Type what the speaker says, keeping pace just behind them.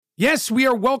Yes, we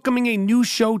are welcoming a new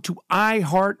show to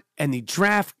iHeart and the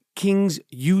DraftKings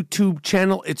YouTube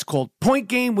channel. It's called Point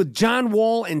Game with John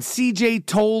Wall and CJ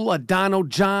Toledano.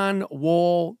 John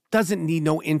Wall doesn't need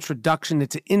no introduction.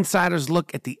 It's an insider's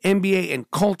look at the NBA and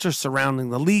culture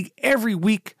surrounding the league. Every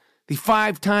week, the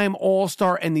five-time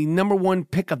All-Star and the number one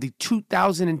pick of the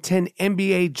 2010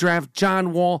 NBA Draft,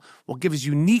 John Wall, will give his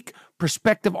unique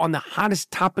perspective on the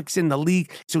hottest topics in the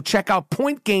league. So check out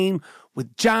Point Game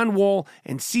with John Wall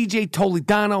and CJ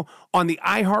Toledano on the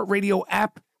iHeartRadio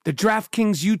app, the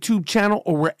DraftKings YouTube channel,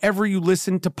 or wherever you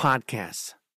listen to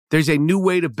podcasts. There's a new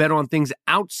way to bet on things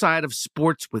outside of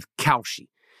sports with Kalshi.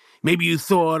 Maybe you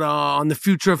thought on the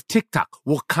future of TikTok.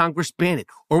 Will Congress ban it?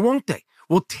 Or won't they?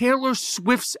 Will Taylor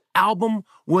Swift's album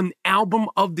win Album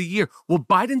of the Year? Will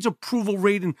Biden's approval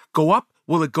rating go up?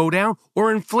 Will it go down?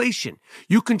 Or inflation?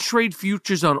 You can trade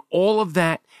futures on all of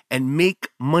that and make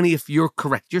money if you're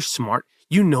correct. You're smart.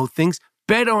 You know things.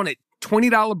 Bet on it.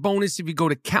 $20 bonus if you go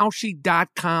to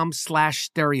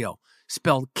Kalshi.com/stereo.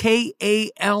 Spelled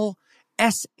Kalshi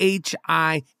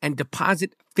and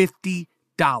deposit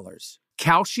 $50.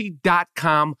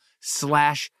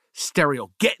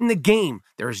 Kalshi.com/stereo. Get in the game.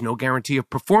 There is no guarantee of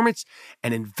performance.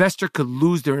 An investor could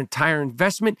lose their entire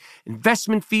investment.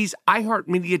 Investment fees.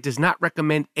 iHeartMedia does not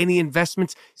recommend any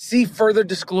investments. See further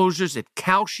disclosures at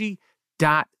Kalshi.com.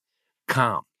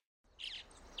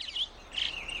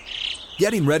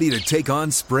 Getting ready to take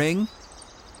on spring?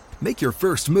 Make your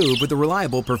first move with the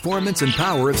reliable performance and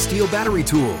power of Steel battery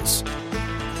tools.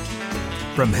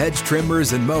 From hedge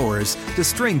trimmers and mowers to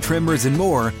string trimmers and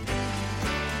more,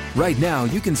 right now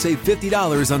you can save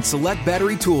 $50 on select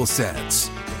battery tool sets.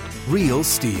 Real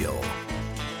Steel.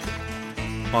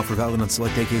 Offer valid on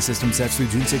select AK system sets through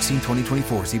June 16,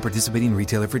 2024. See participating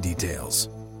retailer for details.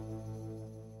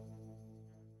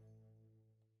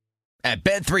 At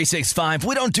Bet365,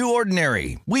 we don't do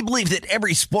ordinary. We believe that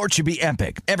every sport should be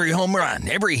epic. Every home run,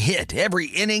 every hit, every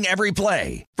inning, every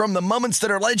play. From the moments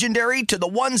that are legendary to the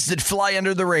ones that fly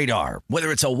under the radar. Whether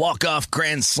it's a walk-off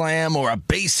grand slam or a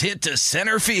base hit to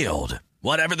center field.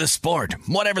 Whatever the sport,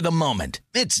 whatever the moment.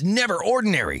 It's never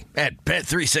ordinary at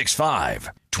Bet365.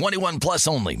 21 plus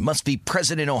only. Must be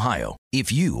present in Ohio.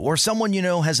 If you or someone you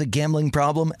know has a gambling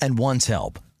problem and wants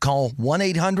help, call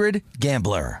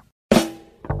 1-800-GAMBLER.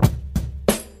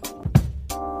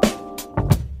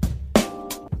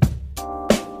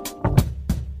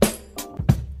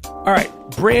 All right,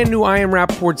 brand new I Am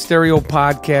Rapaport Stereo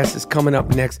podcast is coming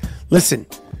up next. Listen,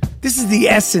 this is the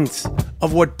essence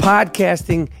of what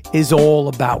podcasting is all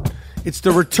about. It's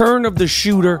the return of the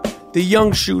shooter, the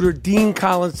young shooter, Dean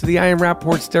Collins, to the I Am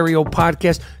Rapaport Stereo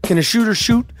podcast. Can a shooter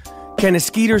shoot? Can a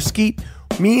skeeter skeet?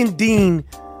 Me and Dean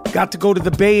got to go to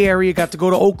the Bay Area, got to go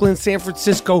to Oakland, San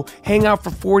Francisco, hang out for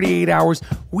 48 hours.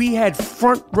 We had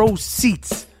front row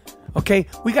seats. Okay,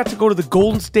 we got to go to the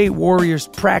Golden State Warriors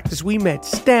practice. We met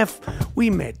Steph, we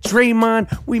met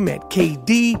Draymond, we met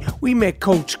KD, we met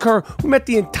Coach Kerr, we met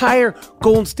the entire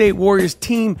Golden State Warriors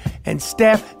team and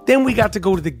staff. Then we got to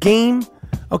go to the game.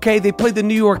 Okay, they played the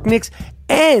New York Knicks,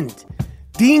 and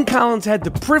Dean Collins had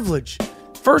the privilege,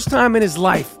 first time in his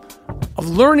life, of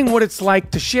learning what it's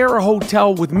like to share a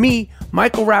hotel with me,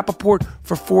 Michael Rapaport,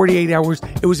 for 48 hours.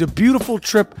 It was a beautiful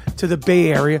trip to the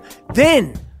Bay Area.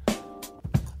 Then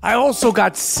I also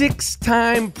got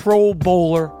six-time Pro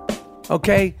Bowler,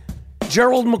 okay,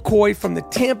 Gerald McCoy from the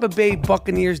Tampa Bay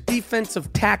Buccaneers,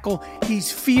 defensive tackle.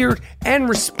 He's feared and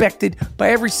respected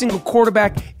by every single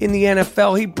quarterback in the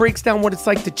NFL. He breaks down what it's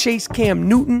like to chase Cam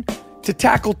Newton, to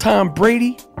tackle Tom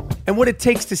Brady, and what it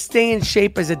takes to stay in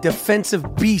shape as a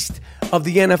defensive beast of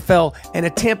the NFL and a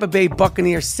Tampa Bay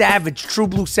Buccaneer savage, true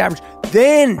blue savage.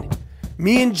 Then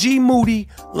me and G Moody,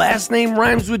 last name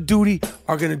rhymes with duty,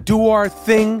 are going to do our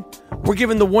thing. We're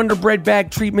giving the Wonder Bread bag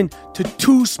treatment to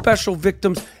 2 special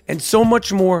victims and so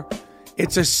much more.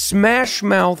 It's a smash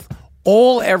mouth,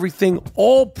 all everything,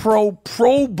 all Pro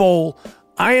Bowl,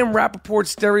 I Am Rapaport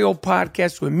Stereo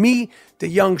podcast with me, the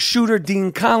young shooter,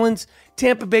 Dean Collins,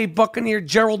 Tampa Bay Buccaneer,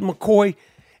 Gerald McCoy,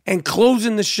 and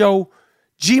closing the show,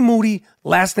 G Moody,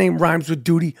 last name rhymes with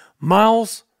duty.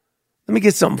 Miles, let me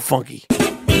get something funky.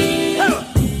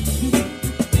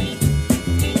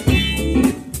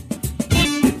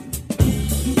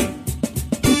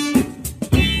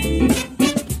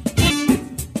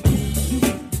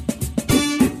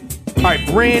 All right,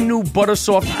 brand new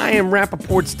Buttersoft I Am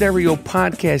Rapaport Stereo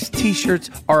podcast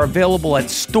t-shirts are available at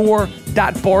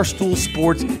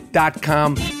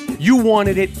store.barstoolsports.com. You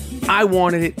wanted it. I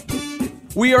wanted it.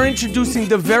 We are introducing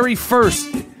the very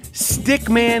first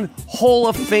Stickman Hall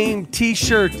of Fame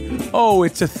t-shirt. Oh,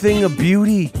 it's a thing of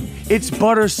beauty. It's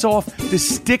Butter Soft, the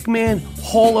Stickman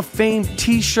Hall of Fame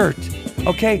t-shirt.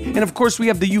 Okay? And of course, we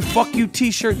have the You Fuck You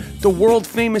t-shirt, the world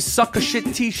famous Sucker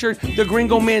Shit t-shirt, the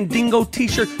Gringo Mandingo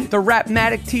t-shirt, the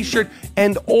Rapmatic t-shirt,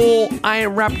 and all I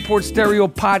Am Rappaport Stereo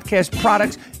podcast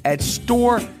products at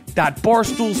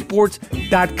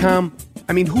store.barstoolsports.com.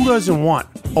 I mean, who doesn't want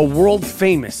a world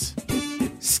famous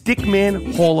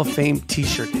Stickman Hall of Fame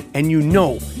t-shirt? And you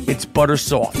know it's Butter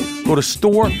Soft. Go to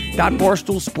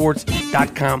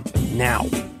store.barstoolsports.com now.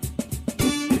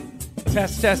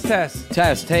 Test.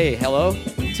 Test. Hey, hello.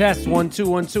 Test. 1 2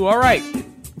 1 2. All right.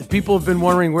 The people have been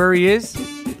wondering where he is.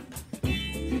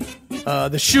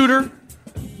 The shooter,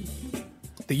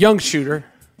 the young shooter,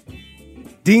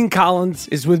 Dean Collins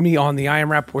is with me on the I Am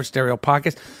Rappaport Stereo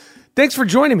podcast. Thanks for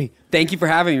joining me. Thank you for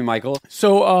having me, Michael.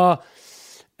 So,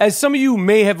 as some of you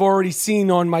may have already seen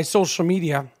on my social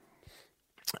media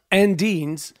and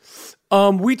Dean's,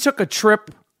 we took a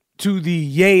trip to the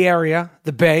Yay area,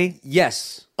 the Bay.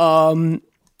 Yes.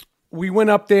 We went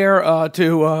up there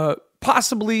to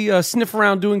possibly sniff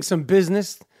around doing some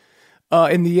business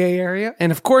in the Yay area.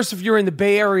 And of course, if you're in the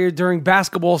Bay Area during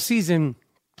basketball season,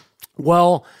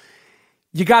 well,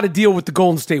 you got to deal with the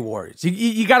Golden State Warriors.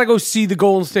 You got to go see the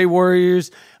Golden State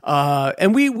Warriors.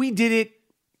 And we did it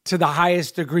to the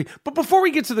highest degree. But before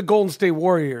we get to the Golden State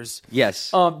Warriors,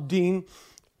 yes, Dean,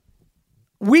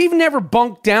 we've never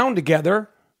bunked down together.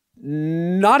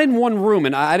 Not in one room,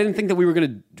 and I didn't think that we were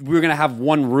gonna have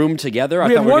one room together.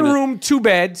 We had one room, 2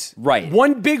 beds. Right.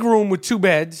 One big room with 2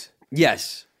 beds.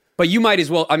 Yes. But you might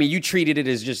as well, I mean, you treated it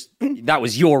as just, that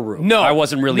was your room. No. I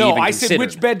wasn't really even considered. I said,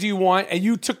 which bed do you want? And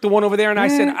you took the one over there, and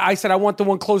I said, I want the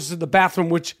one closest to the bathroom,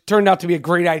 which turned out to be a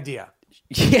great idea.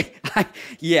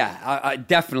 Yeah,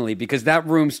 definitely, because that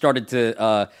room started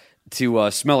to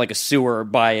smell like a sewer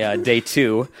by day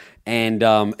 2. And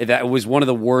that was one of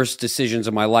the worst decisions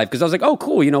of my life, because I was like, oh,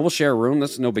 cool, we'll share a room.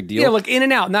 That's no big deal. Yeah, like in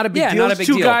and out, not a big deal. Not a big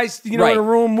Two deal. guys, in a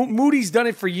room. Moody's done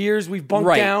it for years. We've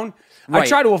bunked down. I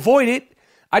try to avoid it.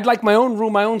 I'd like my own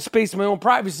room, my own space, my own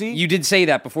privacy. You did say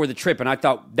that before the trip, and I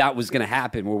thought that was going to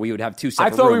happen, where we would have 2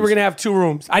 separate rooms. I thought we were going to have 2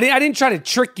 rooms. I didn't try to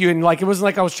trick you, and it wasn't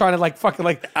like I was trying to come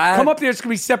up there. It's going to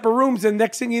be separate rooms, and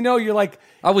next thing you know, you're like,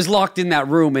 I was locked in that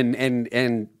room,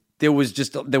 and there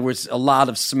was a lot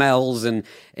of smells, and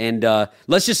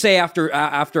let's just say after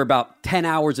about 10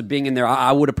 hours of being in there,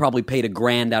 I would have probably paid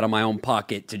 $1,000 out of my own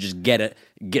pocket to just get a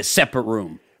separate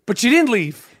room. But you didn't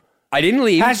leave. I didn't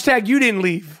leave. Hashtag you didn't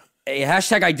leave.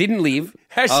 Hashtag I didn't leave.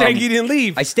 Hashtag you didn't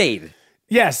leave. I stayed.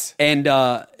 Yes. And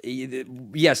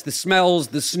yes, the smells,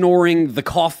 the snoring, the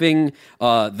coughing,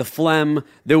 the phlegm.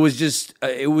 There was just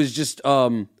it was just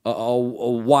a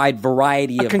wide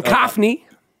variety of cacophony.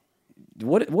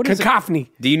 What is cacophony?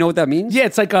 Do you know what that means? Yeah,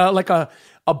 it's like a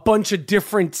bunch of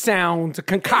different sounds. A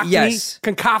cacophony. Yes.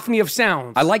 Cacophony of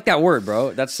sounds. I like that word,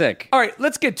 bro. That's sick. All right,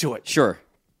 let's get to it. Sure.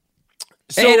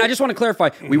 So, and I just want to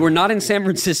clarify, we were not in San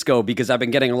Francisco, because I've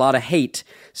been getting a lot of hate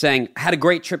saying, had a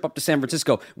great trip up to San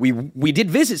Francisco. We did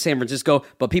visit San Francisco,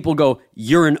 but people go,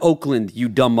 you're in Oakland, you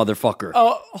dumb motherfucker.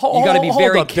 You got to be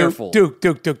very careful. Duke.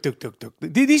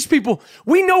 These people,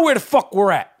 we know where the fuck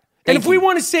we're at. And if we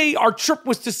want to say our trip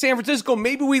was to San Francisco,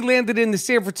 maybe we landed in the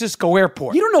San Francisco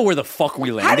airport. You don't know where the fuck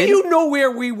we landed. How do you know where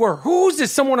we were? Who's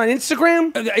this? Someone on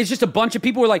Instagram? It's just a bunch of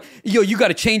people who are like, yo, you got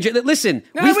to change it. Listen,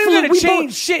 we got to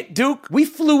change shit, Duke. We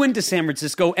flew into San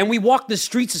Francisco, and we walked the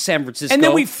streets of San Francisco. And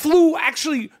then we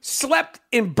slept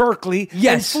in Berkeley,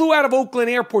 and flew out of Oakland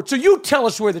Airport. So you tell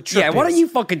us where the trip is. Yeah, why don't you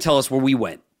fucking tell us where we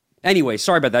went? Anyway,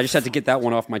 sorry about that. I just had to get that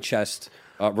one off my chest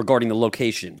regarding the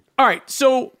location. All right,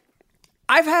 so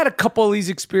I've had a couple of these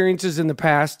experiences in the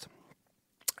past,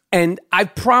 and I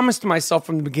promised myself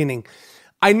from the beginning,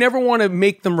 I never want to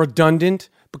make them redundant,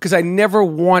 because I never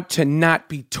want to not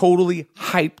be totally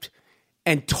hyped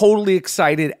and totally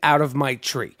excited out of my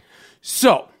tree.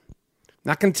 So,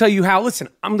 not going to tell you how. Listen,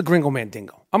 I'm the Gringo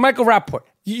Mandingo. I'm Michael Rappaport.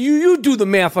 You do the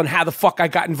math on how the fuck I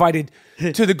got invited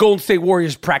to the Golden State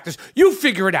Warriors practice. You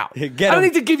figure it out. I don't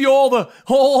need to give you all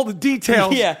the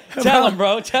details. Yeah, tell him,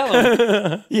 bro. Tell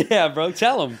him. Yeah, bro,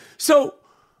 tell him. So,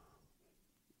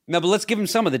 no, but let's give him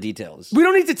some of the details. We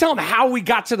don't need to tell him how we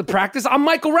got to the practice. I'm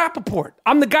Michael Rappaport.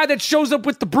 I'm the guy that shows up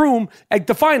with the broom at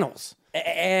the finals.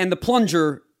 And the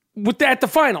plunger at the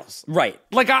finals. Right.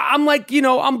 Like, I'm like,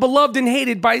 I'm beloved and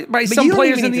hated by but some you don't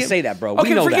players even in need the to say that, bro. Okay,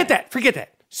 we know forget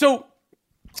that. So,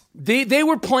 they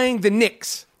were playing the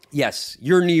Knicks. Yes,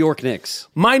 your New York Knicks.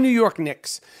 My New York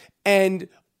Knicks. And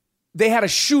they had a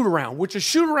shoot-around, which a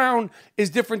shoot-around is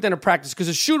different than a practice, because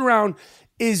a shoot-around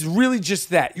is really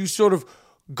just that. You sort of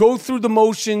go through the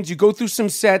motions, you go through some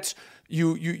sets,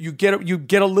 You get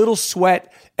a little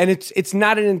sweat, and it's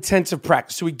not an intensive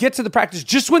practice. So we get to the practice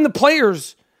just when the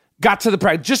players got to the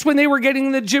practice, just when they were getting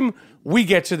in the gym. We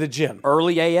get to the gym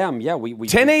early a.m. Yeah, we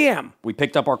 10 a.m. We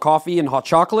picked up our coffee and hot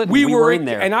chocolate. And we were in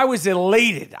there, and I was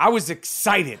elated. I was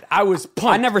excited. I was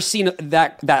pumped. I never seen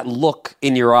that look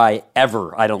in your eye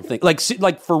ever. I don't think like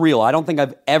for real. I don't think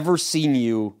I've ever seen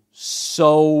you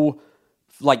so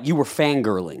like you were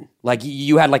fangirling. Like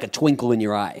you had like a twinkle in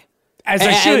your eye. I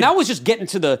should. And that was just getting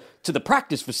to the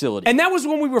practice facility. And that was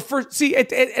when we were first. See,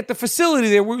 at the facility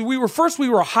there, we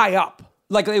were high up.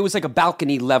 Like it was like a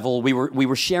balcony level. We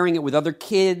were sharing it with other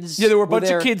kids. Yeah, there were a bunch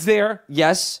of kids there.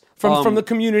 Yes, from the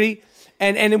community,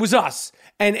 and it was us.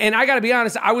 And I got to be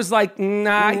honest, I was like,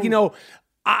 nah,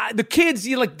 the kids,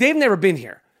 they've never been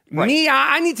here. Right. Me,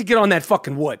 I need to get on that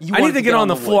fucking wood. I need to get on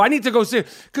the floor. Wood. I need to go sit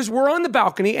because we're on the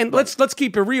balcony, and let's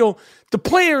keep it real. The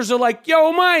players are like,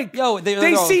 "Yo, Mike,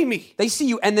 they see me, they see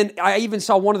you." And then I even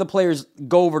saw one of the players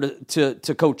go over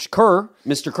to Coach Kerr,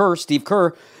 Mr. Kerr, Steve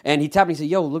Kerr, and he tapped me and said,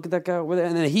 "Yo, look at that guy over there."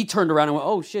 And then he turned around and went,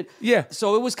 "Oh shit!" Yeah.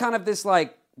 So it was kind of this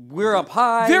like we're up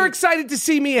high. They're excited to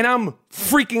see me, and I'm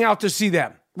freaking out to see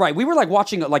them. Right, we were like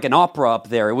watching like an opera up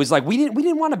there. It was like we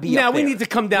didn't want to be up there. We need to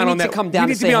come down on that. We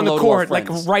need to be on the court, like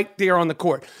right there on the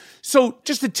court. So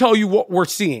just to tell you what we're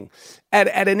seeing at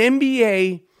an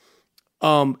NBA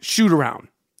shoot around.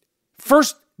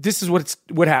 First, this is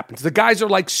what happens. The guys are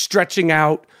like stretching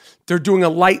out. They're doing a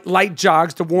light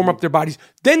jogs to warm up their bodies.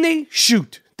 Then they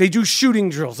shoot. They do shooting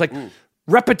drills, like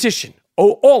repetition.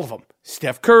 Oh, all of them.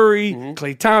 Steph Curry,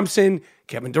 Klay Thompson,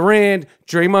 Kevin Durant,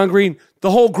 Draymond Green,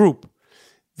 the whole group.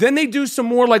 Then they do some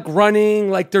more like running,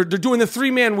 like they're doing the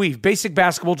 3-man weave, basic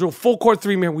basketball drill, full court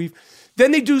 3-man weave.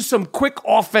 Then they do some quick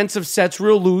offensive sets,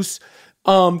 real loose.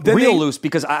 Loose,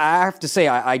 because I have to say,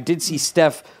 I did see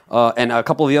Steph and a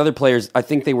couple of the other players. I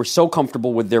think they were so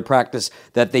comfortable with their practice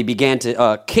that they began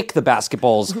to kick the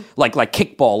basketballs like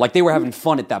kickball, like they were having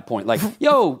fun at that point. Like,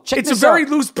 yo, check this out. It's a very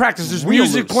loose practice. There's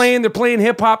music playing. They're playing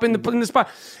hip hop in the spot.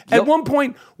 At one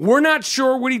point, we're not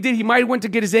sure what he did. He might have went to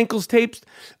get his ankles taped,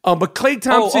 but Klay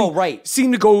Thompson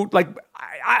seemed to go like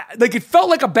it felt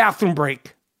like a bathroom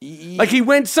break. Like he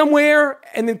went somewhere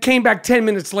and then came back 10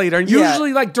 minutes later. And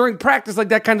usually like during practice, like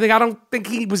that kind of thing, I don't think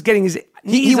he was getting his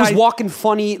knees. He was walking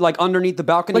funny, like underneath the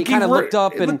balcony. Like he kind of looked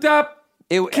up.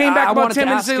 Came back about 10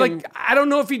 minutes later. Like, I don't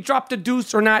know if he dropped a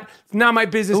deuce or not. Not my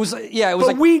business.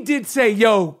 But we did say,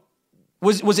 yo.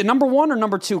 Was it number one or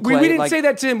number two, Klay? We didn't say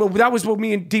that to him, but that was what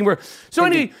me and Dean were. So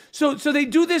anyway, so they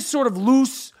do this sort of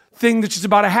loose thing that's just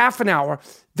about a half an hour.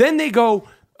 Then they go,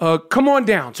 come on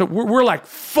down. So we're like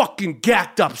fucking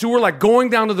gacked up. So we're like going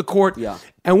down to the court,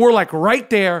 and we're like right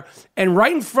there, and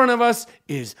right in front of us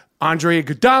is Andre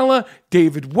Iguodala,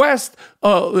 David West,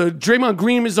 Draymond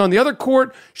Green is on the other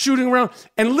court shooting around,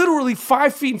 and literally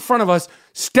 5 feet in front of us,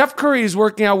 Steph Curry is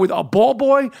working out with a ball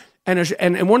boy and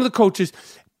one of the coaches.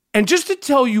 And just to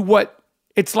tell you what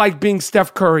it's like being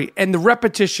Steph Curry and the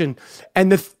repetition and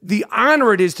the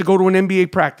honor it is to go to an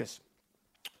NBA practice.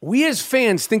 We as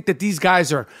fans think that these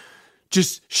guys are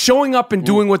just showing up and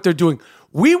doing what they're doing.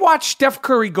 We watch Steph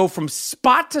Curry go from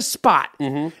spot to spot.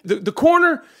 The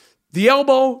corner, the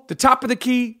elbow, the top of the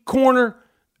key, corner,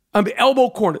 elbow,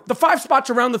 corner. The 5 spots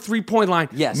around the 3-point line.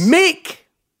 Yes.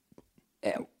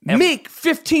 Make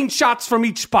 15 shots from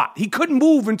each spot. He couldn't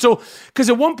move until, because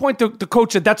at one point the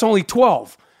coach said that's only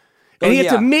 12. And he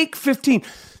had to make 15.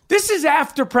 This is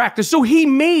after practice. So he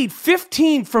made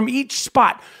 15 from each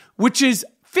spot, which is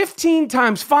 15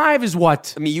 times 5 is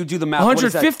what? I mean, you do the math.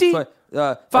 150?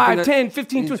 5, 10,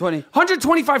 15, 20.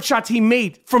 125 shots he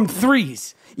made from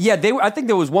threes. Yeah, I think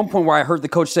there was one point where I heard the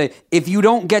coach say, if you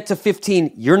don't get to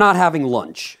 15, you're not having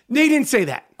lunch. They didn't say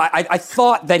that. I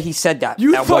thought that he said that.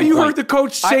 You thought you heard the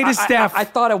coach say to Steph. I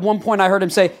thought at one point I heard him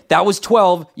say, that was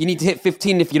 12, you need to hit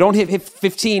 15. If you don't hit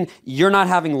 15, you're not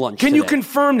having lunch Can you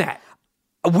confirm that?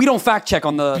 We don't fact check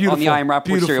on the I Am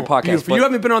Rappaport Stereo podcast. You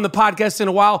haven't been on the podcast in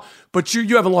a while, but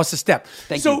you haven't lost a step.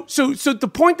 Thank you. So the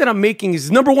point that I'm making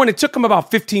is, number one, it took him about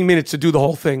 15 minutes to do the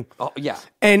whole thing. Oh yeah,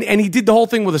 and he did the whole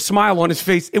thing with a smile on his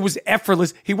face. It was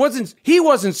effortless. He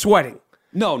wasn't sweating.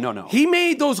 No. He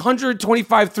made those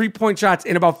 125 3-point shots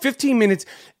in about 15 minutes,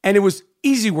 and it was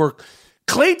easy work.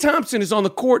 Klay Thompson is on the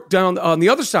court down on the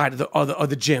other side of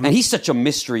the gym, and he's such a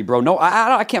mystery, bro. No,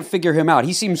 I can't figure him out.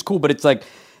 He seems cool, but it's like,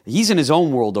 he's in his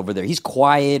own world over there. He's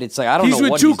quiet. It's like, I don't know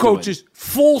what he's doing. He's with 2 coaches,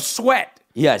 full sweat.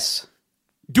 Yes.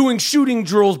 Doing shooting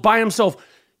drills by himself.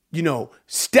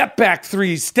 Step back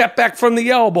threes, step back from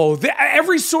the elbow.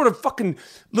 Every sort of fucking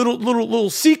little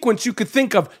sequence you could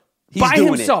think of by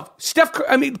himself.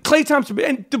 Klay Thompson.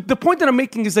 And the point that I'm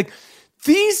making is like,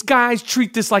 these guys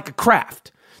treat this like a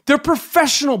craft. They're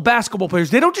professional basketball players.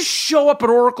 They don't just show up at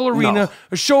Oracle Arena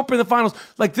or show up in the finals.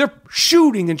 Like, they're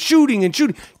shooting and shooting and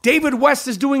shooting. David West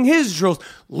is doing his drills.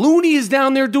 Looney is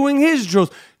down there doing his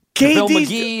drills. JaVale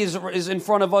McGee is in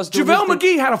front of us. JaVale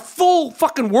McGee had a full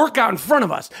fucking workout in front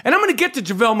of us. And I'm going to get to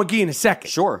JaVale McGee in a second.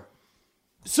 Sure.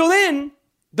 So then,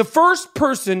 the first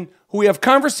person who we have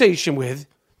conversation with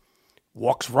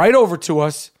walks right over to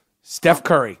us, Steph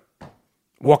Curry.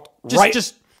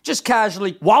 Just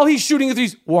casually. While he's shooting the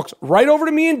threes, walks right over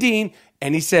to me and Dean,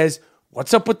 and he says,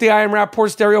 "What's up with the I Am Rappaport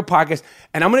Stereo podcast?"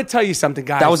 And I'm going to tell you something,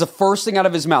 guys. That was the first thing out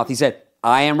of his mouth. He said,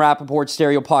 I Am Rappaport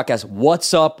Stereo podcast.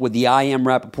 What's up with the I Am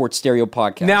Rappaport Stereo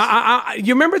podcast? Now,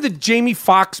 you remember the Jamie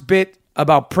Foxx bit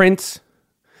about Prince?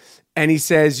 And he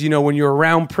says, when you're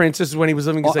around Prince, this is when he was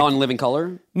living. On Living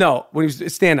Color? No, when he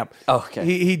was stand up. Oh, okay.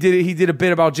 He did a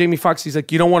bit about Jamie Foxx. He's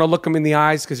like, you don't want to look him in the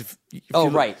eyes because if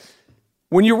right.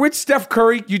 When you're with Steph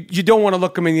Curry, you don't want to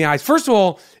look him in the eyes. First of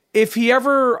all, if he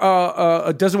ever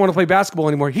doesn't want to play basketball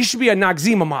anymore, he should be a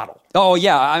Noxzema model. Oh,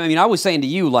 yeah. I mean, I was saying to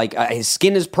you, like, his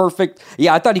skin is perfect.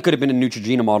 Yeah, I thought he could have been a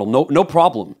Neutrogena model. No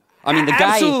problem. I mean, the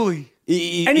guy...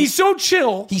 Absolutely. And he's so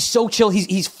chill. He's so chill.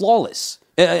 He's flawless.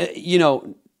 Do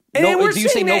you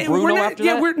say no Bruno after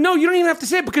that? No, you don't even have to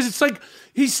say it because it's like,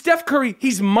 he's Steph Curry.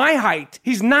 He's my height.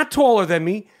 He's not taller than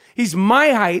me. He's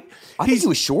my height. I think he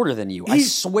was shorter than you. I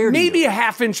swear to you. Maybe a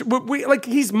half inch. Like,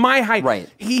 he's my height. Right.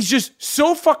 He's just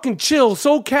so fucking chill,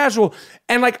 so casual.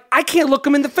 And, like, I can't look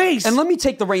him in the face. And let me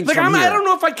take the reins from here. I don't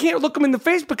know if I can't look him in the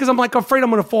face because I'm, like, afraid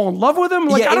I'm going to fall in love with him.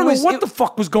 Like, I don't know what the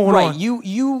fuck was going on. Right.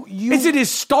 You. Is it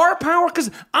his star power? Because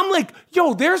I'm like,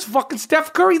 yo, there's fucking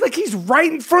Steph Curry. Like, he's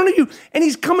right in front of you. And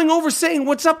he's coming over saying,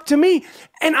 what's up to me?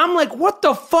 And I'm like, what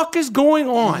the fuck is going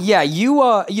on? Yeah,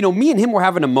 me and him were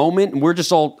having a moment, and we're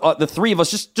just all, the three of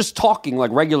us, just talking like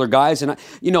regular guys. And, I'm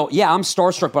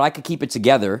starstruck, but I could keep it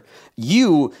together.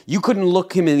 You couldn't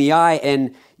look him in the eye,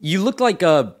 and you looked like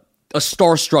a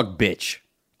starstruck bitch.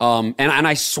 And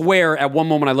I swear, at one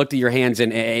moment I looked at your hands,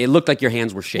 and it looked like your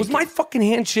hands were shaking. Was my fucking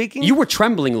hand shaking? You were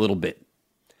trembling a little bit.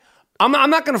 I'm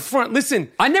not going to front.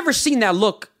 Listen. I never seen that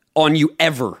look on you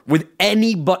ever with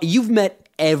anybody. You've met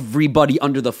everybody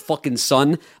under the fucking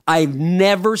sun. I've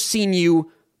never seen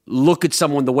you look at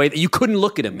someone the way that you couldn't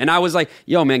look at him. And I was like,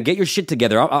 yo, man, get your shit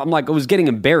together. I'm like, it was getting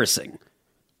embarrassing.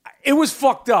 It was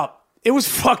fucked up. It was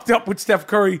fucked up with Steph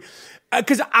Curry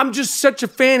because I'm just such a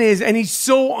fan of his, and he's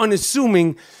so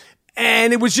unassuming.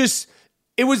 And it was just...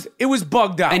 It was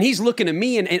bugged out. And he's looking at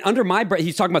me, and under my breath,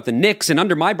 he's talking about the Knicks, and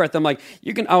under my breath, I'm like,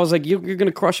 I was like, you're going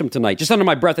to crush him tonight. Just under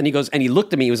my breath, and he goes, and he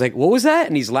looked at me, he was like, what was that?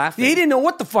 And he's laughing. He didn't know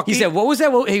what the fuck. He said, what was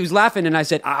that? He was laughing, and I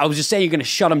said, I was just saying you're going to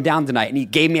shut him down tonight. And he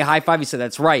gave me a high five. He said,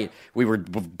 that's right. We were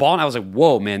balling. I was like,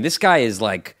 whoa, man, this guy is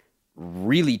like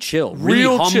really chill, really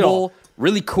real humble, chill.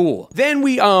 Really cool. Then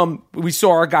we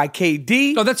saw our guy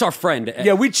KD. Oh, that's our friend.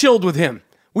 Yeah, we chilled with him.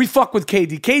 We fuck with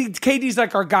KD. KD's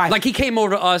like our guy. Like, he came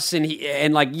over to us and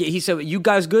he said, "You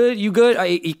guys good? You good?"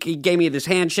 He gave me this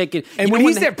handshake. And when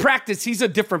he's at practice, he's a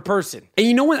different person.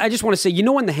 And I just want to say,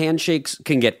 when the handshakes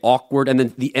can get awkward and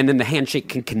then the handshake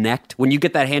can connect. When you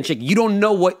get that handshake, you don't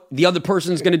know what the other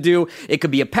person's going to do. It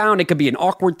could be a pound. It could be an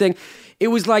awkward thing. It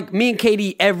was like me and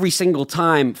Katie every single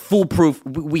time, foolproof.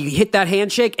 We hit that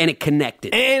handshake and it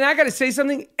connected. And I got to say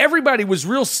something. Everybody was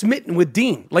real smitten with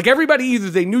Dean. Like, everybody,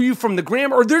 either they knew you from the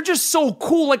gram or they're just so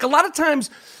cool. Like, a lot of times,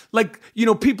 like,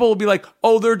 people will be like,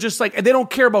 oh, they're just like, they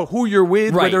don't care about who you're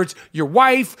with, right. Whether it's your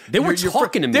wife. They were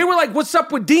talking to me. They were like, what's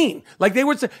up with Dean? Like, they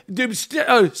were,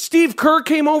 Steve Kerr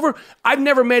came over. I've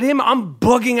never met him. I'm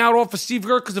bugging out off of Steve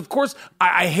Kerr because, of course,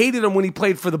 I hated him when he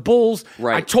played for the Bulls.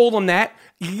 Right. I told him that.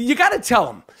 You got to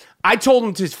tell him. I told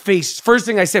him to his face. First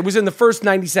thing I said was in the first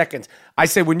 90 seconds. I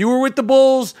said, when you were with the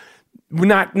Bulls,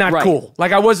 not right. Cool.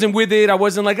 Like, I wasn't with it. I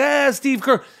wasn't like, Steve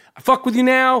Kerr, I fuck with you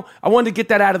now. I wanted to get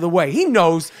that out of the way. He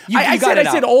knows. I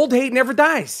said, old hate never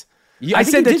dies. Yeah, I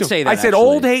said that too. I said,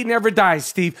 old hate never dies,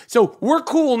 Steve. So we're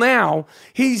cool now.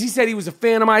 He said he was a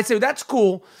fan of mine. I said, that's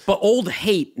cool. But old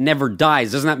hate never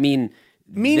dies. Doesn't that mean...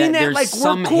 Meaning that like,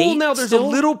 we're cool now. There's a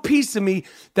little piece of me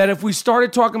that if we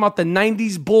started talking about the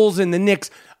 90s Bulls and the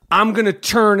Knicks, I'm going to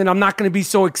turn and I'm not going to be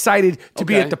so excited to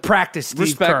be at the practice,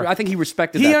 Steve Kerr. I think he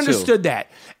respected that, He understood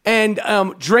that. And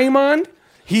Draymond,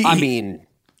 I've met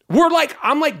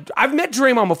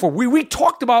Draymond before. We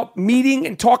talked about meeting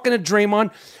and talking to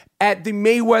Draymond at the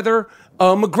Mayweather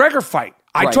McGregor fight.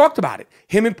 I talked about it.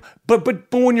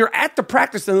 But when you're at the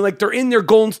practice and they're in their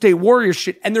Golden State Warriors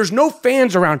shit and there's no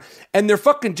fans around and they're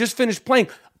fucking just finished playing,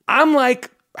 I'm like,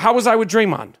 how was I with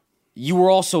Draymond? You were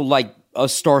also like a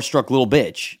starstruck little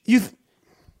bitch.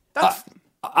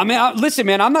 I mean, listen,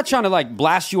 man, I'm not trying to like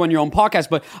blast you on your own podcast,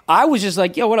 but I was just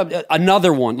like, yo, what up?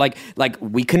 Another one. Like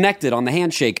we connected on the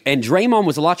handshake, and Draymond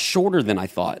was a lot shorter than I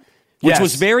thought, which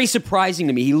was very surprising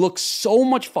to me. He looks so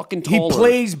much fucking taller. He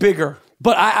plays bigger.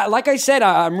 But like I said,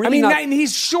 I'm really not... and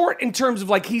he's short in terms of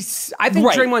like I think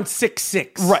Draymond's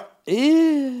 6'6". Right.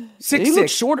 6'6". He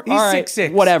looks shorter. He's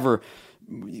 6'6". Whatever.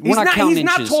 He's not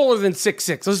taller than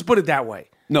 6'6". Let's put it that way.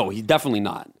 No, he's definitely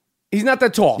not. He's not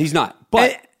that tall. He's not.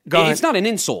 But it's not an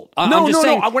insult. No.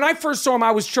 When I first saw him,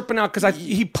 I was tripping out because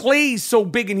he plays so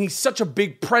big and he's such a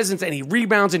big presence and he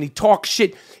rebounds and he talks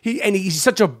shit. He's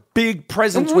such a big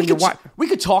presence when you watch. We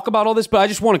could talk about all this, but I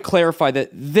just want to clarify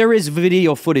that there is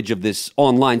video footage of this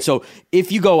online. So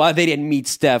if you go, they didn't meet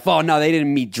Steph. Oh no, they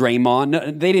didn't meet Draymond.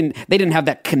 No, they didn't have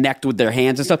that connect with their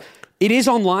hands and stuff. It is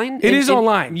online. It is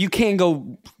online. You can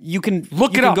go. You can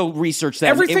look it up. Go research that.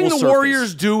 Everything the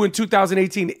Warriors do in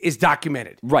 2018 is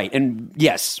documented. Right, and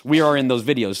yes, we are in those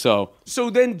videos. So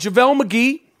then JaVale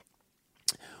McGee,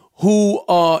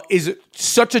 who is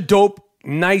such a dope,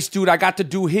 nice dude. I got to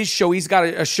do his show. He's got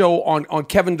a show on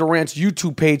Kevin Durant's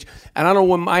YouTube page, and I don't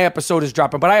know when my episode is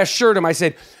dropping, but I assured him, I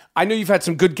said, I know you've had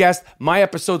some good guests. My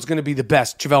episode's going to be the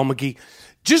best, JaVale McGee.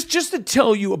 Just to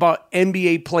tell you about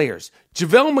NBA players,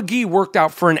 JaVale McGee worked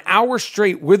out for an hour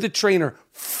straight with a trainer,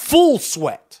 full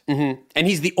sweat. Mm-hmm. And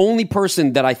he's the only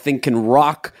person that I think can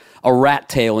rock a rat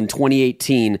tail in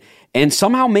 2018 and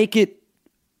somehow make it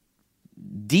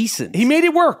decent. He made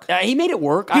it work. He made it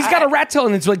work. He's got a rat tail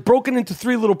and it's like broken into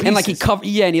 3 little pieces. And like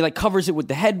he covers it with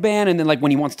the headband, and then like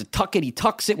when he wants to tuck it, he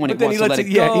tucks it. When he wants to let it go,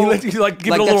 yeah, he lets it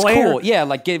give it a little air. Cool. Yeah,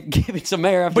 like give it some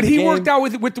air after. But he worked out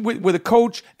with a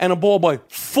coach and a ball boy,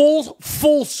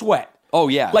 full sweat. Oh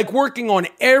yeah, like working on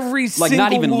every single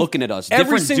not even move, looking at us.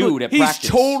 Different dude at practice. He's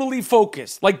totally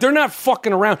focused. Like they're not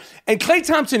fucking around. And Klay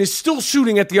Thompson is still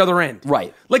shooting at the other end.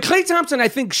 Right. Like Klay Thompson, I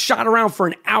think shot around for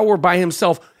an hour by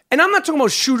himself. And I'm not talking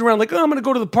about shoot around like, I'm going to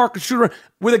go to the park and shoot around.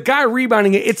 With a guy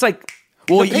rebounding it, it's like,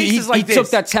 well, he took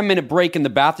that 10-minute break in the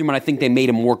bathroom, and I think they made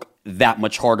him work that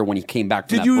much harder when he came back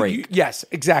from that break. Yes,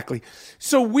 exactly.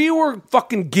 So we were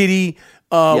fucking giddy.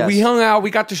 We hung out. We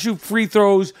got to shoot free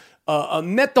throws.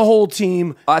 Met the whole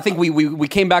team. I think we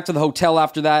came back to the hotel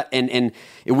after that, and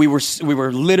we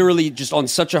were literally just on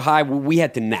such a high. We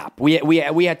had to nap. We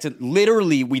had to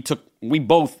literally. We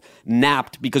both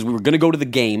napped because we were going to go to the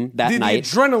game that night.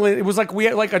 The adrenaline. It was like we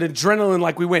had like an adrenaline.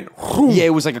 Like we went. Whoom. Yeah,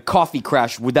 it was like a coffee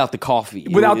crash without the coffee.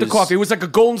 It was like a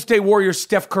Golden State Warriors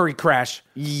Steph Curry crash.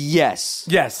 Yes.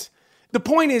 The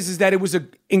point is that it was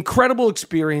an incredible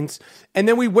experience. And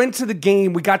then we went to the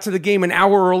game. We got to the game an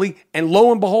hour early. And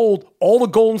lo and behold, all the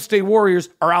Golden State Warriors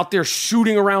are out there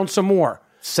shooting around some more.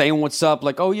 Saying what's up,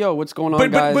 like, oh, yo, what's going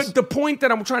on, guys? But the point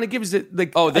that I'm trying to give is that,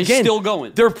 like, they're still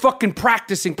going. They're fucking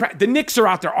practicing. The Knicks are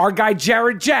out there. Our guy,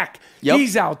 Jared Jack,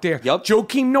 he's out there. Yep.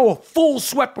 Joakim Noah, full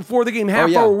sweat before the game,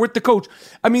 half hour with the coach.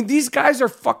 I mean, these guys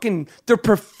are they're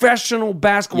professional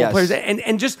basketball players.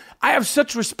 And just, I have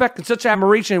such respect and such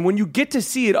admiration. And when you get to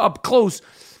see it up close,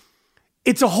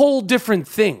 it's a whole different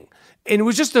thing. And it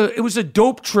was a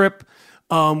dope trip.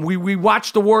 We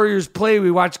watched the Warriors play.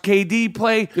 We watched KD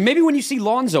play. And maybe when you see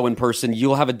Lonzo in person,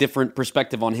 you'll have a different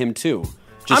perspective on him too.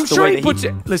 I'm sure he puts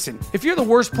it. Listen, if you're the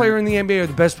worst player in the NBA or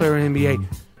the best player in the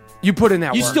NBA, you put in that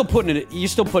work. You're still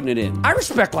putting it in. I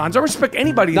respect Lonzo. I respect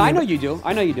anybody. I know you do.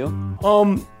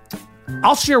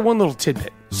 I'll share one little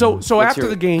tidbit. So after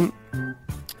the game,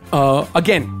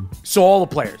 again, saw all the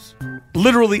players,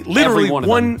 literally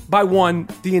one by one,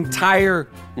 the entire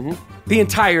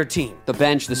team, the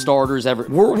bench, the starters,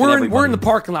 we're in the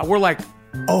parking lot. We're like,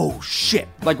 oh shit!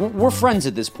 Like we're friends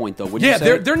at this point, though. Would you say?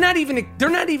 Yeah, they're not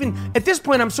even at this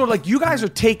point. I'm sort of like, you guys are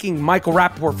taking Michael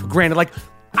Rappaport for granted. Like,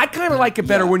 I kind of like it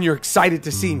better when you're excited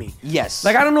to see me. Yes.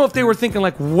 Like, I don't know if they were thinking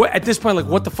like, what at this point, like,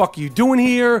 what the fuck are you doing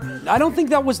here? I don't think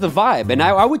that was the vibe, and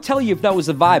I would tell you if that was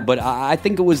the vibe, but I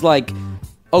think it was like,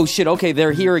 oh shit, okay,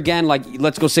 they're here again. Like,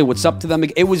 let's go say what's up to them.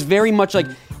 It was very much like,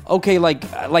 okay, like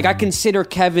I consider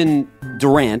Kevin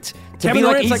Durant to be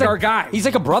Durant's like our guy. He's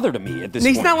like a brother to me at this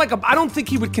point. He's not like I don't think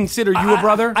he would consider you a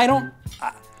brother.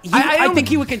 I think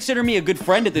he would consider me a good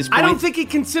friend at this point. I don't think he'd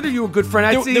consider you a good friend.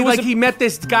 I'd say he met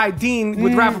this guy Dean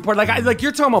with Rappaport. Like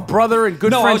you're talking about brother and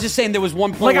good friends. No, I was just saying there was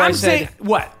one point where I said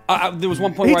what? There was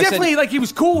one point where I said he definitely he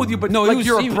was cool with you, but no,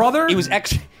 you're a brother. He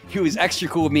was extra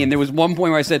cool with me, and there was one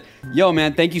point where I said, "Yo,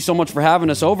 man, thank you so much for having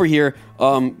us over here.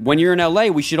 When you're in LA,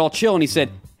 we should all chill." And he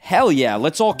said, "Hell yeah,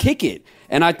 let's all kick it."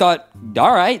 And I thought,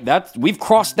 all right, we've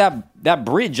crossed that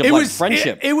bridge of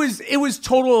friendship. It was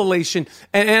total elation,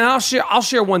 and I'll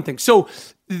share one thing. So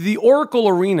the Oracle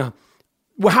Arena,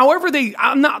 however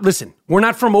We're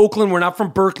not from Oakland. We're not from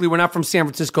Berkeley. We're not from San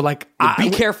Francisco. Like, Be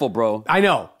careful, bro. I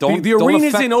know. Don't- the don't arena's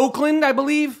affect- in Oakland, I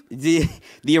believe. The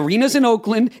arena's in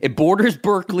Oakland. It borders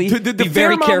Berkeley. The Be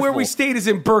very Fairmont careful. where we stayed is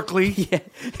in Berkeley.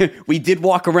 Yeah. We did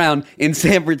walk around in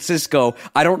San Francisco.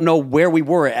 I don't know where we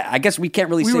were. I guess we can't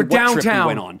really We say were what trip downtown. we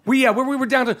went on. We were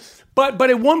downtown. But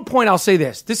at one point, I'll say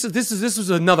this. This was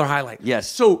another highlight. Yes.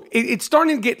 So it's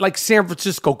starting to get like San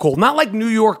Francisco cold, not like New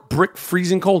York brick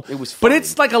freezing cold. It was but fine.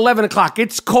 it's like 11 o'clock.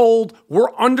 It's cold.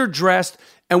 We're underdressed,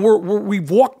 and we've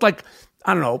walked like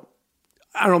I don't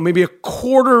know, maybe a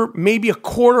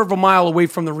quarter of a mile away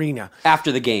from the arena.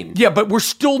 After the game. Yeah, but we're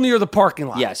still near the parking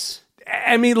lot. Yes.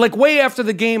 I mean, like way after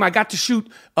the game, I got to shoot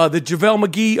the JaVale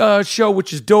McGee show,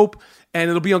 which is dope, and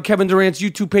it'll be on Kevin Durant's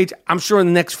YouTube page, I'm sure, in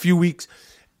the next few weeks.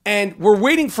 And we're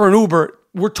waiting for an Uber.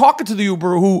 We're talking to the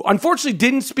Uber, who unfortunately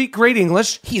didn't speak great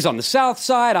English. He's on the south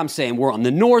side. I'm saying we're on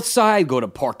the north side. Go to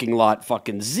parking lot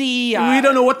fucking Z. We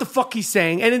don't know what the fuck he's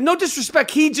saying. And no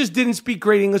disrespect, he just didn't speak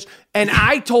great English. And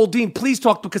I told Dean, please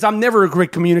talk, because I'm never a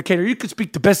great communicator. You could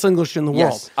speak the best English in the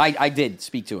world. Yes, I did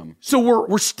speak to him. So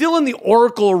we're still in the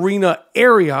Oracle Arena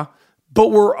area,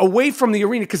 but we're away from the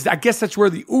arena because I guess that's where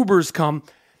the Ubers come.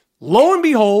 Lo and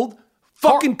behold,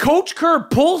 fucking Coach Kerr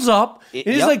pulls up and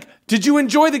he's Yep. like, did you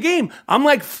enjoy the game? I'm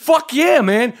like, fuck yeah,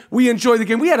 man. We enjoyed the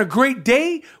game. We had a great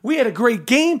day. We had a great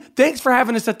game. Thanks for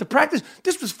having us at the practice.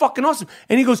 This was fucking awesome.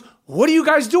 And he goes, what are you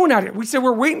guys doing out here? We said,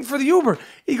 we're waiting for the Uber.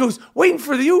 He goes, waiting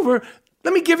for the Uber?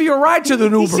 Let me give you a ride to the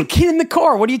Uber. He's a kid in the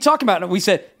car. What are you talking about? And we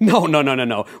said,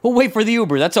 no. We'll wait for the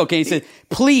Uber. That's okay. He said,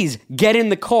 please get in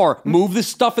the car. Move the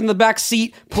stuff in the back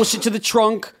seat. Push it to the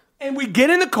trunk. And we get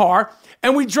in the car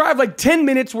and we drive like 10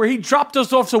 minutes where he dropped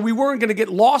us off so we weren't going to get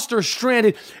lost or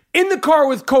stranded in the car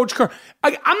with Coach Kerr.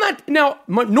 I'm not, now,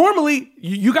 normally,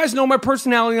 you guys know my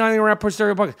personality on the Rap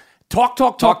Stereo Podcast.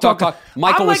 Talk.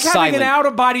 Michael I'm was like having silent. an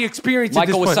out-of-body experience at this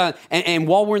Michael was point. silent. And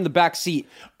while we're in the back seat.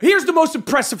 Here's the most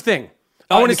impressive thing.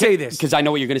 I want to say this. Because I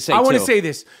know what you're going to say, I want to too. say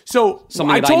this. So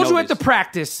Something I that told I you at the noticed.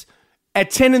 practice at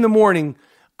 10 in the morning,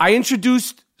 I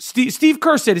introduced Steve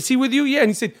Kerr said, is he with you? Yeah. And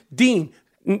he said, Dean,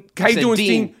 how you said, doing,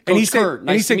 Dean, Dean? And he Coach said, Kerr, and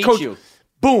he nice said, to meet Coach, you.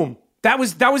 boom. That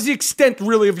was the extent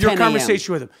really of your 10 a.m.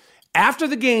 conversation with him. After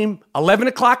the game, 11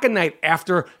 o'clock at night,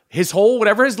 after his whole,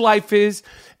 whatever his life is,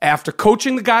 after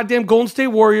coaching the goddamn Golden State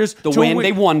Warriors. The win,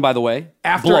 they won, by the way.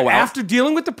 Blowout. After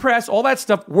dealing with the press, all that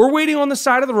stuff, we're waiting on the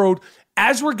side of the road.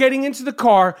 As we're getting into the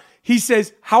car, he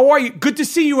says, how are you? Good to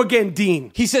see you again,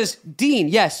 Dean. He says, Dean,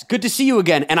 yes, good to see you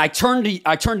again. And I turned to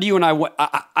you and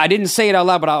I didn't say it out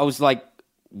loud, but I was like,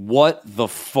 what the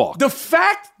fuck? The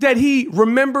fact that he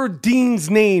remembered Dean's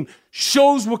name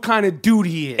shows what kind of dude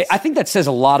he is. I think that says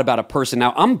a lot about a person.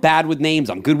 Now, I'm bad with names.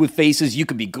 I'm good with faces. You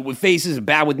could be good with faces and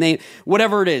bad with names.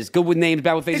 Whatever it is. Good with names,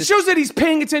 bad with It faces. shows that he's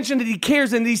paying attention, that he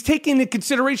cares, and that he's taking into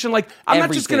consideration, like, I'm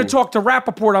not just going to Everything. talk to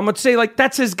Rappaport. I'm going to say, like,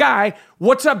 that's his guy.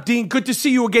 What's up, Dean? Good to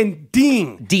see you again,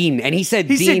 Dean. Dean. And he said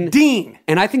He Dean. said Dean.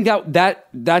 And I think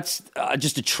that's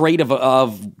just a trait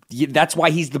of that's why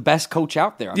he's the best coach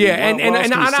out there. I mean, Yeah, what else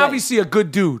and can you say? obviously a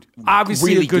good dude.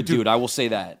 Obviously really a good dude. I will say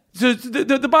that. So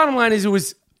the bottom line is it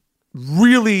was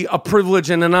really a privilege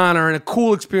and an honor and a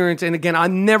cool experience. And again, I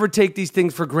never take these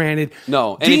things for granted.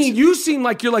 No, and Dean, it's- you seem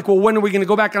like you're like, well, when are we going to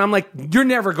go back? And I'm like, you're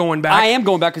never going back. I am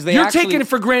going back because You're actually, taking it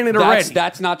for granted that's- already.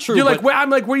 That's not true. You're like, but- well, I'm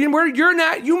like, well, you're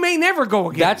not. You may never go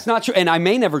again. That's not true. And I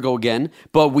may never go again,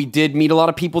 but we did meet a lot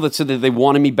of people that said that they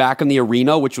wanted me back in the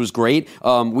arena, which was great.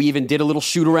 We even did a little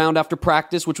shoot around after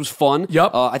practice, which was fun.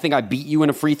 Yep. I think I beat you in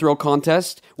a free throw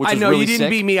contest, which I was know really you didn't sick.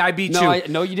 beat me. I beat No, you.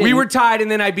 No, you didn't. We were tied,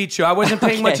 and then I beat you. I wasn't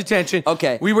paying Okay. much attention.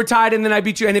 Okay. We were tied, and then I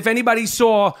beat you. And if anybody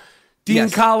saw Dean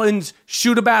Yes. Collins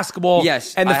shoot a basketball,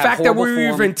 Yes, and the I have fact that we horrible were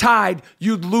form. even tied,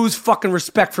 you'd lose fucking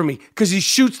respect for me because he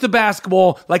shoots the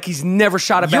basketball like he's never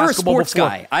shot a You're a basketball sports before.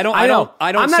 guy. I know. don't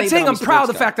I'm say not that saying I'm I'm a proud of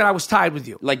the sports guy. fact that I was tied with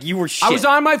you. Like you were shit. I was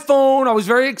on my phone. I was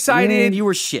very excited. You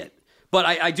were shit. But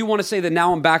I do want to say that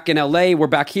now I'm back in LA. We're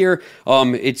back here.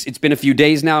 It's been a few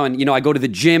days now, and I go to the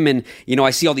gym, and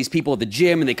I see all these people at the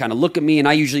gym, and they kind of look at me, and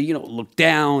I usually look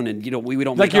down, and we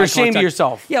don't Like make you're eye ashamed of contact.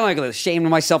 yourself. Yeah, I'm like ashamed of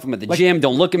myself. I'm at the gym.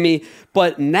 Don't look at me.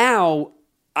 But now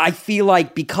I feel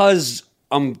like because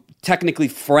I'm technically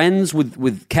friends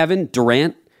with Kevin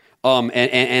Durant,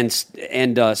 and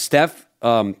Steph.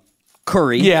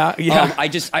 Curry. Yeah.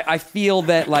 I feel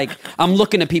that like I'm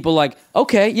looking at people like,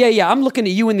 okay, yeah, I'm looking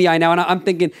at you in the eye now, and I'm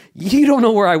thinking, you don't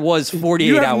know where I was 48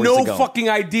 you have hours no ago. fucking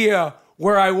idea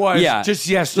where I was Yeah, just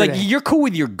yesterday. Like you're cool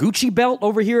with your Gucci belt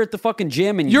over here at the fucking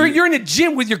gym, and You're in a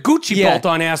gym with your Gucci Yeah. belt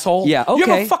on, asshole. Yeah, You have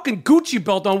okay. a fucking Gucci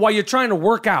belt on while you're trying to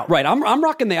work out. right. I'm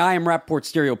rocking the I Am Rappaport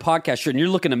Stereo podcast shirt, and you're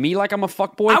looking at me like I'm a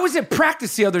fuckboy. I was at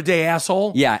practice the other day,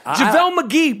 asshole. Yeah, JaVale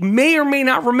McGee may or may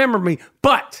not remember me,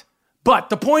 but But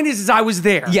the point is I was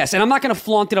there. Yes, and I'm not going to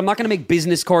flaunt it. I'm not going to make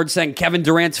business cards saying Kevin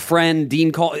Durant's friend,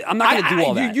 Dean Cole. I'm not going to do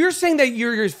all that. You're saying that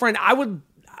you're his friend.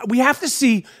 We have to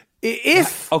see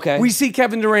if we see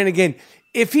Kevin Durant again.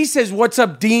 If he says, "What's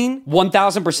up, Dean?"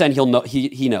 1,000% he'll know.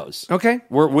 He knows. Okay,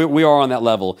 we are on that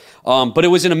level. But it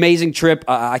was an amazing trip.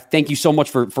 I thank you so much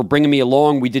for bringing me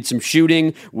along. We did some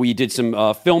shooting. We did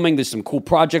some filming. There's some cool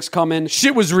projects coming.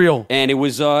 Shit was real, and it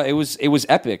was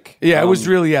epic. Yeah, it was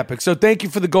really epic. So thank you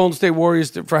for the Golden State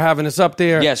Warriors for having us up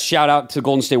there. Yes, shout out to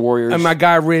Golden State Warriors and my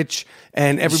guy Rich.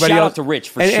 And everybody shout else, out to Rich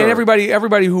for and, sure. And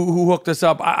everybody who hooked us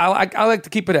up. I like to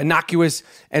keep it innocuous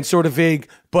and sort of vague,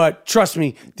 but trust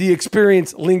me, the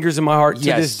experience lingers in my heart to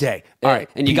this day. All right,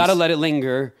 and you got to let it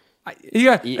linger.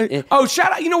 Shout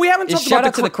out! We haven't talked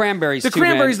about the Cranberries. The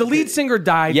Cranberries. The lead singer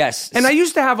died. Yes, and I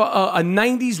used to have a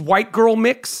 '90s white girl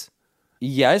mix.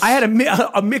 Yes, I had a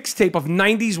mixtape of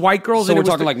 '90s white girls. So we're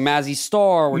talking like Mazzy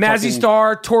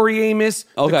Star, Tori Amos,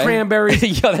 the Cranberries.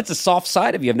 Yeah, that's a soft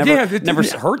side of you. I've never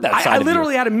heard that side. I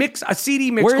literally had a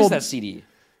CD mix. Where is that CD?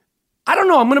 I don't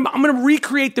know. I'm gonna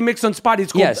recreate the mix on Spotify.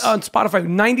 It's called on Spotify.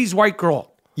 '90s white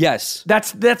girl. Yes,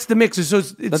 that's the mix. So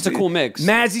that's a cool mix.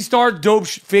 Mazzy Star, Dope,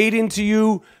 Fade Into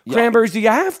You, Cranberries. Do you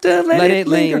have to let it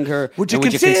linger? Would you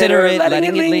consider it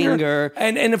letting it linger?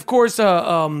 And of course,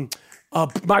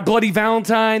 My Bloody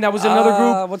Valentine, that was another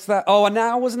group. What's that? Oh, and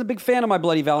now I wasn't a big fan of My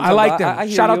Bloody Valentine. I like them.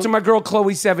 Shout out to my girl,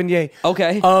 Chloe Sevigny.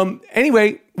 Okay.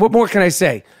 Anyway, what more can I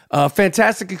say?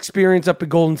 Fantastic experience up at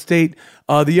Golden State.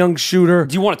 The young shooter.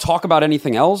 Do you want to talk about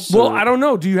anything else? Well, I don't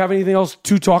know. Do you have anything else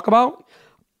to talk about?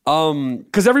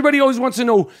 Because everybody always wants to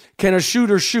know, can a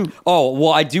shooter shoot? Oh,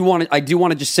 well, I do want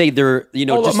to just say there,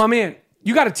 Hold up, my man.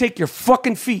 You got to take your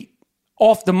fucking feet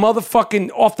off the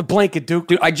blanket, Duke.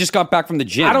 Dude, I just got back from the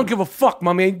gym. I don't give a fuck,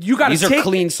 my man. You got to These are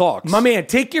clean socks. My man,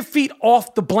 take your feet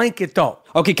off the blanket, though.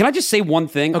 Okay, can I just say one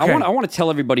thing? Okay. I want to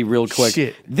tell everybody real quick.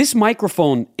 Shit. This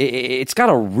microphone, it's got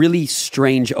a really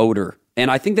strange odor. And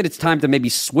I think that it's time to maybe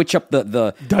switch up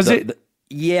the Does it?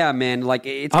 Yeah, man. Like,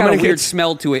 it's got a weird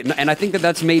smell to it. And I think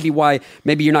that's maybe why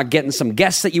maybe you're not getting some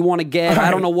guests that you want to get. Right.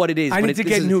 I don't know what it is. I need to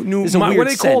get new what are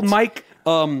they called, Mike?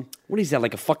 What is that?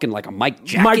 Like a mic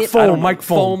jacket? Mic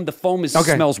foam. The foam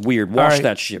smells weird. Wash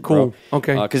that shit, bro. Cool.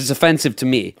 Okay. Because it's offensive to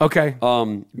me. Okay.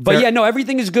 But yeah, no,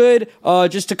 everything is good.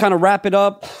 Just to kind of wrap it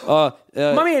up. My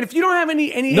man, if you don't have any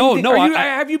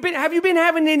have you been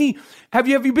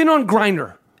on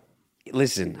Grindr?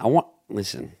 Listen.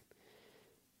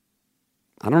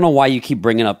 I don't know why you keep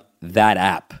bringing up that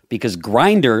app, because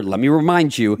Grindr, let me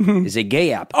remind you, is a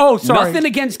gay app. Oh, sorry. Nothing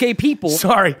against gay people.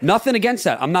 Sorry. Nothing against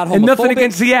that. I'm not homophobic. And nothing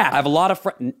against the app. I have a lot of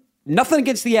friends. Nothing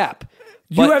against the app.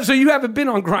 So you haven't been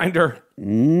on Grindr?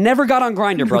 Never got on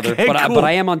Grindr, brother. Okay, cool. But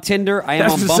I am on Tinder. I am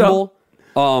on Bumble.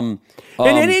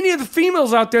 And any of the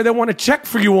females out there that want to check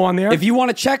for you on there. If you want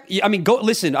to check, I mean, go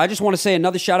listen. I just want to say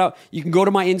another shout out. You can go to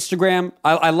my Instagram.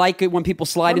 I like it when people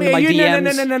slide into my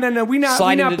DMs. No.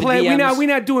 We're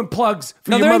not doing plugs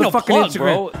for your motherfucking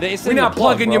Instagram. Bro. We're not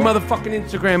plugging your motherfucking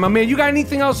Instagram. My man, you got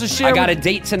anything else to share? I got a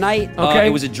date tonight. Okay.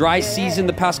 It was a dry season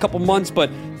the past couple months, but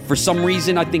for some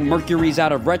reason, I think Mercury's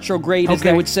out of retrograde, as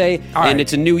they would say, and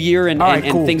it's a new year, and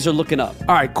cool. things are looking up.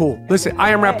 All right, cool. Listen,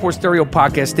 I Am Rapaport Stereo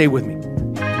Podcast. Stay with me.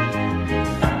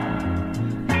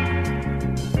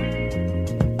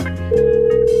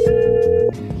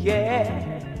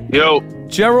 Yo.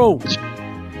 Gerald.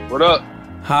 What up?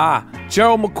 Ha.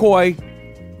 Gerald McCoy,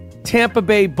 Tampa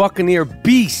Bay Buccaneer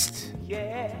beast.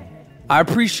 I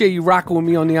appreciate you rocking with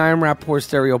me on the I Am Rapaport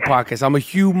Stereo Podcast. I'm a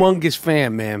humongous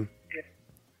fan, man.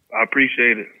 I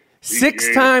appreciate it.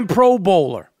 6-time Pro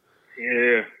Bowler.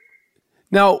 Yeah.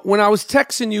 Now, when I was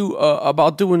texting you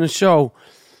about doing the show,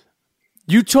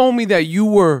 you told me that you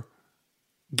were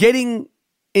getting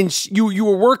in. You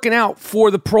were working out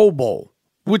for the Pro Bowl,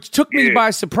 which took me by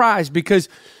surprise, because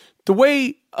the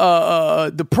way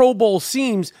the Pro Bowl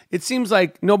seems, it seems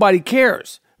like nobody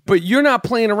cares. But you're not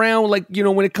playing around, like,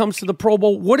 when it comes to the Pro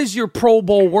Bowl. What is your Pro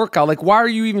Bowl workout? Like, why are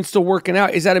you even still working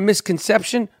out? Is that a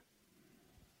misconception?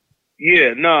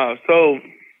 Yeah, no. So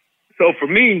for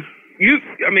me,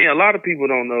 a lot of people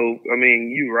don't know. I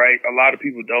mean, you're right. A lot of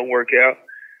people don't work out.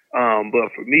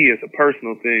 But for me, it's a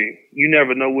personal thing. You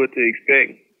never know what to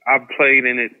expect. I've played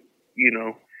in it,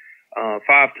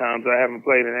 5 times. I haven't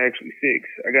played in actually 6.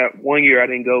 I got 1 year I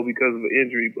didn't go because of an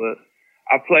injury, but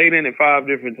I played in it 5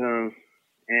 different times.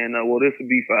 And, this would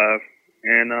be 5.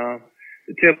 And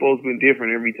the tempo's been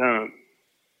different every time.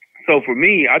 So for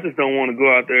me, I just don't want to go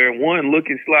out there, 1,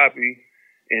 looking sloppy,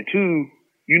 and 2,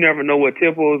 you never know what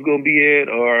tempo is going to be at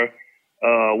or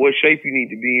what shape you need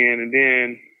to be in. And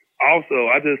then also,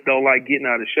 I just don't like getting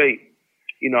out of shape.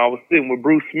 I was sitting with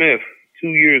Bruce Smith 2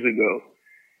 years ago,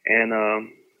 And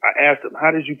I asked him,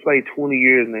 how did you play 20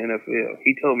 years in the NFL?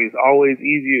 He told me it's always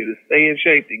easier to stay in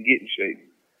shape than get in shape.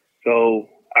 So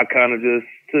I kind of just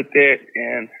took that,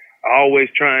 and I always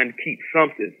try and keep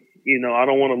something. I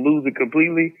don't want to lose it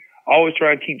completely. I always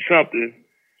try and keep something.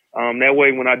 That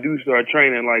way, when I do start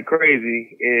training like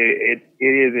crazy, it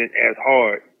isn't as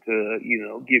hard to,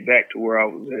 get back to where I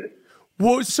was at.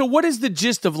 Well, so what is the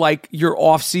gist of like your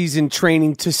off-season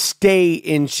training to stay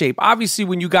in shape? Obviously,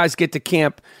 when you guys get to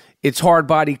camp, it's hard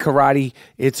body karate,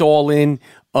 it's all in.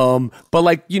 But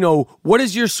like, what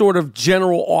is your sort of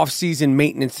general off-season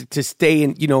maintenance to stay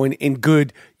in, in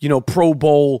good, Pro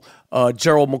Bowl,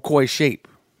 Gerald McCoy shape?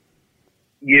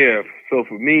 Yeah. So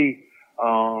for me,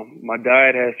 my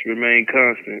diet has to remain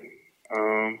constant.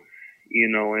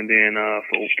 And then,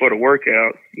 for the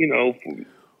workouts,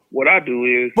 what I do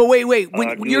is. But wait,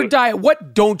 when your diet,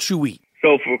 what don't you eat?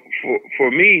 So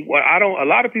for me, a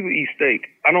lot of people eat steak.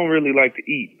 I don't really like to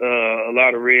eat a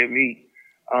lot of red meat.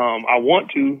 I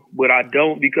want to, but I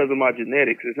don't because of my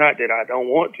genetics. It's not that I don't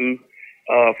want to.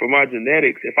 For my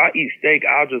genetics, if I eat steak,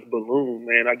 I'll just balloon,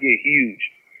 man. I get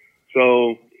huge.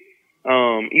 So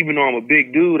even though I'm a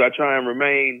big dude, I try and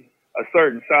remain a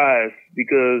certain size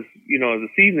because, as the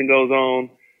season goes on,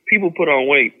 people put on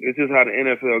weight. It's just how the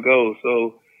NFL goes.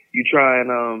 So you try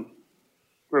and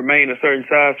remain a certain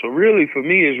size. So really, for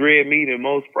me, it's red meat and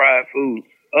most fried foods.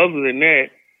 Other than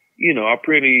that, I'm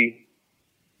pretty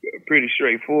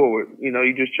straightforward.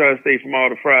 You just try to stay from all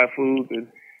the fried foods, and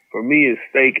for me, it's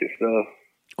steak and stuff.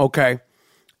 Okay.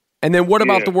 And then what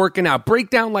about the working out?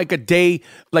 Break down like a day,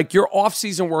 like your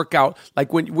off-season workout,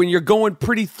 like when you're going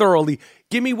pretty thoroughly.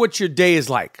 Give me what your day is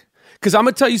like. Because I'm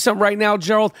going to tell you something right now,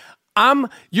 Gerald.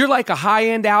 You're like a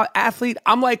high-end athlete.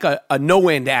 I'm like a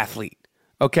no-end athlete,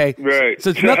 okay? Right.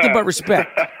 So it's nothing but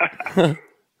respect.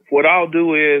 What I'll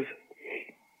do is,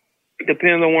 it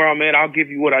depends on where I'm at. I'll give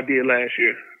you what I did last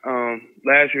year.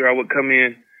 Last year I would come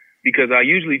in because I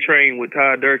usually train with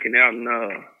Todd Durkin out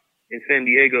in San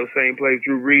Diego, same place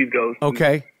Drew Brees goes to.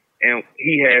 Okay. And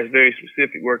he has very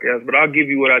specific workouts. But I'll give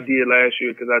you what I did last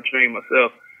year because I trained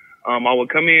myself. I would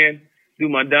come in, do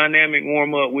my dynamic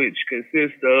warm-up, which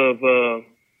consists of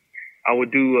I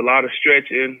would do a lot of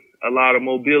stretching, a lot of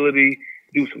mobility,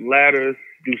 do some ladders,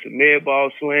 do some med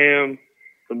ball slams,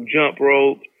 some jump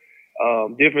rope,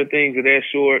 different things of that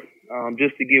sort,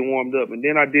 just to get warmed up. And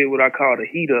then I did what I call a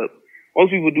heat up.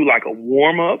 Most people do like a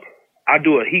warm-up. I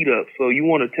do a heat up. So you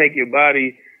want to take your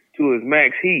body to its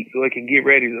max heat so it can get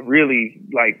ready to really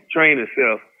like train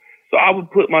itself. So I would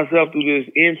put myself through this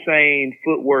insane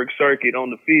footwork circuit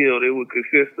on the field. It would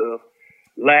consist of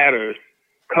ladders,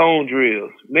 cone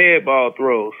drills, med ball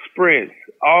throws, sprints,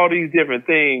 all these different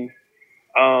things.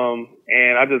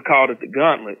 And I just called it the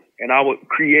gauntlet. And I would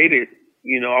create it.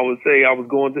 I would say I was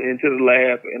going into the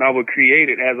lab and I would create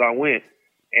it as I went.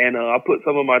 And I put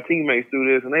some of my teammates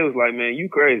through this and they was like, man, you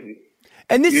crazy.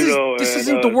 And this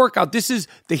isn't the workout. This is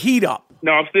the heat up.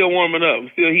 No, I'm still warming up. I'm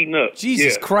still heating up.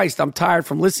 Jesus Christ, I'm tired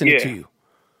from listening to you.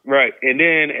 Right. And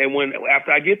then,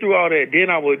 after I get through all that, then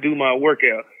I would do my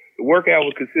workout. The workout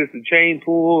would consist of chain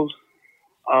pulls,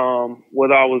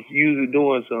 whether I was usually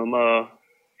doing some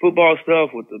football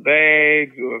stuff with the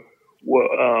bags or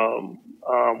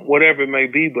whatever it may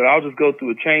be. But I'll just go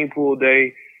through a chain pull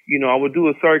day. I would do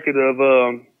a circuit of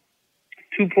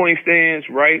 2-point stance,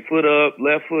 right foot up,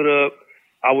 left foot up.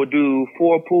 I would do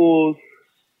 4 pulls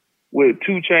with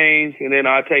 2 chains, and then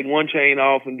I'll take 1 chain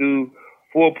off and do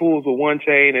 4 pulls with 1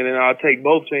 chain, and then I'll take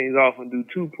both chains off and do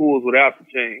 2 pulls without the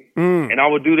chain. And I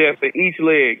would do that for each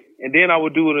leg. And then I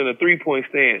would do it in a 3-point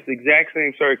stance, the exact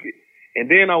same circuit. And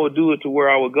then I would do it to where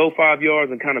I would go 5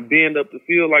 yards and kind of bend up the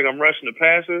field like I'm rushing the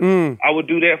passer. I would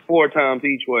do that 4 times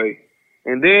each way.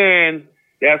 And then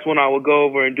that's when I would go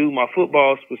over and do my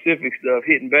football specific stuff,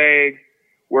 hitting bags,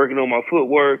 working on my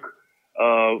footwork,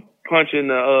 punching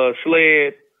the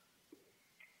sled,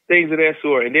 things of that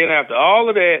sort. And then after all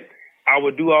of that, I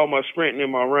would do all my sprinting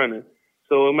and my running.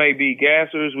 So it may be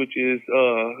gassers, which is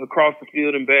across the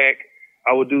field and back.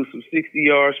 I would do some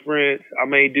 60-yard sprints. I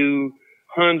may do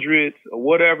hundreds or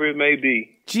whatever it may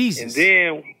be. Jesus. And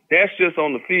then that's just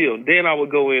on the field. Then I would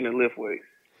go in and lift weights.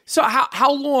 So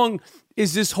how long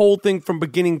is this whole thing from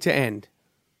beginning to end?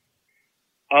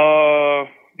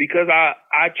 Because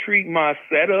I treat my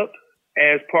setup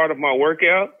as part of my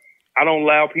workout. I don't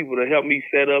allow people to help me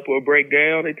set up or break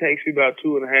down. It takes me about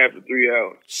 2.5 to 3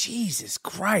 hours. Jesus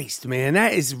Christ, man.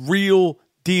 That is real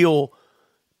deal.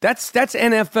 That's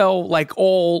NFL, like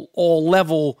all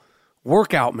level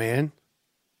workout, man.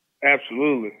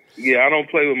 Absolutely. Yeah, I don't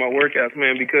play with my workouts,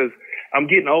 man, because I'm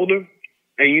getting older.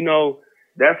 And,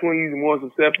 that's when you're more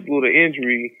susceptible to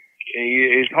injury And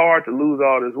it's hard to lose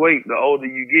all this weight the older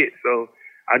you get. So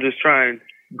I just try and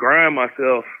grind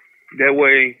myself. That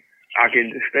way I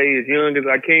can stay as young as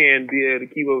I can, be able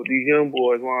to keep up with these young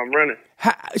boys while I'm running.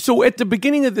 So at the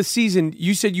beginning of the season,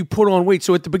 you said you put on weight.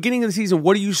 So at the beginning of the season,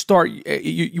 what do you start?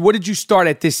 What did you start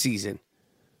at this season?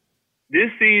 This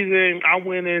season, I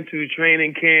went into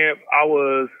training camp. I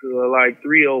was like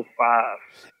 305,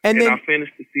 and then I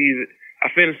finished the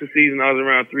season. I was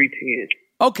around 310.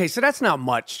 Okay, so that's not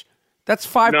much. That's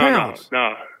 5 pounds.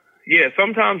 No. Yeah,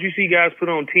 sometimes you see guys put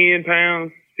on 10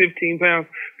 pounds, 15 pounds,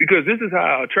 because this is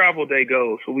how a travel day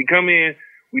goes. So we come in,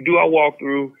 we do our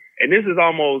walkthrough, and this is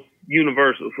almost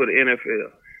universal for the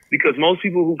NFL. Because most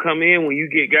people who come in, when you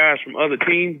get guys from other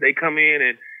teams, they come in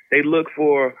and they look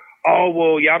for, oh,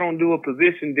 well, y'all don't do a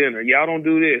position dinner. Y'all don't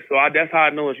do this. So that's how I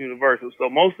know it's universal. So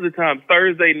most of the time,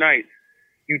 Thursday nights,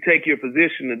 you take your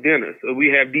position to dinner. So we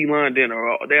have D-line dinner,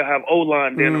 or they'll have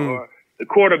O-line dinner, or the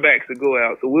quarterbacks that go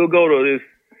out. So we'll go to this.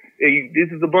 This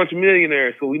is a bunch of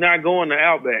millionaires, so we're not going to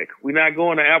Outback. We're not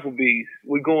going to Applebee's.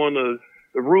 We're going to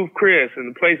the Roof Chris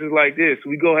and places like this.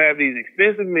 We go have these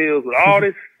expensive meals with all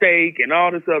this steak and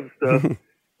all this other stuff.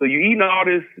 So you're eating all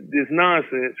this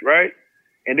nonsense, right?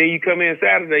 And then you come in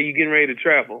Saturday, you're getting ready to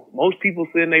travel. Most people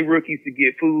send their rookies to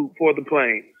get food for the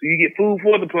plane. So you get food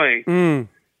for the plane.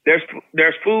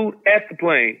 There's food at the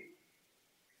plane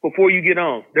before you get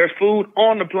on. There's food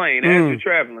on the plane as you're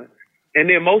traveling. And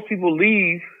then most people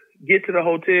leave, get to the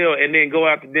hotel, and then go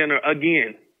out to dinner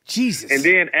again. Jesus. And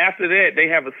then after that, they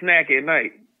have a snack at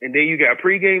night. And then you got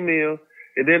pregame meal,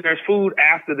 and then there's food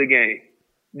after the game.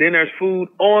 Then there's food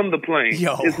on the plane.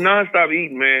 Yo. It's nonstop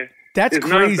eating, man. That's it's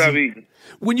crazy. Nonstop eating.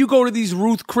 When you go to these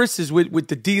Ruth Chris's with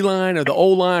the D-line or the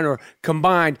O-line or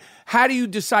combined, how do you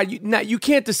decide? You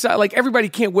can't decide. Like, everybody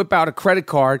can't whip out a credit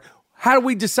card. How do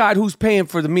we decide who's paying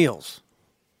for the meals?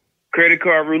 Credit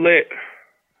card roulette.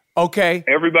 Okay.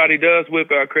 Everybody does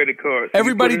whip out credit cards.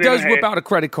 Everybody does whip out a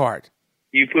credit card.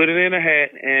 You put it in a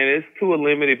hat, and it's to a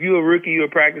limit. If you're a rookie, you're a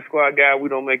practice squad guy, we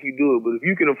don't make you do it. But if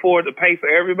you can afford to pay for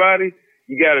everybody,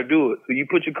 you got to do it. So you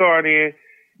put your card in.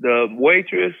 The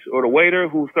waitress or the waiter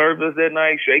who served us that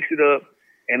night shakes it up,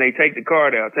 and they take the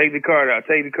card out, take the card out,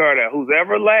 take the card out. Who's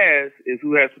ever last is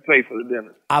who has to pay for the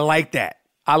dinner. I like that.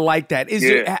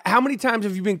 How many times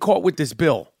have you been caught with this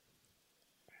bill?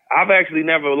 I've actually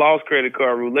never lost credit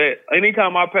card roulette.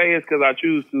 Anytime I pay, it's because I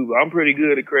choose to, but I'm pretty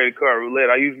good at credit card roulette.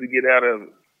 I usually get out of it.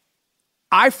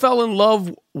 I fell in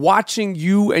love watching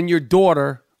you and your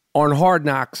daughter on Hard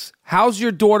Knocks. How's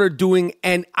your daughter doing?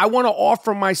 And I want to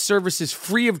offer my services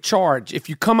free of charge if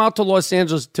you come out to Los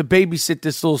Angeles to babysit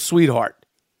this little sweetheart.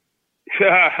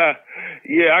 Yeah,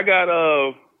 I got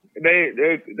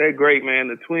they're great, man.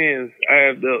 The twins. I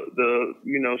have the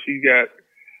she's got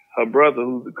her brother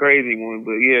who's the crazy one,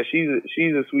 but yeah,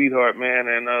 she's a sweetheart, man,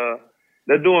 and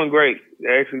they're doing great.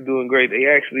 They're actually doing great. They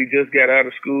actually just got out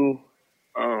of school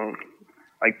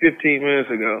like 15 minutes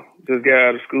ago. Just got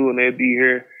out of school and they'll be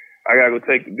here. I gotta go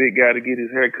take the big guy to get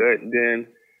his hair cut, and then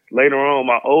later on,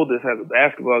 my oldest has a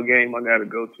basketball game I gotta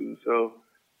go to. So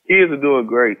kids are doing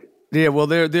great. Yeah, well,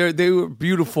 they were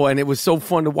beautiful, and it was so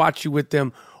fun to watch you with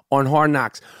them on Hard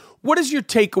Knocks. What is your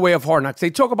takeaway of Hard Knocks? They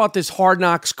talk about this Hard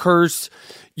Knocks curse.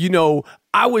 You know,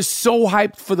 I was so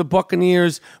hyped for the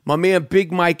Buccaneers. My man,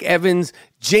 Big Mike Evans.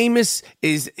 Jameis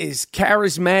is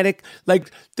charismatic. Like,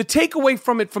 the takeaway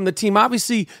from the team,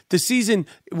 obviously, the season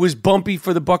was bumpy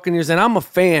for the Buccaneers, and I'm a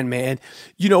fan, man.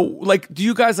 You know, like, do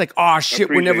you guys like, oh, shit,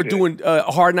 we're never doing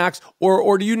Hard Knocks?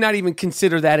 Or do you not even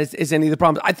consider that as any of the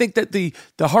problems? I think that the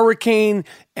hurricane,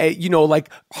 like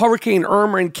Hurricane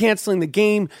Irma and canceling the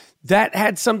game, that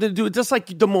had something to do with, just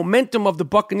like the momentum of the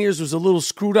Buccaneers was a little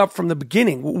screwed up from the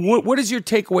beginning. What is your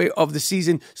takeaway of the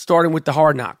season, starting with the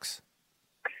Hard Knocks?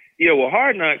 Yeah, well,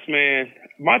 Hard Knocks, man,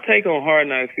 my take on Hard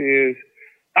Knocks is,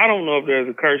 I don't know if there's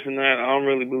a curse in that. I don't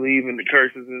really believe in the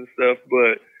curses and stuff,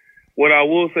 but what I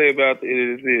will say about it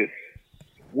is this.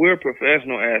 We're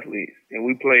professional athletes, and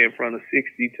we play in front of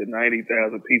 60 to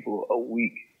 90,000 people a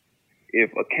week.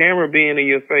 If a camera being in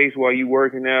your face while you're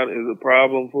working out is a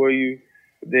problem for you,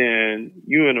 then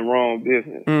you're in the wrong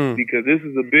business. Because this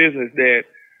is a business that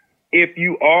if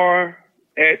you are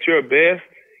at your best,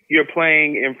 you're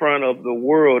playing in front of the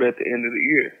world at the end of the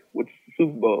year, which is the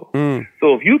Super Bowl.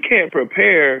 So if you can't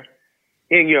prepare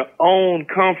in your own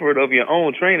comfort of your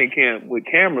own training camp with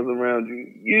cameras around you,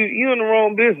 you're in the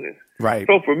wrong business. Right.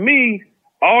 So for me,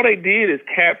 all they did is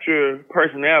capture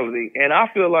personality. And I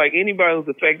feel like anybody who's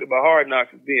affected by Hard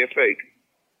Knocks is being fake,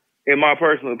 in my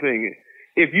personal opinion.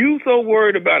 If you so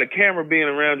worried about a camera being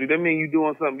around you, that means you're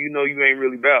doing something you know you ain't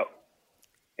really about.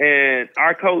 And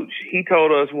our coach, he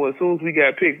told us, well, as soon as we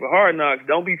got picked for Hard Knocks,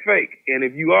 don't be fake. And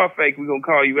if you are fake, we're going to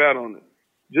call you out on it.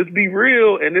 Just be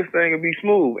real, and this thing will be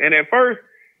smooth. And at first,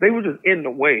 they were just in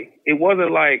the way. It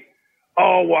wasn't like,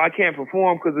 oh, well, I can't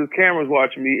perform because this camera's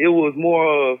watching me. It was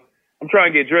more of, I'm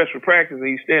trying to get dressed for practice, and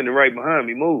you standing right behind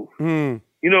me. Move.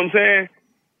 You know what I'm saying?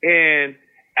 And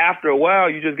after a while,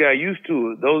 you just got used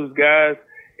to it. Those guys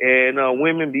and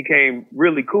women became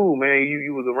really cool, man.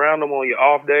 You was around them on your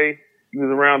off day. You was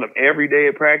around them every day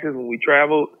at practice when we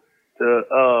traveled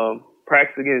to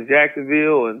practice against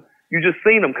Jacksonville, and you just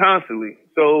seen them constantly.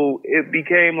 So it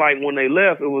became like when they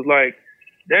left, it was like,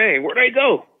 dang, where'd they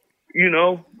go? You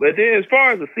know? But then as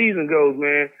far as the season goes,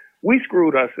 man, we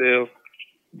screwed ourselves,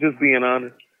 just being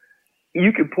honest.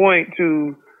 You could point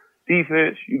to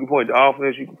defense, you can point to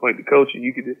offense, you can point to coaching,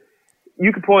 you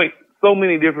could point so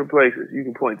many different places. You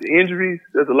can point to injuries.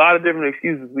 There's a lot of different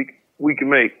excuses we can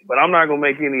make, but I'm not going to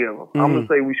make any of them. I'm going to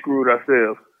say we screwed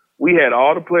ourselves. We had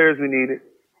all the players we needed.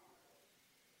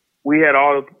 We had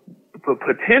all the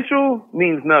potential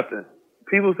means nothing.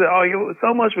 People say, oh, you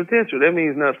so much potential. That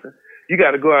means nothing. You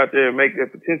got to go out there and make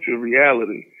that potential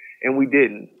reality. And we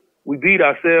didn't. We beat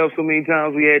ourselves so many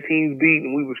times. We had teams beat,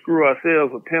 and we would screw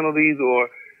ourselves with penalties or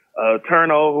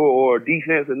turnover or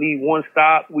defense and need one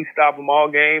stop. We stop them all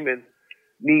game and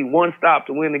need one stop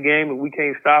to win the game, and we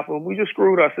can't stop them. We just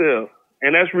screwed ourselves.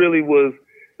 And that's really was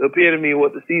the epitome of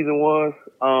what the season was.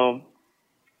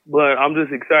 But I'm just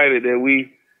excited that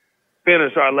we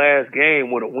finished our last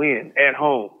game with a win at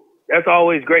home. That's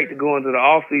always great to go into the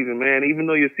off season, man. Even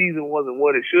though your season wasn't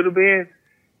what it should have been,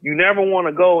 you never want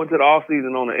to go into the off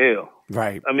season on an L.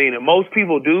 Right. I mean, and most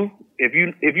people do. If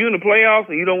you're in the playoffs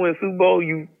and you don't win Super Bowl,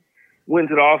 you went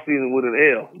to the off season with an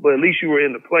L. But at least you were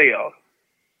in the playoffs.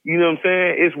 You know what I'm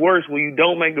saying? It's worse when you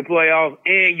don't make the playoffs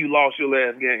and you lost your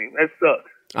last game. That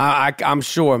sucks. I'm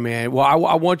sure, man. Well,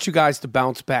 I want you guys to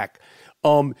bounce back.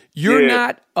 You're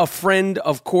not a friend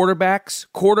of quarterbacks.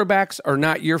 Quarterbacks are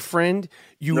not your friend.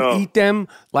 You eat them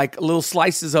like little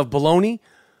slices of bologna.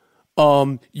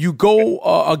 You go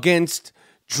against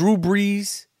Drew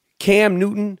Brees, Cam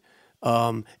Newton,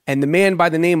 and the man by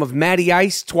the name of Matty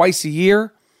Ice twice a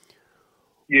year.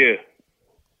 Yeah.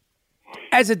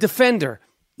 As a defender,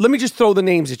 let me just throw the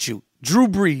names at you. Drew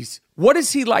Brees, what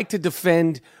is he like to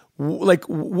defend? Like,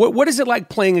 what is it like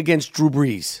playing against Drew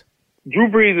Brees? Drew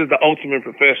Brees is the ultimate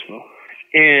professional.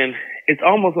 And it's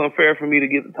almost unfair for me to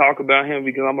get to talk about him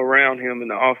because I'm around him in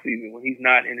the offseason when he's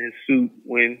not in his suit,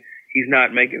 when he's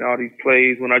not making all these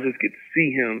plays, when I just get to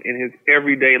see him in his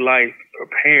everyday life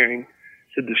preparing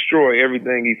to destroy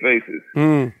everything he faces.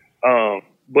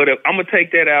 But I'm going to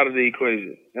take that out of the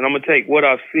equation, and I'm going to take what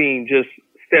I've seen just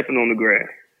stepping on the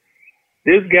grass.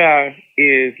 This guy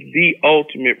is the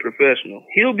ultimate professional.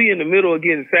 He'll be in the middle of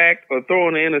getting sacked or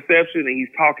throwing an interception, and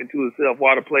he's talking to himself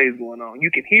while the play's going on. You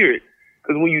can hear it,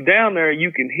 because when you're down there,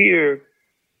 you can hear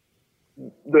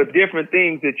the different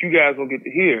things that you guys don't get to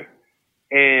hear.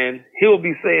 And he'll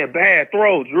be saying, bad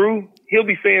throw, Drew. He'll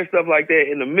be saying stuff like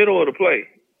that in the middle of the play.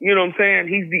 You know what I'm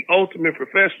saying? He's the ultimate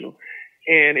professional.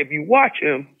 And if you watch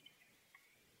him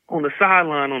on the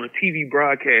sideline on a TV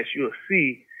broadcast, you'll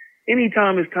see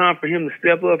anytime it's time for him to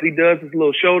step up, he does his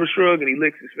little shoulder shrug and he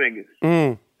licks his fingers.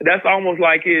 That's almost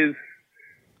like his,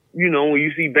 you know, when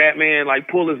you see Batman like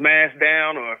pull his mask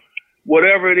down or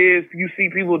whatever it is you see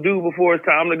people do before it's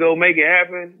time to go make it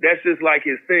happen. That's just like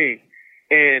his thing.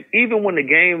 And even when the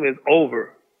game is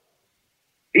over,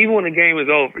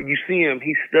 you see him,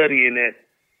 he's studying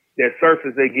that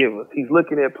surface they give us. He's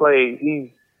looking at plays. He's,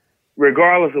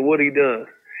 regardless of what he does.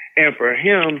 And for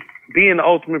him, being the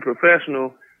ultimate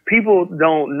professional, people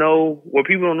don't know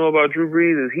about Drew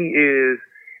Brees is he is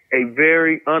a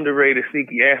very underrated,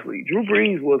 sneaky athlete. Drew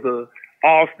Brees was a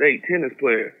all-state tennis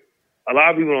player. A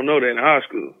lot of people don't know that in high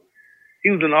school. He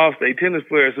was an all-state tennis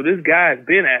player, so this guy's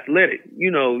been athletic.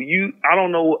 You know, I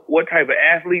don't know what type of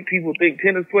athlete people think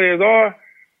tennis players are,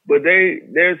 but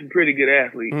they're some pretty good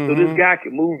athletes. So this guy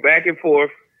can move back and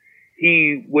forth.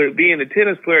 With being a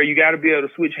tennis player, you got to be able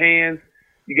to switch hands.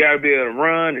 You got to be able to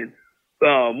run and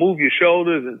move your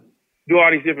shoulders and do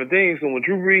all these different things. So when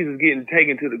Drew Brees is getting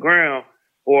taken to the ground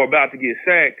or about to get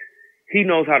sacked, he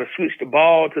knows how to switch the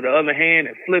ball to the other hand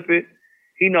and flip it.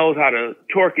 He knows how to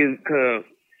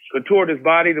contort his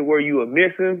body to where you will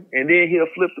miss him, and then he'll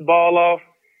flip the ball off.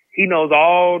 He knows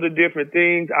all the different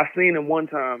things. I seen him one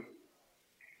time.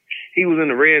 He was in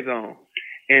the red zone.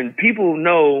 And people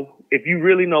know, if you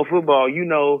really know football, you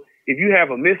know if you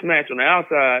have a mismatch on the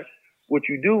outside, what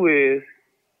you do is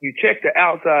you check the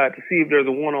outside to see if there's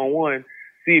a one-on-one,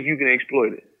 see if you can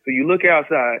exploit it. So you look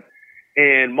outside,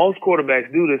 And most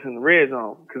quarterbacks do this in the red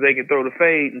zone because they can throw the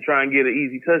fade and try and get an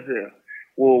easy touchdown.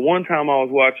 Well, one time I was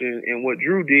watching, and what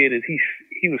Drew did is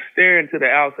he was staring to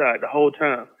the outside the whole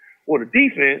time. Well, the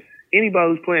defense,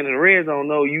 anybody who's playing in the red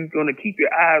zone know you're going to keep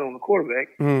your eyes on the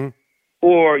quarterback,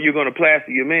 or you're going to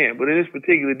plaster your man. But in this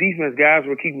particular defense, guys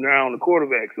were keeping their eye on the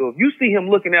quarterback. So if you see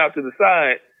him looking out to the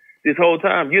side this whole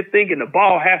time, you're thinking the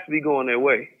ball has to be going their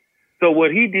way. So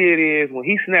what he did is when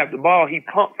he snapped the ball, he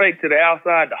pump faked to the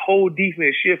outside. The whole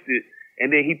defense shifted,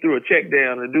 and then he threw a check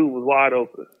down. The dude was wide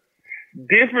open.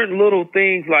 Different little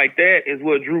things like that is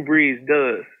what Drew Brees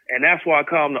does. And that's why I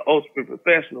call him the ultimate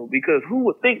professional, because who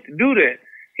would think to do that?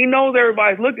 He knows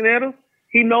everybody's looking at him.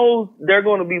 He knows they're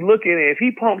going to be looking, and if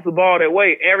he pumps the ball that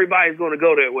way, everybody's going to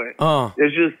go that way.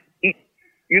 It's just,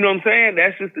 you know what I'm saying?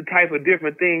 That's just the type of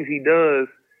different things he does.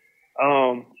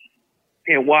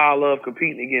 And why I love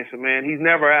competing against him, man. He's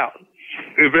never out.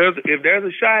 If there's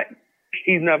a shot,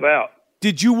 he's never out.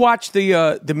 Did you watch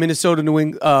the Minnesota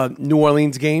New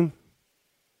Orleans game?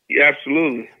 Yeah,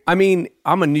 absolutely. I mean,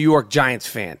 I'm a New York Giants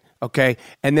fan, okay?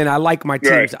 And then I like my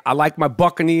teams. Right. I like my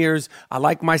Buccaneers. I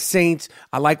like my Saints.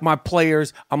 I like my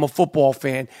players. I'm a football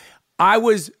fan. I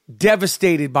was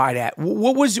devastated by that.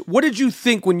 What did you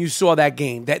think when you saw that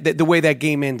game, the way that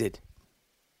game ended?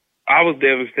 I was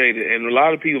devastated. And a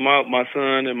lot of people, my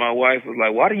son and my wife was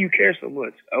like, why do you care so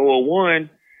much? Well, one,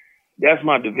 that's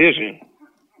my division.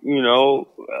 You know,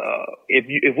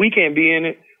 if we can't be in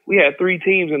it, we had 3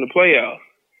 teams in the playoffs.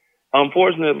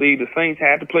 Unfortunately, the Saints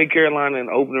had to play Carolina in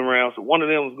the opening round, so one of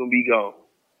them was going to be gone.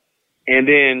 And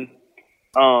then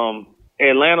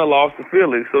Atlanta lost to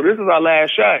Philly. So this is our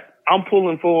last shot. I'm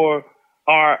pulling for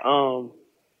our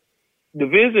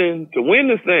division to win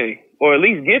this thing, or at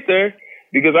least get there,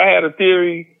 because I had a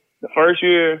theory the first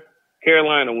year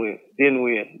Carolina didn't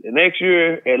win. The next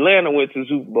year, Atlanta went to the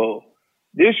Super Bowl.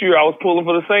 This year, I was pulling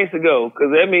for the Saints to go,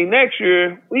 because that means next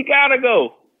year, we got to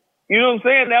go. You know what I'm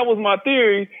saying? That was my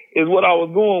theory, is what I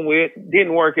was going with.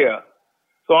 Didn't work out.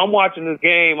 So I'm watching this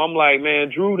game. I'm like,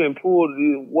 man, Drew done pulled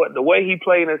the way he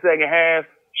played in the second half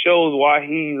shows why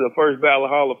he's a first ballot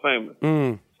Hall of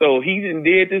Famer. So he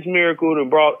did this miracle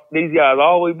and brought these guys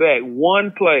all the way back.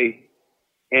 One play,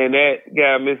 and that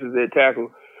guy misses that tackle.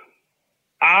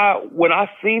 When I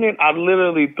seen it, I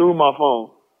literally threw my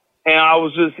phone. And I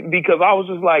was just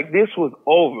like, this was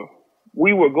over.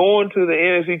 We were going to the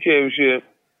NFC Championship.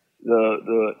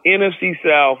 The NFC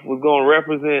South was going to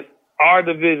represent our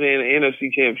division in the NFC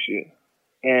Championship.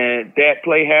 And that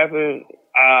play happened.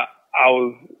 I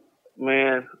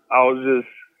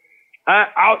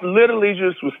literally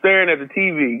just was staring at the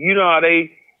TV. You know how they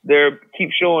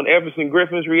keep showing Everson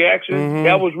Griffin's reaction? Mm-hmm.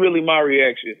 That was really my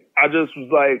reaction. I just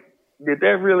was like, did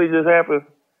that really just happen?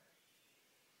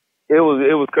 It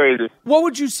was crazy. What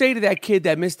would you say to that kid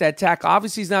that missed that tackle?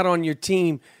 Obviously, he's not on your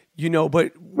team, you know,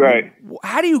 but right.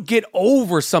 How do you get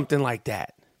over something like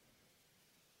that?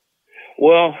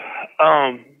 Well,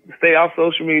 stay off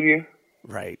social media.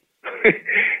 Right.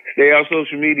 Stay off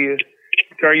social media.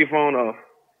 Turn your phone off.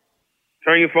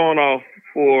 Turn your phone off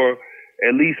for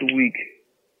at least a week,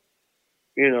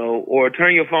 you know, or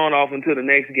turn your phone off until the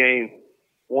next game.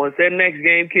 Once that next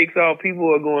game kicks off,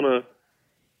 people are going to,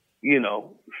 you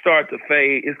know, start to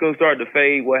fade. It's going to start to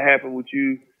fade what happened with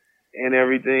you and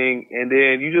everything, and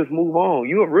then you just move on.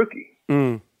 You're a rookie.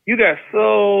 You got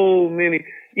so many.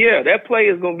 Yeah, that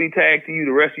play is going to be tagged to you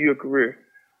the rest of your career.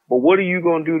 But what are you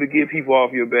going to do to get people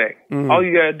off your back? All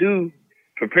you got to do,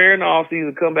 prepare in the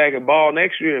offseason, come back and ball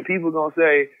next year, and people are going to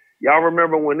say, y'all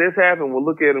remember when this happened? Well,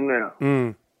 look at him now.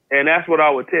 And that's what I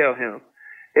would tell him.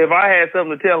 If I had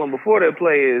something to tell him before that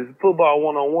play is football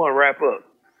one-on-one, wrap up.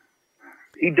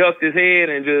 He ducked his head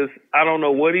and just, I don't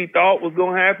know what he thought was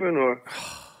going to happen or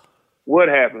what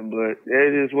happened, but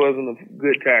it just wasn't a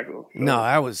good tackle. So. No,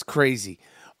 that was crazy.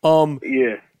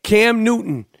 Yeah. Cam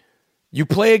Newton, you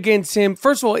play against him.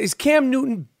 First of all, is Cam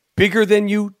Newton bigger than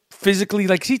you physically?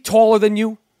 Like, is he taller than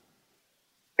you?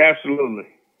 Absolutely.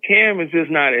 Cam is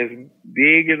just not as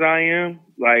big as I am,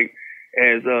 like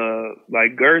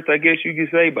girth, I guess you could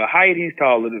say, but height, he's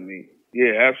taller than me.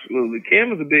 Yeah, absolutely.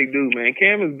 Cam is a big dude, man.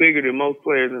 Cam is bigger than most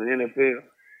players in the NFL,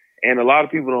 and a lot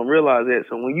of people don't realize that.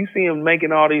 So when you see him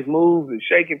making all these moves and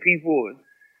shaking people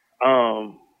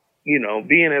and, you know,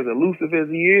 being as elusive as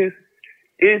he is,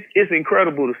 it's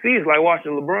incredible to see. It's like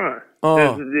watching LeBron.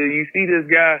 You see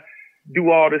this guy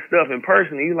do all this stuff in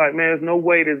person, and you're like, man, there's no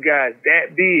way this guy is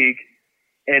that big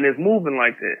and is moving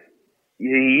like that.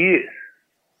 Yeah, he is.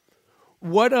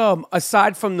 What,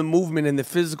 aside from the movement and the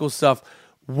physical stuff,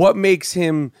 what makes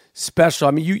him special?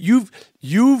 I mean,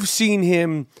 you've seen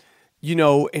him, you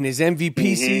know, in his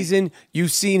MVP season.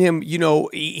 You've seen him, you know,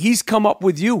 he's come up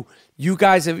with you. You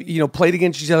guys have, played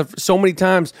against each other so many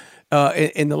times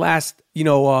in the last,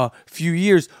 few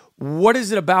years. What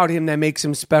is it about him that makes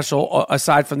him special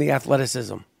aside from the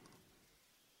athleticism?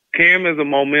 Cam is a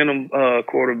momentum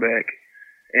quarterback,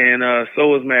 and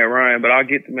so is Matt Ryan, but I'll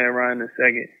get to Matt Ryan in a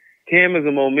second. Cam is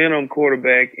a momentum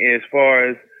quarterback as far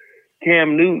as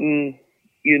Cam Newton,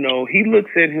 he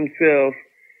looks at himself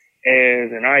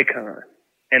as an icon,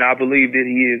 and I believe that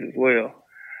he is as well.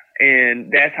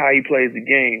 And that's how he plays the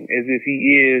game, as if he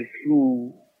is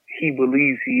who he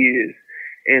believes he is.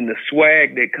 And the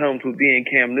swag that comes with being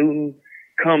Cam Newton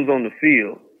comes on the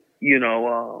field,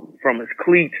 from his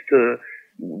cleats to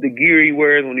the gear he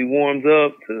wears when he warms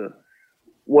up to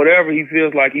whatever he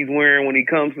feels like he's wearing when he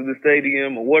comes to the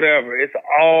stadium or whatever. It's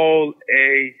all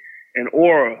an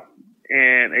aura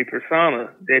and a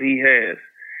persona that he has.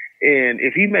 And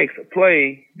if he makes a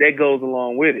play, that goes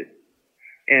along with it.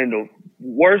 And the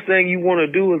worst thing you want to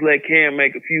do is let Cam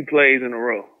make a few plays in a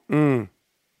row.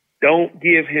 Don't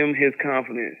give him his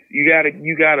confidence. You have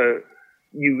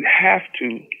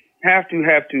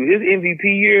to. His MVP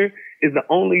year is the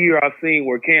only year I've seen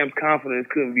where Cam's confidence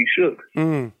couldn't be shook.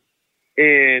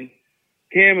 And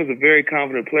Cam is a very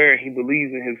confident player. He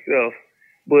believes in himself.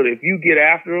 But if you get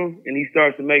after him and he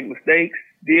starts to make mistakes,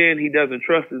 then he doesn't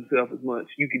trust himself as much.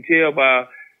 You can tell by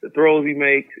the throws he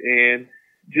makes and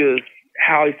just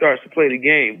how he starts to play the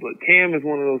game. But Cam is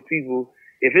one of those people,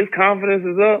 if his confidence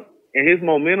is up and his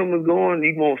momentum is going,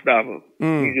 you won't stop him.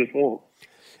 You just won't.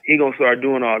 He going to start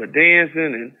doing all the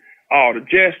dancing and all the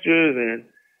gestures and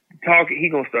talking. He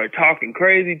going to start talking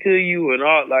crazy to you and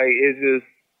all. Like, it's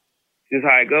just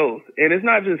how it goes. And it's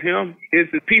not just him.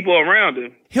 It's the people around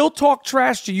him. He'll talk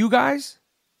trash to you guys?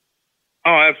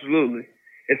 Oh, absolutely.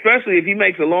 Especially if he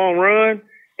makes a long run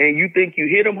and you think you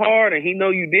hit him hard and he know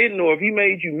you didn't, or if he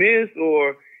made you miss,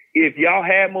 or if y'all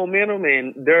had momentum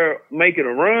and they're making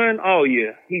a run, oh,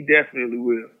 yeah, he definitely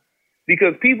will.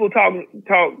 Because people talk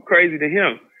crazy to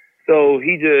him. So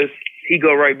he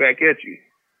go right back at you.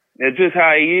 That's just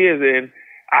how he is. And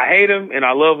I hate him and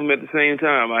I love him at the same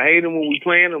time. I hate him when we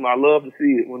playing him. I love to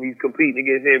see it when he's competing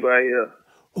against everybody else.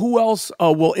 Who else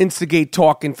will instigate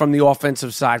talking from the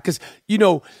offensive side? Because,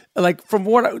 from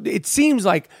what it seems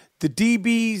like, the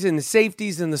DBs and the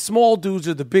safeties and the small dudes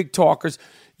are the big talkers.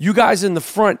 You guys in the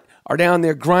front are down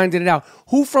there grinding it out.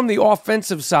 Who from the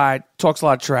offensive side talks a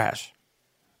lot of trash?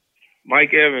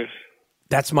 Mike Evans.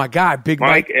 That's my guy, Big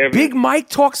Mike. Evans. Big Mike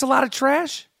talks a lot of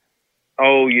trash?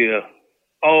 Oh, yeah.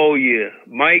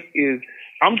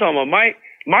 I'm talking about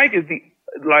Mike is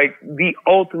the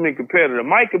ultimate competitor.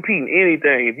 Mike compete in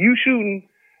anything. If you shooting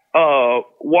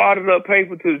watered up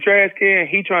paper to the trash can,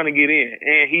 he trying to get in.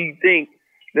 And he thinks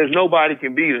there's nobody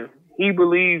can beat him. He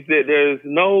believes that there's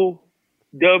no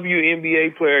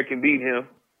WNBA player can beat him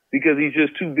because he's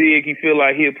just too big. He feel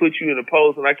like he'll put you in a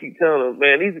post. And I keep telling him,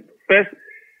 man,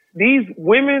 these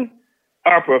women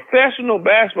are professional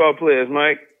basketball players,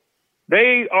 Mike.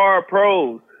 They are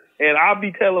pros. And I'll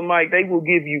be telling Mike, they will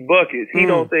give you buckets. He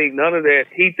don't think none of that.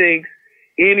 He thinks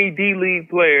any D-League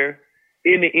player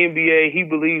in the NBA, he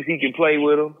believes he can play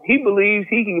with them. He believes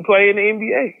he can play in the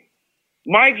NBA.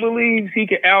 Mike believes he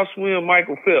can outswim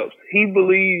Michael Phelps. He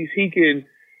believes he can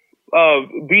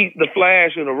beat the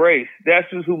Flash in a race. That's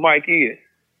just who Mike is.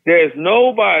 There's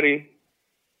nobody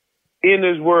in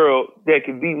this world that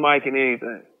can beat Mike in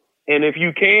anything. And if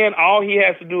you can, all he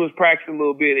has to do is practice a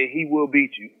little bit and he will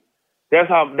beat you. That's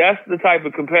the type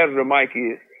of competitor Mike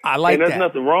is. I like that. And there's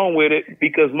nothing wrong with it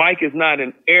because Mike is not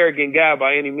an arrogant guy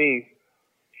by any means.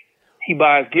 He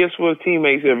buys gifts for his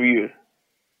teammates every year.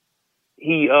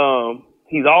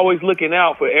 He's always looking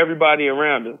out for everybody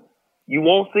around him. You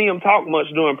won't see him talk much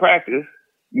during practice.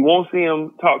 You won't see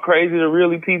him talk crazy to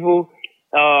really people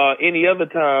any other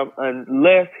time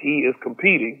unless he is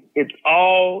competing. It's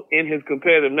all in his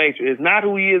competitive nature. It's not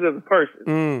who he is as a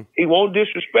person. He won't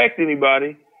disrespect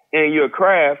anybody in your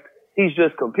craft. He's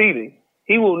just competing.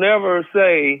 He will never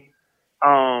say,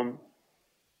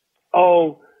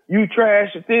 oh, you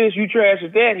trash at this, you trash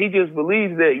at that. He just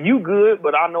believes that you good,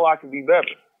 but I know I can be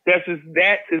better. That's his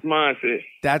mindset.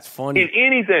 That's funny. In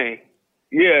anything.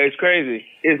 Yeah, it's crazy.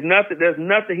 There's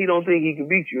nothing he don't think he can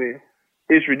beat you in.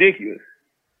 It's ridiculous.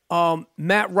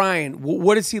 Matt Ryan,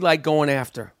 what is he like going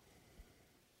after?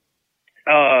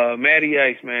 Matty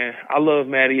Ice, man. I love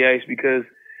Matty Ice because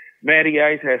Matty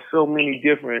Ice has so many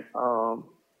different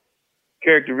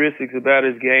characteristics about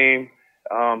his game.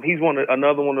 He's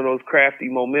another one of those crafty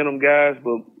momentum guys,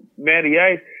 but Matty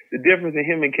Ice, the difference in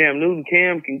him and Cam Newton,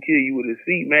 Cam can kill you with his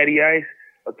feet. Matty Ice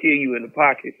will kill you in the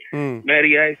pocket.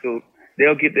 Matty Ice, so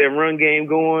they'll get that run game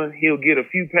going. He'll get a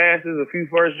few passes, a few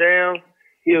first downs.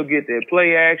 He'll get that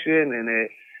play action and that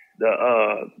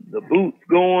the boots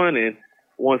going, and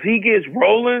once he gets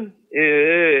rolling,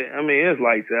 it's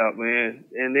lights out, man.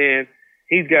 And then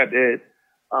he's got that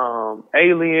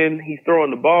alien he's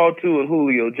throwing the ball to, and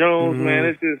Julio Jones, man.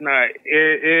 It's just not.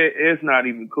 It's not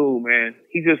even cool, man.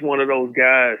 He's just one of those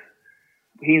guys.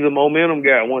 He's a momentum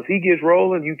guy. Once he gets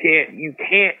rolling, you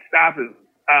can't stop him.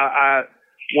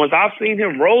 Once I've seen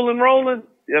him rolling.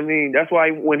 I mean, that's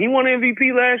why when he won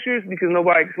MVP last year, it's because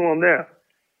nobody could slow him down.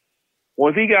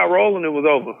 Once he got rolling, it was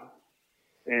over.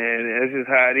 And that's just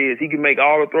how it is. He can make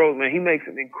all the throws, man. He makes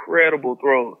some incredible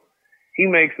throws. He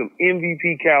makes some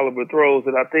MVP caliber throws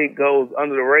that I think goes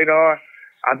under the radar.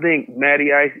 I think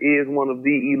Matty Ice is one of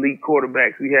the elite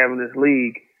quarterbacks we have in this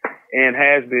league and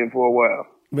has been for a while.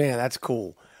 Man, that's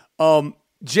cool.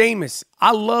 Jameis,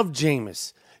 I love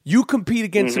Jameis. You compete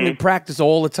against him in practice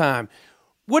all the time.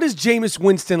 What is Jameis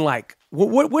Winston like?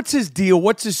 What's his deal?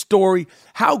 What's his story?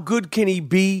 How good can he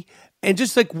be? And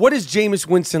just like, what is Jameis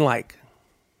Winston like?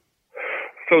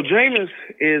 So Jameis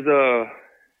is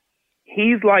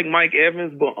he's like Mike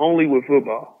Evans, but only with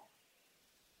football.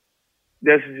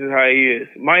 That's just how he is.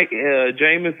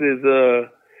 Jameis is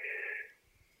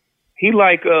he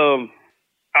like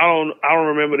I don't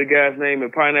remember the guy's name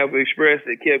at Pineapple Express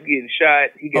that kept getting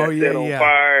shot. He got set on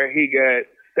fire. He got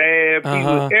stabbed.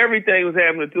 Everything was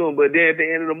happening to him. But then at the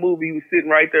end of the movie, he was sitting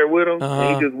right there with him,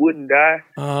 and he just wouldn't die.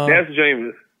 That's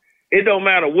Jameis. It don't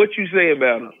matter what you say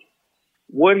about him.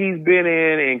 What he's been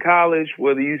in college,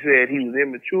 whether you said he was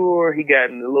immature, he got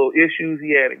into little issues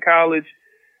he had in college.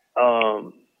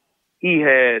 He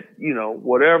had,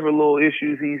 whatever little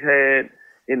issues he's had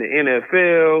in the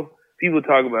NFL. People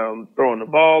talk about him throwing the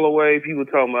ball away. People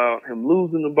talk about him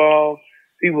losing the ball.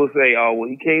 People say, oh, well,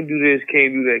 he can't do this,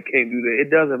 can't do that, can't do that. It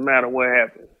doesn't matter what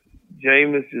happens.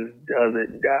 Jameis just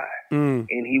doesn't die. And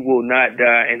he will not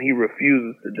die, and he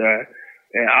refuses to die.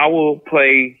 And I will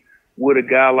play with a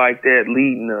guy like that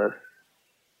leading us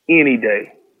any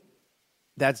day.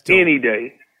 That's dope. Any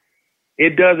day.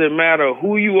 It doesn't matter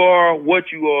who you are,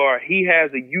 what you are. He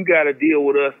has a you got to deal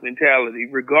with us mentality,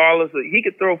 regardless of he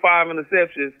could throw 5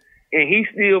 interceptions and he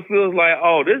still feels like,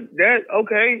 oh,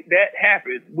 that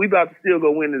happened. We about to still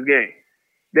go win this game.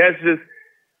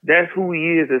 That's who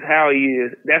he is. That's how he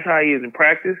is. That's how he is in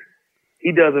practice.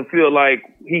 He doesn't feel like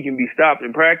he can be stopped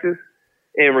in practice.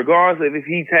 And regardless of if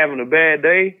he's having a bad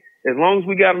day, as long as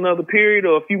we got another period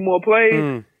or a few more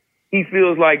plays, he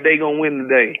feels like they gonna win the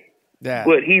day. Yeah.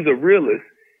 But he's a realist.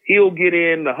 He'll get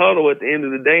in the huddle at the end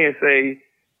of the day and say,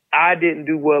 I didn't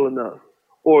do well enough.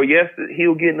 Or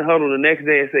he'll get in the huddle the next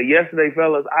day and say, yesterday,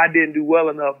 fellas, I didn't do well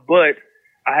enough, but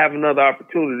I have another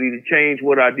opportunity to change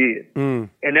what I did.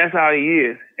 And that's how he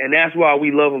is. And that's why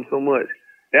we love him so much.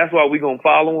 That's why we're going to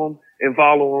follow him and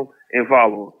follow him and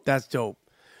follow him. That's dope.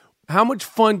 How much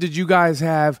fun did you guys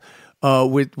have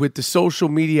with the social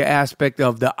media aspect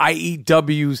of the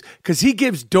IEWs? Because he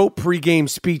gives dope pregame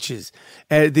speeches.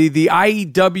 The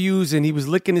IEWs, and he was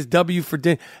licking his W for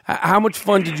dinner. How much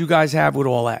fun did you guys have with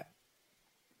all that?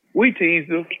 We teased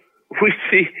him.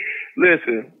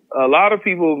 Listen, a lot of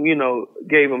people,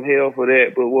 gave him hell for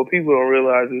that, but what people don't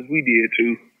realize is we did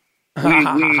too.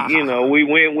 We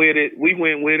went with it. We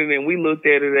went with it, and we looked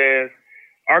at it as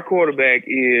our quarterback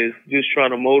is just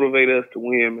trying to motivate us to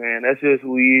win, man. That's just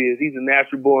who he is. He's a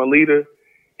natural-born leader,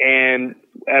 and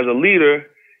as a leader,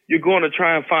 you're going to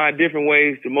try and find different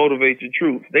ways to motivate your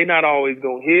troops. They're not always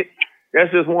going to hit. That's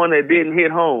just one that didn't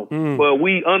hit home. But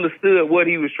we understood what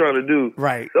he was trying to do.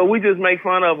 Right. So we just make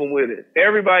fun of him with it.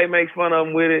 Everybody makes fun of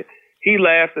him with it. He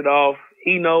laughs it off.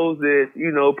 He knows that,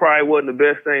 probably wasn't the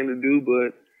best thing to do,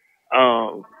 but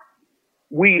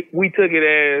we took it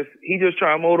as he just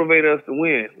trying to motivate us to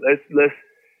win.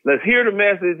 Let's hear the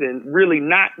message and really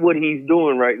not what he's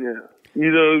doing right now.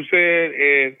 You know what I'm saying?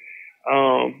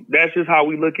 And that's just how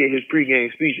we look at his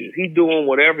pregame speeches. He's doing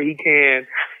whatever he can.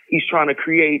 He's trying to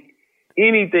create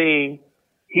anything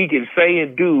he can say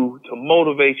and do to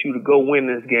motivate you to go win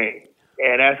this game.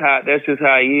 And that's just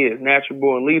how he is. Natural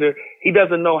born leader. He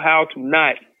doesn't know how to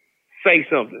not say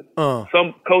something.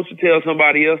 Some coach will tell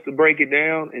somebody else to break it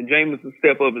down, and Jameis will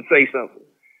step up and say something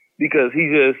because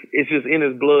it's just in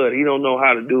his blood. He don't know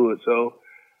how to do it. So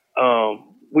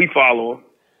we follow him.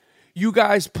 You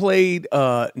guys played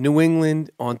New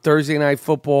England on Thursday Night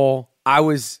Football. I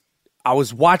was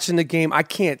watching the game. I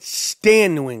can't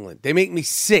stand New England. They make me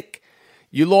sick.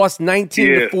 You lost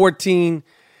 19-14.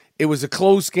 It was a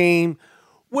close game.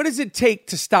 What does it take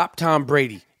to stop Tom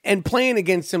Brady? And playing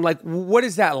against him, what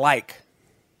is that like?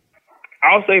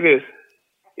 I'll say this.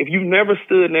 If you've never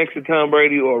stood next to Tom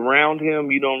Brady or around him,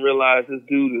 you don't realize this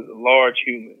dude is a large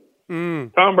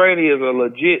human. Tom Brady is a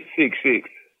legit 6'6".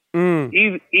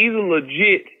 He's a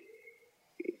legit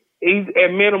He's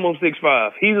at minimum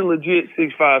 6'5". He's a legit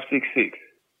 6'5", 6'6".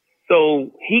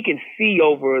 So he can see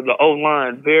over the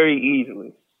O-line very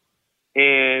easily.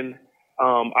 And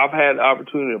I've had the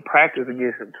opportunity to practice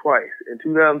against him twice, in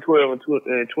 2012 and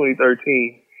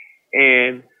 2013.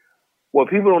 And what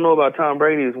people don't know about Tom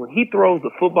Brady is when he throws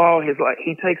the football,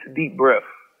 he takes a deep breath.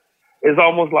 It's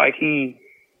almost like he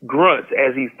grunts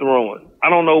as he's throwing. I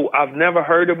don't know. I've never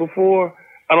heard it before.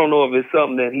 I don't know if it's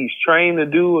something that he's trained to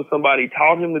do or somebody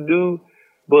taught him to do,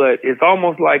 but it's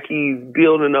almost like he's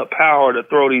building up power to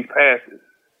throw these passes.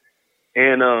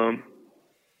 And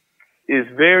it's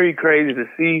very crazy to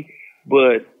see,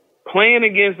 but playing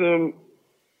against him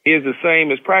is the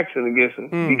same as practicing against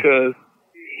him because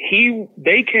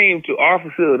they came to our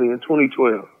facility in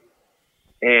 2012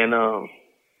 and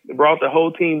they brought the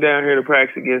whole team down here to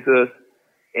practice against us.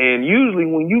 And usually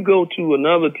when you go to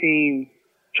another team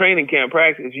training camp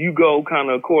practice, you go kind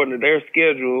of according to their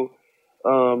schedule.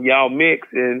 Y'all mix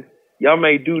and y'all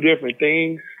may do different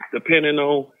things depending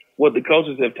on what the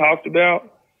coaches have talked about.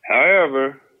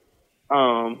 However,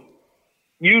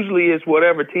 usually it's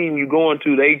whatever team you're going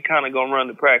to, they kind of gonna run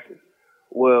the practice.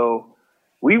 Well,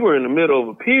 we were in the middle of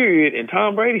a period and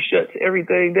Tom Brady shuts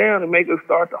everything down and make us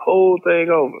start the whole thing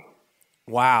over.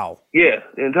 Wow. Yeah,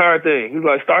 the entire thing. He's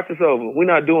like, start this over. We're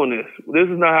not doing this. This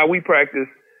is not how we practice.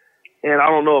 And I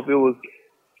don't know if it was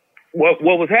what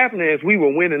was happening is we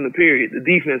were winning the period. The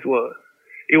defense was.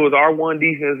 It was our one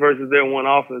defense versus their one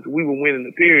offense. We were winning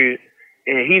the period,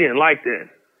 and he didn't like that.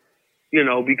 You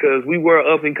know, because we were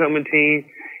an up and coming team,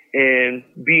 and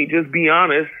be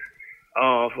honest,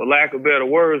 for lack of better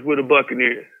words, we're the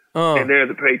Buccaneers, and they're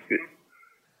the Patriots.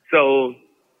 So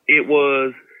he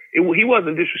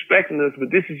wasn't disrespecting us,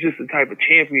 but this is just the type of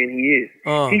champion he is.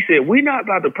 He said, we're not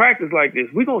about to practice like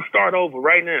this. We're going to start over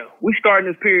right now. We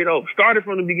starting this period over. Started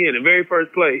from the beginning, very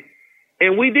first play.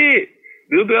 And we did.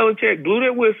 Bill Belichick blew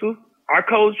that whistle. Our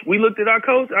coach, we looked at our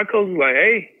coach. Our coach was like,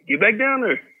 hey, get back down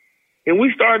there. And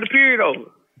we started the period over.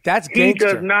 That's gangster.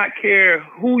 He does not care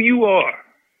who you are.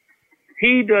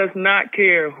 He does not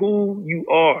care who you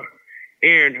are.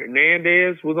 Aaron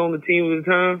Hernandez was on the team at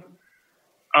the time.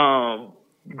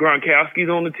 Gronkowski's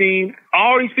on the team.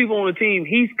 All these people on the team,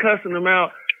 he's cussing them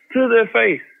out to their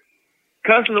face.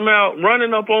 Cussing them out,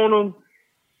 running up on them,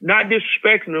 not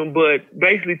disrespecting them, but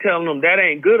basically telling them that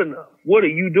ain't good enough. What are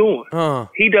you doing?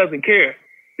 He doesn't care.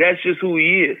 That's just who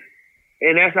he is.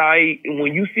 And that's how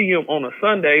when you see him on a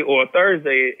Sunday or a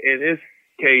Thursday, in this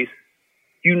case,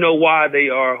 you know why they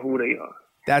are who they are.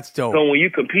 That's dope. So when you're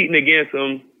competing against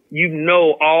them, you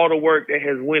know all the work that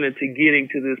has went into getting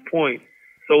to this point.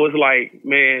 So it's like,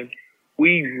 man,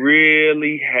 we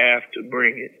really have to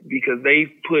bring it because they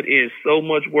put in so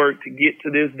much work to get to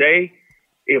this day.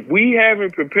 If we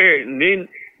haven't prepared, and then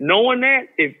knowing that,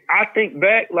 if I think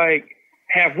back, like,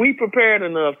 have we prepared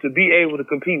enough to be able to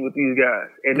compete with these guys?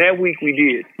 And that week we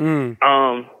did.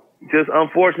 Just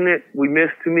unfortunate, we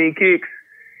missed too many kicks,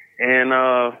 and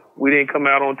we didn't come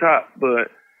out on top.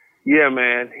 But yeah,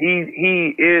 man,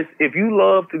 he is. If you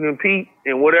love to compete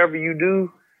in whatever you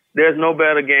do, there's no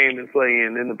better game to play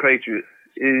in than the Patriots.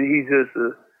 He's just a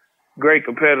great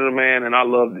competitor, man, and I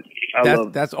loved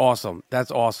it. That's awesome.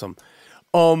 That's awesome.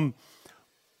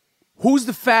 Who's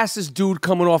the fastest dude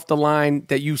coming off the line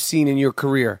that you've seen in your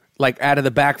career? Like out of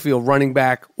the backfield, running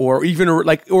back, or even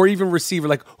receiver.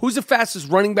 Like who's the fastest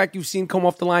running back you've seen come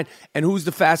off the line, and who's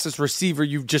the fastest receiver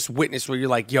you've just witnessed where you're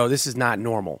like, yo, this is not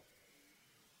normal?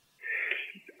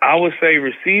 I would say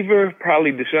receiver,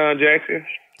 probably Deshaun Jackson.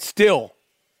 Still.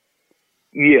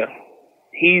 Yeah.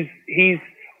 He's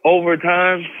over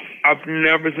time, I've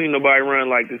never seen nobody run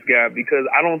like this guy because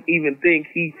I don't even think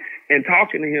and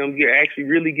talking to him, you're actually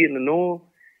really getting to know him.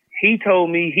 He told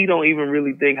me he don't even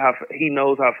really think he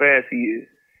knows how fast he is.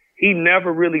 He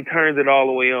never really turns it all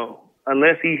the way on.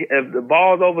 Unless if the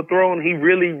ball's overthrown, he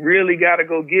really, really got to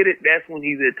go get it. That's when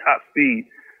he's at top speed.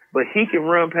 But he can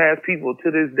run past people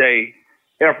to this day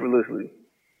effortlessly.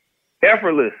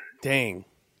 Effortless. Dang.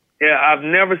 Yeah, I've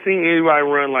never seen anybody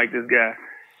run like this guy.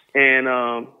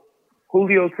 And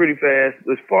Julio's pretty fast.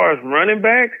 As far as running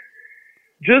backs,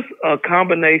 just a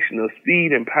combination of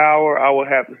speed and power, I would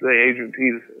have to say Adrian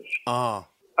Peterson.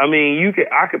 I mean,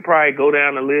 I could probably go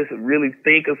down the list and really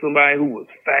think of somebody who was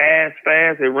fast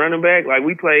at running back. Like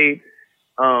we played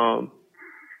the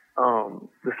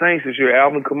Saints this year.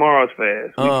 Alvin Kamara's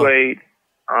fast. We played,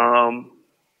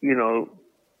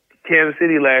 Kansas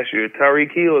City last year.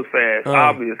 Tyreek Hill is fast,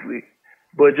 obviously.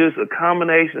 But just a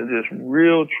combination of just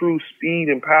real, true speed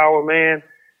and power, man,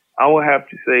 I would have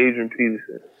to say Adrian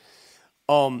Peterson.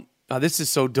 This is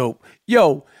so dope.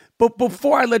 Yo, but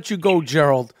before I let you go,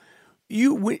 Gerald,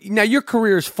 now your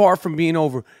career is far from being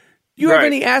over. You have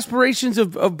any aspirations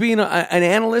of being an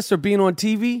analyst or being on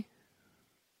TV?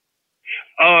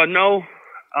 No.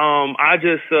 I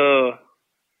just,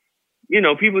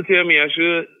 people tell me I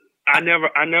should. I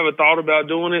never thought about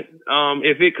doing it.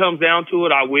 If it comes down to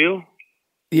it, I will.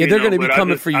 Yeah, they're going to be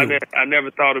coming for you. I never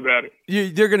thought about it.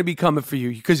 They're going to be coming for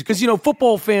you because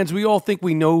football fans, we all think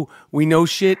we know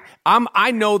shit.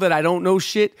 I know that I don't know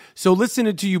shit. So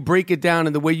listening to you break it down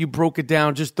and the way you broke it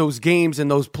down, just those games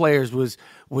and those players was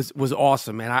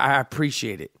awesome, man. I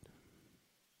appreciate it.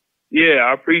 Yeah,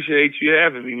 I appreciate you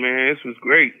having me, man. This was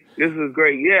great.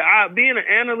 Yeah, being an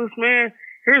analyst, man.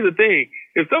 Here's the thing: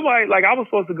 if somebody I was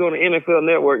supposed to go to NFL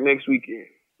Network next weekend,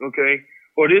 okay.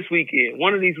 Or this weekend,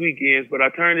 one of these weekends, but I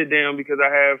turned it down because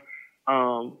I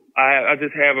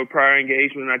just have a prior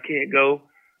engagement and I can't go.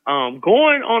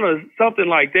 Going on something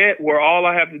like that where all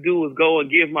I have to do is go and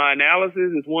give my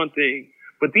analysis is one thing.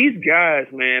 But these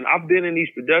guys, man, I've been in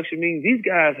these production meetings. These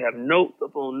guys have notes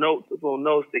upon notes upon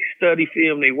notes. They study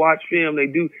film. They watch film. They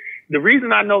do. The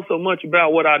reason I know so much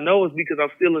about what I know is because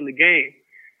I'm still in the game.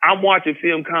 I'm watching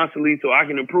film constantly so I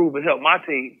can improve and help my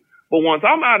team. But once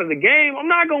I'm out of the game, I'm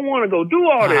not going to want to go do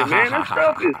all that, man. That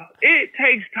stuff it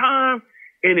takes time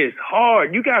and it's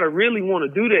hard. You got to really want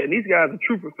to do that. And these guys are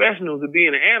true professionals of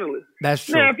being an analyst. That's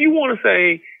true. Now, if you want to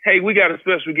say, hey, we got a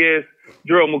special guest,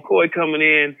 Gerald McCoy coming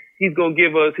in, he's going to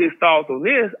give us his thoughts on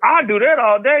this, I'll do that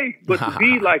all day. But to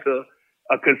be like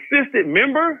a consistent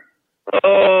member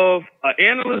of an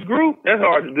analyst group, that's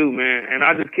hard to do, man. And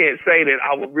I just can't say that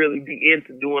I would really be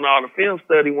into doing all the film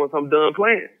study once I'm done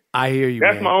playing. I hear you,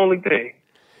 That's man. my only thing.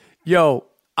 Yo,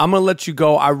 I'm going to let you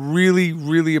go. I really,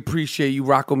 really appreciate you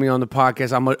rocking me on the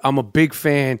podcast. I'm a big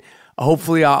fan.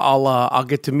 Hopefully I'll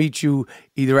get to meet you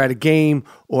either at a game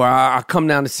or I'll come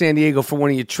down to San Diego for one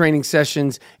of your training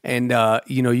sessions and,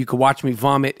 you can watch me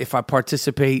vomit if I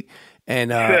participate.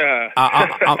 And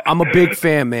I'm a big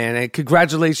fan, man. And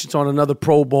congratulations on another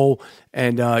Pro Bowl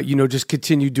and, just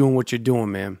continue doing what you're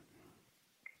doing, man.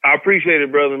 I appreciate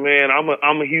it, brother, man.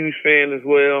 I'm a huge fan as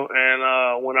well.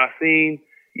 And when I seen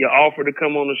your offer to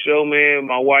come on the show, man,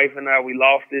 my wife and I, we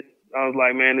lost it. I was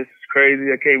like, man, this is crazy.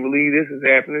 I can't believe this is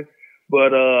happening.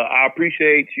 But I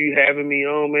appreciate you having me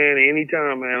on, man.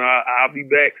 Anytime, man. I'll be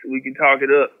back so we can talk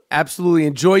it up. Absolutely.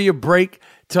 Enjoy your break.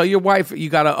 Tell your wife you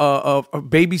got a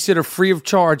babysitter free of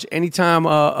charge anytime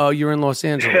you're in Los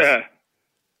Angeles.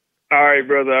 All right,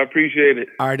 brother. I appreciate it.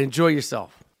 All right. Enjoy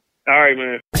yourself. All right,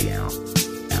 man.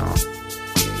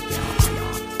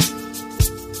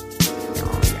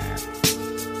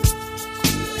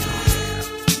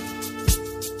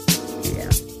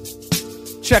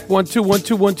 Check 1 2 1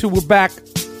 2 1 2. We're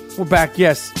back.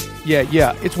 Yes.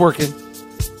 Yeah. It's working.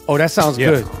 Oh, that sounds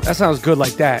good. That sounds good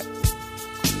like that.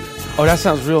 Oh, that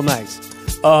sounds real nice.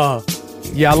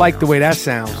 Yeah, I like the way that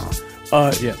sounds.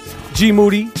 Yeah. G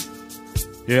Moody.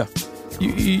 Yeah.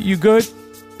 You good?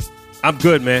 I'm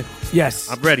good, man.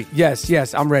 Yes. I'm ready.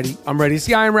 Yes, I'm ready. It's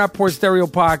the I Am Rapaport Stereo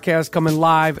Podcast coming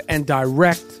live and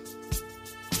direct.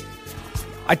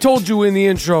 I told you in the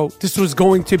intro this was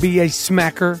going to be a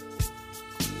smacker.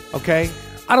 Okay?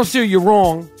 I don't steer you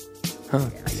wrong.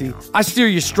 See, I steer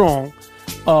you strong.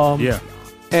 Yeah.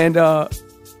 And the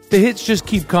hits just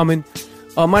keep coming.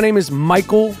 My name is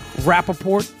Michael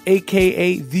Rapaport,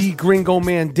 a.k.a. The Gringo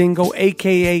Mandingo,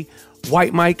 a.k.a.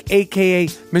 White Mike, a.k.a.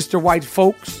 Mr. White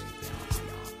Folks.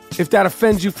 If that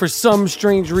offends you for some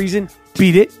strange reason,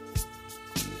 beat it.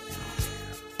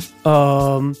 I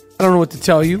don't know what to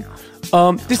tell you.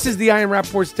 This is the I Am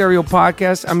Rapaport Stereo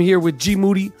Podcast. I'm here with G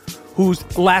Moody,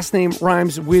 whose last name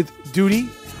rhymes with Duty.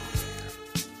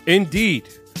 Indeed.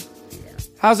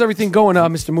 How's everything going,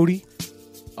 Mr. Moody?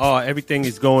 Everything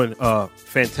is going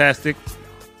fantastic.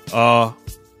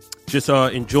 Just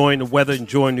enjoying the weather,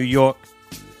 enjoying New York.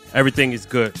 Everything is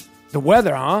good. The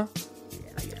weather, huh?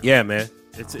 Yeah, man.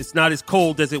 It's not as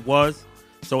cold as it was.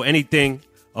 So anything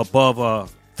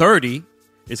above 30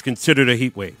 is considered a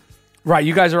heat wave. Right,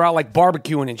 you guys are out like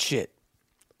barbecuing and shit.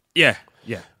 Yeah.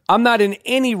 I'm not in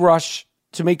any rush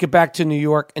to make it back to New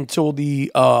York until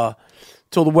the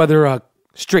weather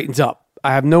straightens up.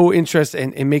 I have no interest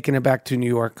in making it back to New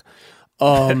York.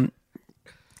 None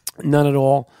at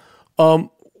all.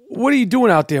 What are you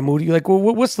doing out there, Moody? Like,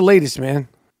 what's the latest, man?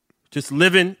 Just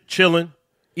living, chilling,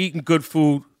 eating good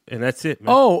food, and that's it,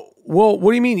 man. Oh, well,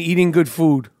 what do you mean eating good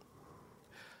food?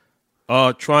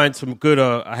 Trying some good,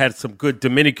 I had some good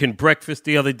Dominican breakfast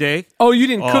the other day. Oh, you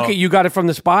didn't cook it? You got it from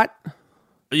the spot?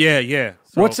 Yeah.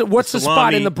 So what's the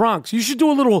spot in the Bronx? You should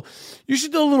do a little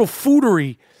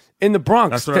foodery in the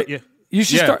Bronx. That's right. Yeah. You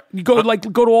should go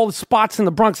to all the spots in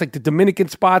the Bronx, like the Dominican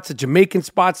spots, the Jamaican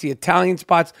spots, the Italian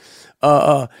spots.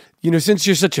 since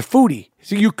you're such a foodie,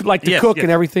 so you like to cook and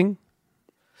everything.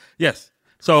 Yes.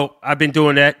 So I've been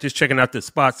doing that, just checking out the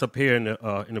spots up here in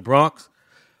the Bronx.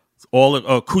 All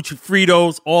Cuchi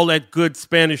Fritos, all that good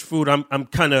Spanish food. I'm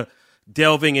kind of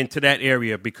delving into that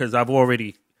area because I've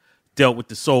already dealt with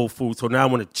the soul food. So now I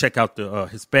want to check out the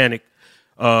Hispanic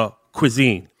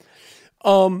cuisine.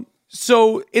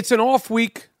 So it's an off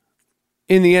week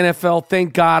in the NFL.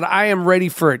 Thank God. I am ready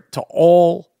for it to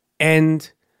all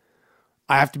end.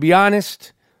 I have to be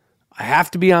honest.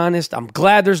 I'm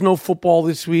glad there's no football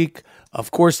this week.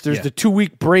 Of course, there's the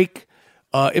 2-week break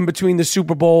in between the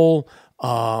Super Bowl.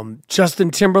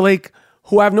 Justin Timberlake,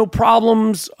 who I have no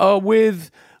problems with.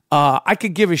 I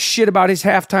could give a shit about his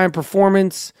halftime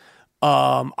performance.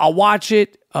 I'll watch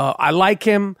it. I like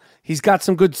him. He's got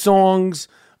some good songs.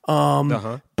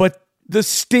 But the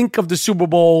stink of the Super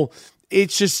Bowl,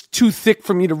 it's just too thick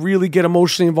for me to really get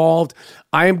emotionally involved.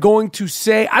 I am going to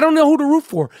say, I don't know who to root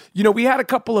for. We had a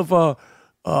couple of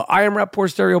I Am Rapport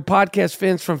Stereo podcast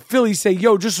fans from Philly say,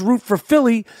 yo, just root for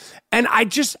Philly. And I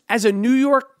just, as a New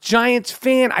York Giants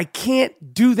fan, I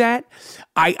can't do that.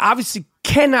 I obviously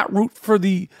cannot root for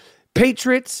the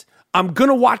Patriots. I'm going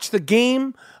to watch the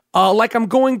game like I'm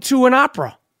going to an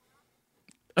opera.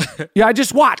 I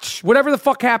just watch. Whatever the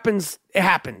fuck happens, it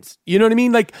happens. You know what I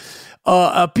mean? Like,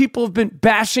 people have been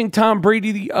bashing Tom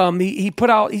Brady.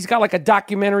 He's got like a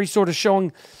documentary sort of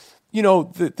showing,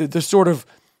 the sort of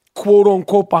quote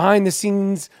unquote behind the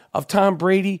scenes of Tom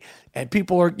Brady. And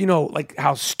people are, like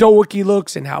how stoic he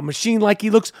looks and how machine-like he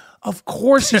looks. Of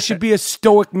course he should be a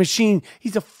stoic machine.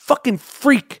 He's a fucking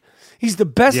freak. He's the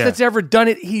best that's ever done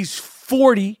it. He's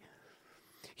 40.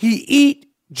 He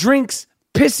drinks,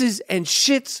 pisses, and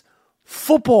shits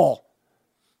football.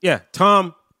 Yeah,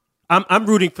 Tom, I'm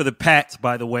rooting for the Pats,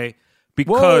 by the way,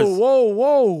 because...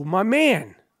 Whoa, my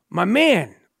man.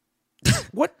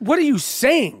 What are you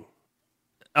saying?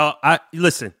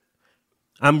 Listen,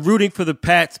 I'm rooting for the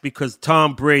Pats because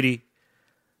Tom Brady,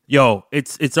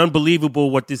 it's unbelievable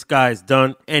what this guy has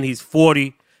done, and he's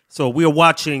 40, so we are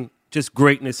watching just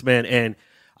greatness, man, and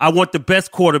I want the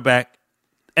best quarterback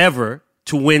ever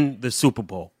to win the Super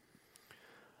Bowl.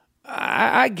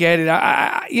 I get it.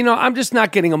 I'm just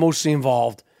not getting emotionally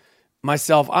involved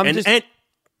myself.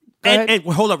 And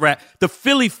hold up, Rat. The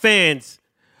Philly fans,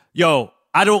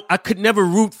 I could never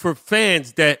root for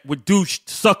fans that would do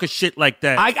sucker shit like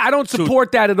that. I don't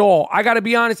support that at all. I got to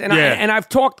be honest. And I've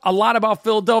talked a lot about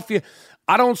Philadelphia.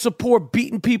 I don't support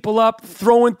beating people up,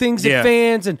 throwing things at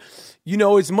fans. And,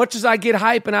 as much as I get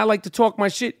hype and I like to talk my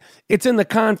shit, it's in the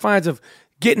confines of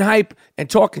getting hype and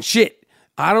talking shit.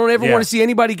 I don't ever want to see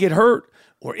anybody get hurt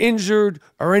or injured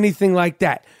or anything like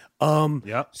that.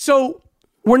 So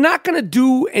we're not going to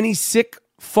do any sick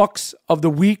fucks of the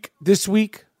week this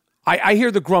week. I hear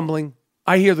the grumbling.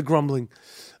 The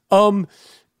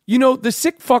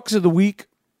sick fucks of the week,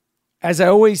 as I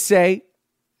always say,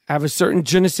 have a certain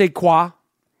je ne sais quoi,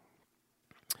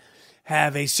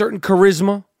 have a certain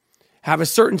charisma, have a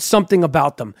certain something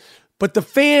about them. But the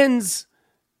fans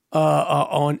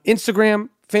on Instagram,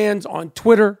 fans on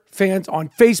Twitter, fans on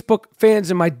Facebook,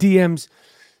 fans in my DMs,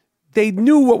 they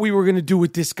knew what we were going to do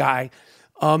with this guy.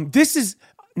 This is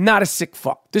not a sick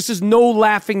fuck. This is no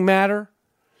laughing matter.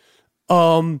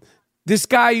 This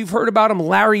guy, you've heard about him,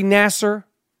 Larry Nassar.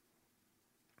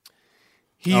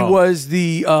 He was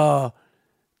the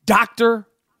doctor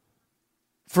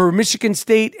for Michigan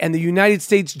State and the United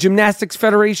States Gymnastics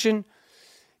Federation.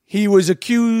 He was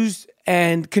accused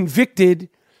and convicted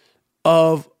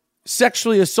of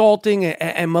sexually assaulting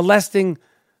and molesting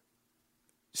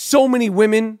so many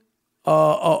women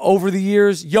over the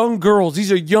years. Young girls.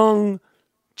 These are young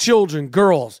children,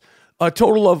 girls. A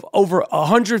total of over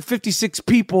 156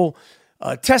 people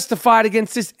testified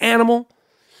against this animal.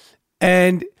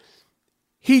 And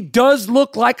he does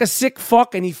look like a sick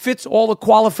fuck, and he fits all the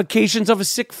qualifications of a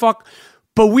sick fuck.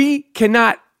 But we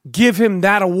cannot give him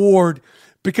that award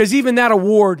because even that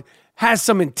award has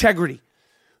some integrity.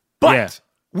 But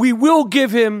we will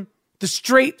give him the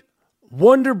straight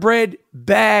Wonder Bread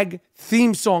Bag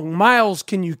theme song. Miles,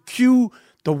 can you cue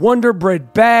the Wonder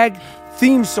Bread Bag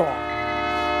theme song?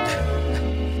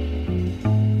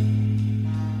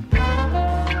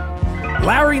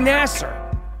 Larry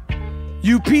Nassar,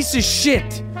 you piece of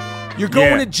shit. You're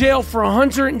going to jail for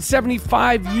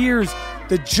 175 years.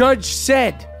 The judge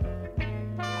said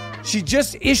she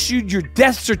just issued your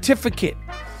death certificate.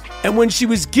 And when she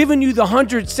was giving you the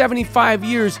 175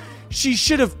 years, she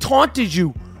should have taunted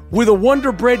you with a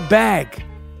Wonder Bread bag.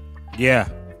 Yeah.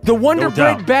 The Wonder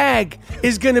Bread bag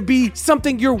is going to be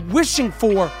something you're wishing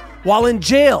for while in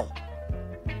jail.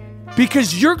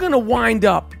 Because you're going to wind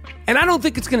up, and I don't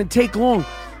think it's going to take long,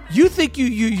 You think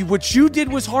you what you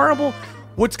did was horrible?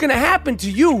 What's gonna happen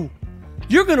to you?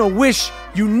 You're gonna wish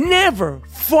you never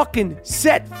fucking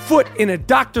set foot in a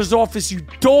doctor's office, you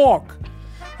dog.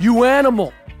 You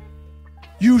animal.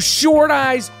 You short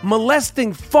eyes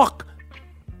molesting fuck.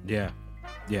 Yeah.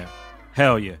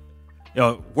 Hell yeah.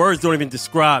 Yo, words don't even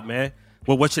describe, man.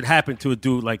 Well, what should happen to a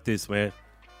dude like this, man?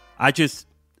 I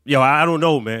don't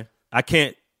know, man. I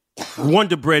can't.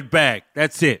 Wonder Bread bag.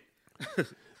 That's it.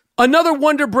 Another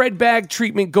Wonder Bread bag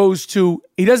treatment goes to,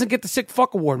 he doesn't get the sick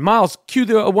fuck award. Miles, cue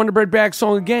the Wonder Bread bag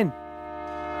song again.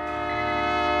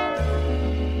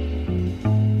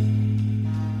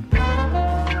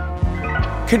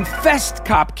 Confessed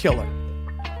cop killer.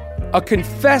 A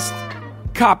confessed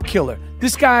cop killer.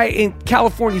 This guy in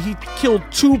California, he killed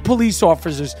 2 police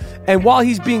officers. And while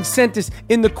he's being sentenced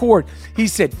in the court, he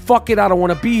said, fuck it, I don't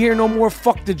want to be here no more.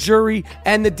 Fuck the jury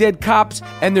and the dead cops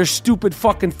and their stupid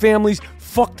fucking families.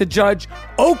 Fuck the judge.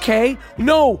 Okay,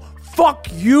 no, fuck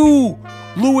you,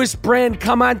 Luis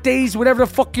Brancamontes, whatever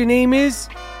the fuck your name is.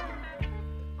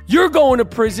 You're going to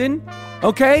prison,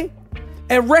 okay?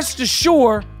 And rest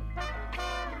assured,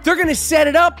 they're going to set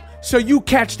it up so you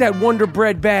catch that Wonder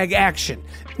Bread bag action.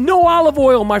 No olive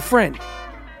oil, my friend.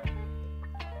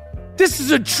 This is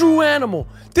a true animal.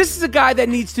 This is a guy that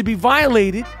needs to be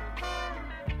violated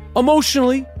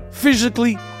emotionally,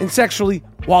 physically, and sexually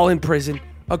while in prison,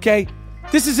 okay?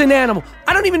 This is an animal.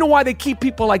 I don't even know why they keep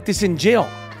people like this in jail.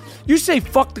 You say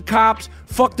fuck the cops,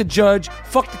 fuck the judge,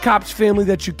 fuck the cop's family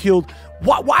that you killed.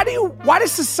 Why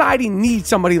does society need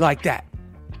somebody like that?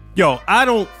 Yo, I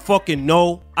don't fucking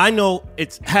know. I know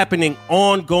it's happening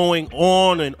ongoing,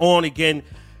 on and on again.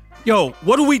 Yo,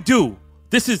 what do?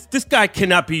 This guy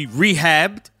cannot be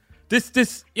rehabbed.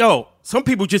 Some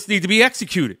people just need to be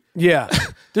executed. Yeah.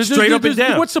 Straight up and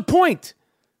down. What's the point?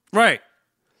 Right.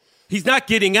 He's not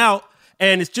getting out,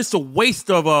 and it's just a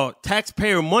waste of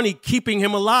taxpayer money keeping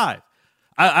him alive.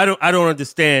 I don't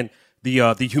understand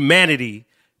the humanity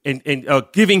and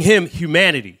giving him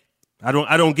humanity. I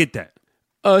don't get that.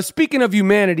 Speaking of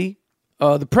humanity,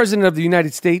 the president of the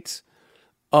United States,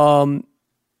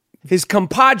 his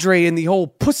compadre in the whole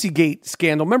Pussygate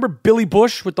scandal. Remember Billy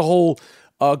Bush with the whole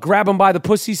grab him by the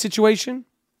pussy situation?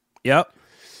 Yep.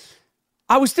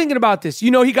 I was thinking about this. You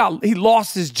know, he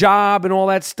lost his job and all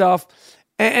that stuff.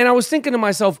 And I was thinking to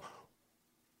myself,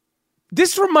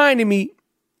 this reminded me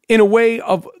in a way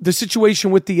of the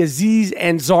situation with the Aziz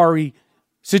Ansari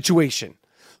situation.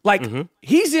 Like,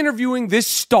 he's interviewing this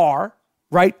star,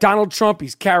 right? Donald Trump,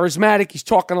 he's charismatic. He's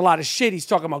talking a lot of shit. He's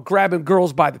talking about grabbing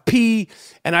girls by the pee,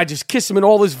 and I just kiss him in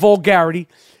all this vulgarity.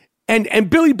 And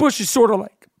Billy Bush is sort of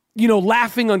like,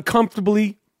 laughing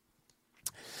uncomfortably.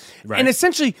 Right. And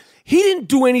essentially, he didn't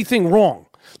do anything wrong.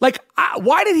 Like,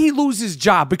 why did he lose his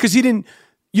job? Because he didn't,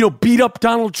 beat up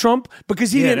Donald Trump?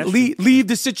 Because he didn't leave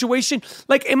the situation?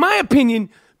 Like, in my opinion,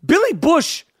 Billy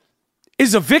Bush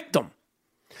is a victim.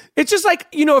 It's just like,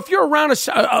 if you're around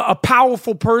a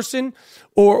powerful person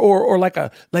or like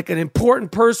an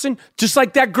important person, just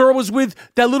like that girl was with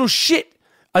that little shit,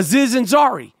 Aziz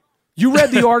Ansari. You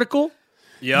read the article?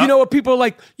 Yeah. You know what people are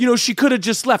like, she could have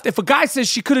just left. If a guy says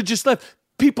she could have just left,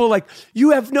 people are like,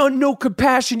 you have no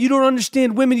compassion. You don't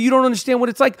understand women. You don't understand what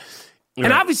it's like. Yeah.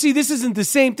 And obviously this isn't the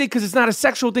same thing because it's not a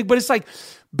sexual thing, but it's like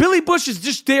Billy Bush is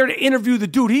just there to interview the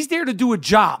dude. He's there to do a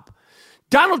job.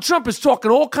 Donald Trump is talking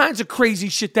all kinds of crazy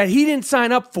shit that he didn't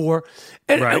sign up for.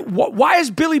 And why is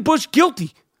Billy Bush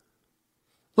guilty?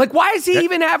 Like, why is he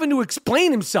even having to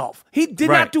explain himself? He did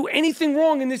not do anything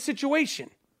wrong in this situation.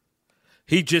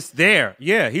 He just there.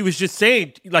 Yeah, he was just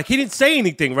saying, like, he didn't say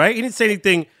anything, right? He didn't say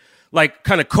anything like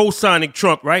kind of co-signing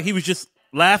Trump, right? He was just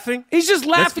laughing. He's just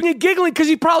laughing and giggling because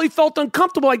he probably felt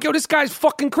uncomfortable. Like, yo, this guy's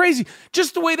fucking crazy.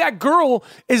 Just the way that girl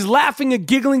is laughing and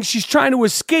giggling, she's trying to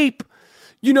escape.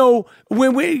 When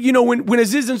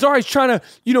Aziz Ansari is trying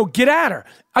to, get at her.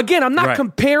 Again, I'm not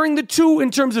comparing the two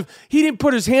in terms of he didn't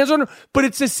put his hands on her, but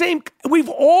it's the same. We've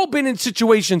all been in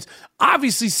situations.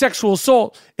 Obviously, sexual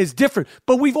assault is different,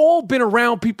 but we've all been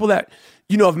around people that,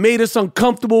 have made us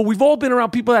uncomfortable. We've all been around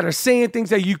people that are saying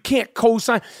things that you can't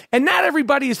co-sign, and not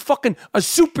everybody is fucking a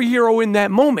superhero in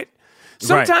that moment.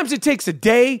 Sometimes it takes a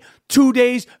day, 2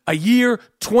 days, a year,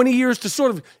 20 years to sort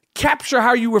of capture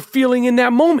how you were feeling in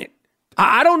that moment.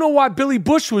 I don't know why Billy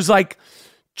Bush was like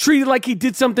treated like he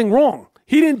did something wrong.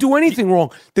 He didn't do anything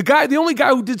wrong. The only guy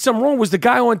who did something wrong was the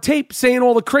guy on tape saying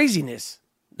all the craziness.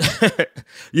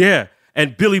 Yeah,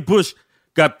 and Billy Bush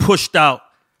got pushed out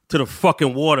to the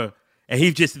fucking water, and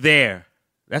he's just there.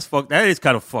 That is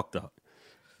kind of fucked up.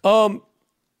 What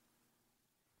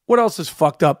else is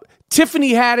fucked up?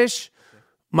 Tiffany Haddish,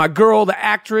 my girl, the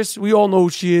actress. We all know who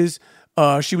she is.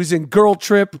 She was in Girl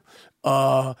Trip,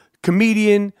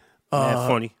 comedian,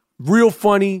 Funny. real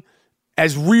funny,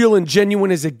 as real and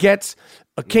genuine as it gets.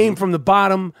 Came from the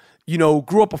bottom,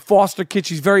 grew up a foster kid.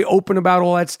 She's very open about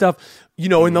all that stuff.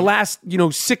 In the last,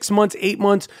 6 months, 8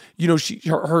 months,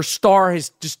 her star has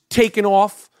just taken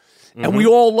off. And we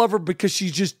all love her because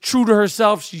she's just true to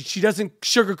herself. She doesn't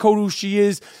sugarcoat who she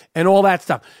is and all that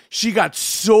stuff. She got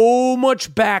so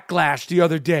much backlash the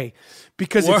other day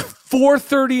because at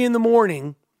 4:30 in the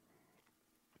morning,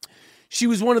 she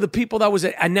was one of the people that was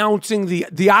announcing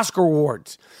the Oscar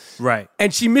awards. Right.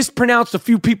 And she mispronounced a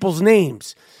few people's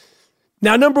names.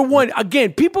 Now, number one,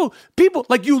 again, people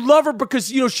like, you love her because,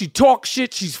 she talks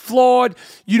shit, she's flawed.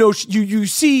 You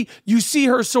see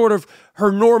her sort of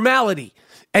her normality.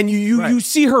 And you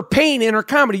see her pain in her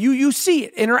comedy. You see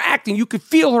it in her acting. You could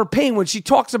feel her pain when she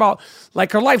talks about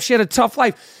like her life. She had a tough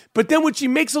life. But then when she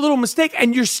makes a little mistake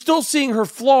and you're still seeing her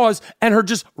flaws and her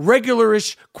just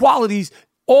regular-ish qualities,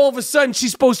 all of a sudden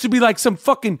she's supposed to be like some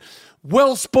fucking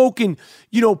well-spoken,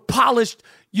 polished,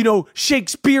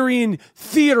 Shakespearean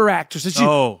theater actress.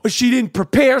 But she didn't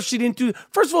prepare. She didn't do.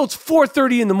 First of all, it's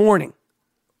 4:30 in the morning.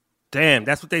 Damn,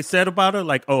 that's what they said about her?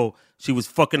 Like, she was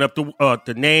fucking up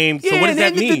the name. Yeah, so what does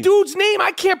that mean? The dude's name,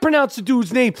 I can't pronounce the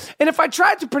dude's name. And if I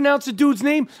tried to pronounce the dude's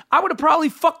name, I would have probably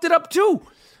fucked it up too.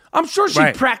 I'm sure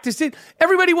she practiced it.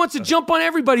 Everybody wants to jump on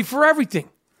everybody for everything.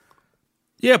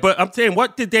 Yeah, but I'm saying,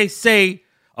 what did they say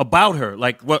about her?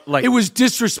 Like what? Like it was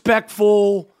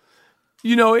disrespectful.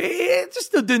 It's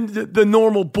just the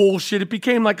normal bullshit. It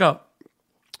became like a,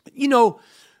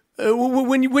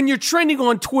 when you're trending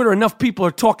on Twitter, enough people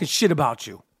are talking shit about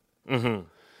you. Mm-hmm.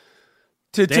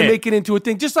 To make it into a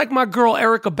thing. Just like my girl,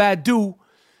 Erykah Badu,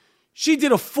 she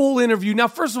did a full interview. Now,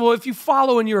 first of all, if you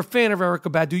follow and you're a fan of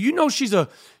Erykah Badu,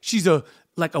 she's a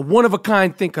like a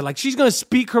one-of-a-kind thinker. Like, she's going to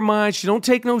speak her mind. She don't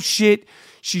take no shit.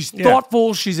 She's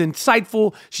thoughtful. She's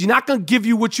insightful. She's not going to give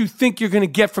you what you think you're going to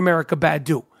get from Erykah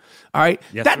Badu. All right?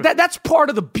 Yes, that's part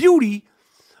of the beauty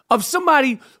of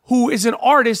somebody who is an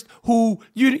artist who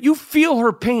you feel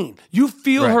her pain. You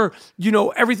feel her,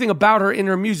 everything about her in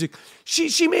her music.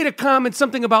 She made a comment,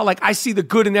 something about like, I see the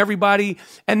good in everybody.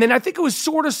 And then I think it was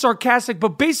sort of sarcastic,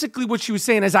 but basically what she was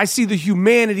saying is, I see the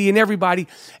humanity in everybody.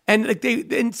 And like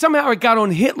and somehow it got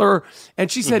on Hitler, and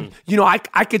she said,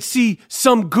 I could see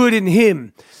some good in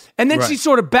him. And then she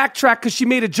sort of backtracked because she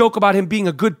made a joke about him being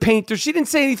a good painter. She didn't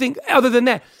say anything other than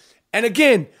that. And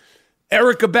again,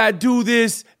 Erykah Badu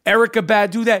this, Erykah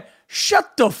Badu that.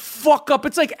 Shut the fuck up.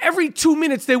 It's like every 2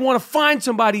 minutes they want to find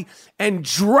somebody and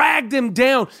drag them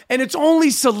down. And it's only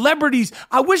celebrities.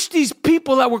 I wish these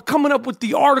people that were coming up with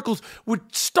the articles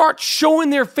would start showing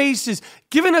their faces,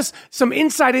 giving us some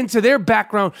insight into their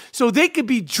background so they could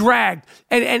be dragged.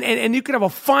 And you could have a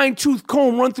fine-tooth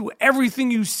comb run through everything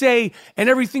you say and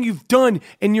everything you've done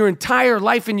in your entire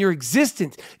life and your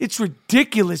existence. It's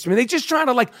ridiculous, man. They just trying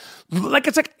to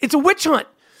it's a witch hunt.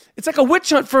 It's like a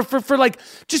witch hunt for like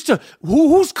just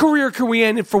whose career can we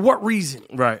end and for what reason?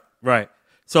 Right.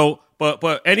 So,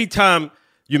 but anytime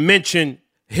you mention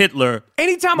Hitler,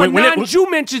 anytime a non-Jew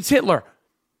mentions Hitler,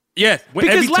 yes,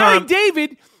 because Larry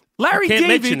David,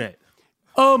 mention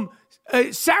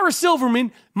it. Sarah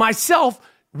Silverman, myself,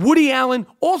 Woody Allen,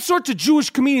 all sorts of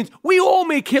Jewish comedians, we all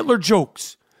make Hitler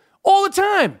jokes all the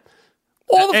time,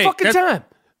 all the fucking time.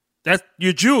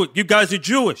 You're Jewish. You guys are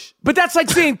Jewish. But that's like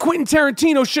saying Quentin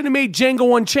Tarantino shouldn't have made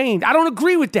Django Unchained. I don't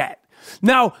agree with that.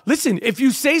 Now, listen, if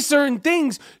you say certain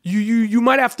things, you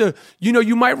might have to,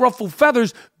 you might ruffle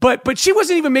feathers, but she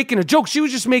wasn't even making a joke. She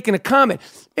was just making a comment.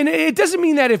 And it doesn't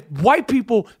mean that if white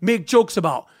people make jokes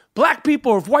about black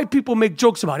people, or if white people make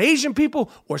jokes about Asian people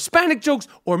or Hispanic jokes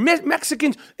or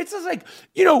Mexicans, it's just like,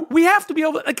 we have to be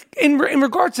able to, like, in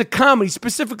regards to comedy,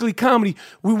 specifically comedy,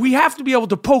 we have to be able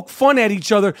to poke fun at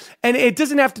each other. And it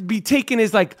doesn't have to be taken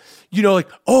as like,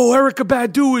 oh, Erykah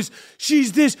Badu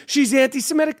she's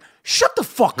anti-Semitic. Shut the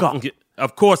fuck up.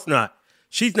 Of course not.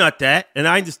 She's not that. And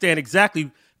I understand exactly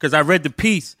because I read the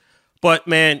piece. But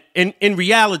man, in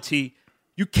reality,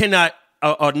 you cannot,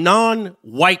 a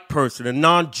non-white person,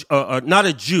 not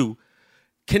a Jew,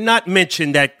 cannot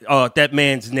mention that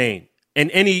man's name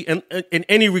in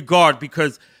any regard,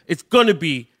 because it's going to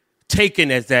be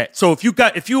taken as that. So if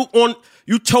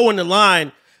you toe in the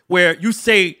line where you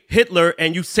say Hitler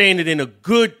and you saying it in a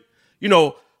good,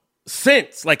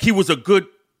 sense, like he was a good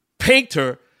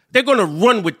painter, they're going to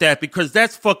run with that because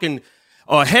that's fucking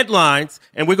headlines,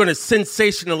 and we're going to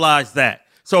sensationalize that.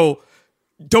 So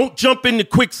don't jump into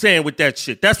quicksand with that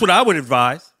shit. That's what I would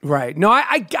advise. Right. No,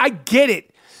 I get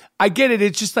it. I get it.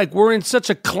 It's just like we're in such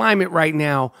a climate right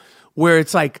now where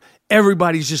it's like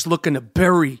everybody's just looking to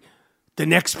bury the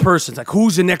next person. It's like,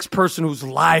 who's the next person whose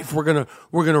life we're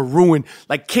gonna ruin?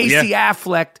 Like Casey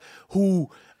Affleck, who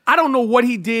I don't know what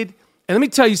he did. And let me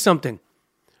tell you something.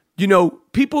 You know,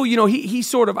 people, you know, he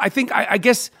sort of, I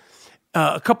guess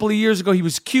a couple of years ago, he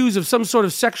was accused of some sort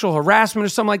of sexual harassment or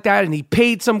something like that, and he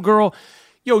paid some girl.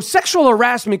 Yo, sexual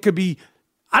harassment could be,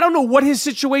 I don't know what his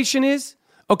situation is,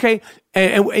 okay?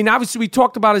 And obviously we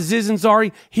talked about Aziz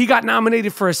Ansari. He got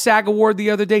nominated for a SAG award the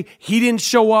other day. He didn't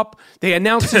show up. They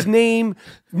announced his name.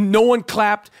 No one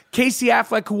clapped. Casey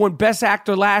Affleck, who won Best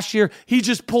Actor last year, he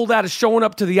just pulled out of showing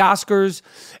up to the Oscars.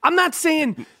 I'm not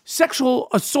saying sexual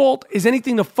assault is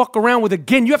anything to fuck around with.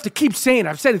 Again, you have to keep saying it.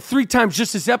 I've said it 3 times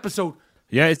just this episode.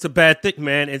 Yeah, it's a bad thing,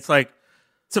 man. It's like,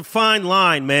 it's a fine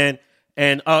line, man.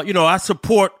 And, you know, I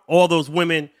support all those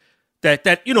women that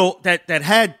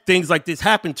had things like this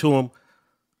happen to them.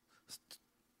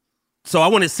 So I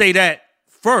want to say that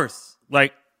first.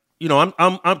 Like, you know,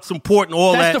 I'm supporting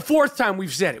all that. That's the 4th time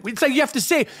we've said it. It's like you have to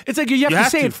say it. It's like you have to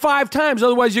say it 5 times.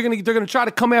 Otherwise, they're gonna try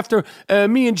to come after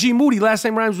me and G Moody. Last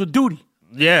name rhymes with Duty.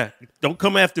 Yeah, don't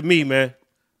come after me, man.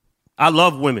 I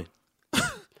love women.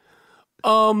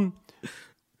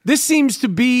 This seems to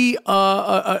be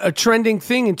a trending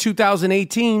thing in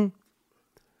 2018.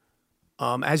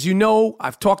 As you know,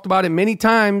 I've talked about it many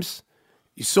times.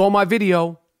 You saw my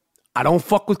video. I don't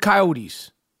fuck with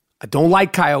coyotes. I don't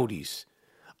like coyotes.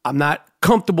 I'm not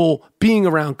comfortable being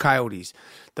around coyotes.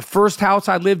 The first house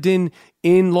I lived in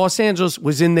Los Angeles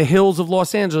was in the hills of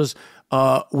Los Angeles,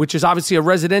 which is obviously a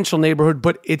residential neighborhood,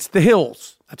 but it's the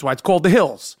hills. That's why it's called the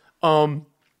hills. And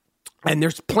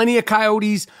there's plenty of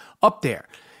coyotes up there.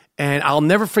 And I'll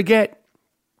never forget,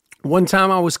 one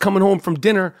time I was coming home from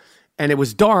dinner and it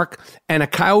was dark and a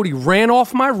coyote ran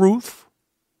off my roof,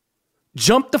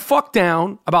 jumped the fuck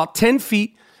down about 10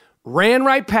 feet, ran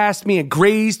right past me and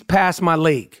grazed past my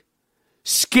leg.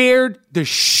 Scared the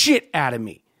shit out of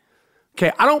me.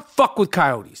 Okay, I don't fuck with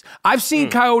coyotes. I've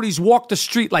seen coyotes walk the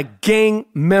street like gang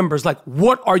members. Like,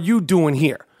 what are you doing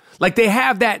here? Like, they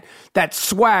have that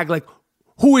swag. Like,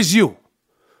 who is you?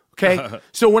 Okay,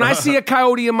 so when I see a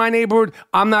coyote in my neighborhood,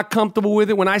 I'm not comfortable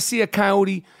with it. When I see a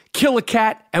coyote kill a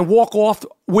cat and walk off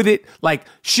with it like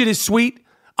shit is sweet,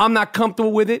 I'm not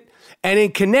comfortable with it. And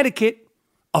in Connecticut,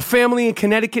 a family in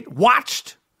Connecticut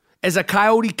watched as a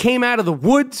coyote came out of the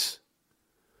woods,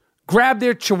 grabbed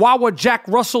their Chihuahua Jack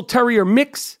Russell Terrier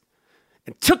mix,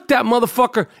 and took that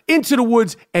motherfucker into the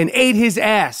woods and ate his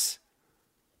ass.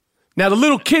 Now, the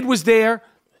little kid was there.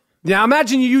 Now,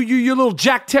 imagine your little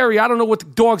Jack Terrier. I don't know what the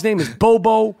dog's name is,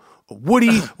 Bobo or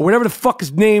Woody or whatever the fuck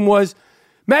his name was.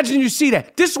 Imagine you see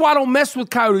that. This is why I don't mess with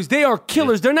coyotes. They are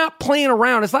killers. They're not playing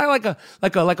around. It's not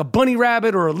like a bunny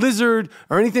rabbit or a lizard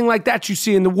or anything like that you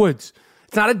see in the woods.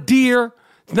 It's not a deer.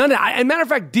 It's none of that. As a matter of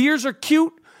fact, deers are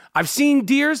cute. I've seen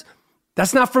deers.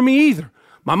 That's not for me either.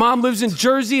 My mom lives in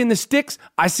Jersey in the sticks.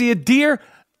 I see a deer.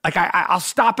 Like I'll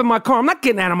stop in my car. I'm not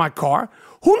getting out of my car.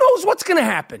 Who knows what's going to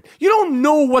happen? You don't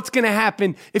know what's going to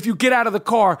happen if you get out of the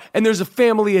car and there's a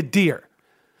family of deer.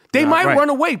 They might run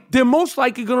away. They're most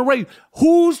likely going to run.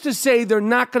 Who's to say they're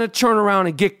not going to turn around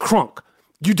and get crunk?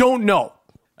 You don't know.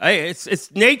 Hey,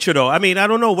 it's nature, though. I mean, I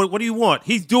don't know. What do you want?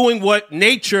 He's doing what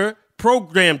nature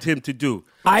programmed him to do.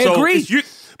 I agree.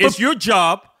 It's your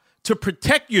job to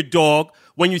protect your dog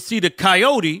when you see the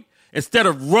coyote. Instead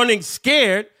of running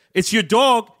scared, it's your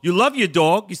dog. You love your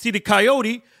dog. You see the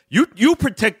coyote. You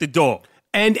protect the dog.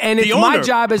 And it's my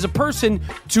job as a person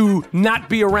to not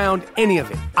be around any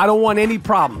of it. I don't want any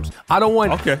problems. I don't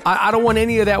want I don't want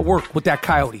any of that work with that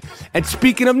coyote. And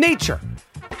speaking of nature,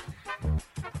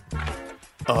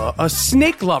 a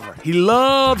snake lover. He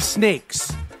loves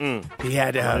snakes. He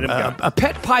had a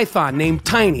pet python named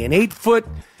Tiny, an 8-foot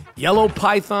yellow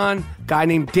python, guy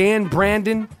named Dan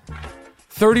Brandon,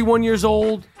 31 years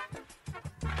old,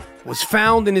 was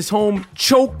found in his home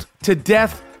choked to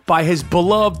death by his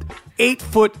beloved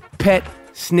 8-foot pet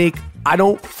snake. I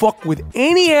don't fuck with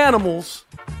any animals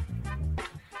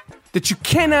that you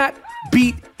cannot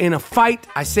beat in a fight.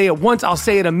 I say it once, I'll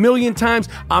say it a million times.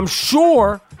 I'm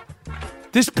sure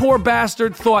this poor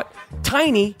bastard thought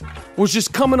Tiny was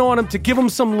just coming on him to give him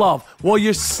some love. Well,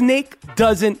 your snake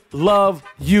doesn't love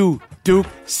you, Duke.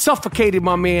 Suffocated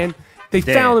my man. They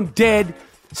found him dead.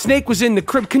 Snake was in the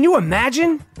crib. Can you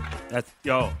imagine? That's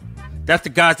the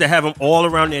guys that have them all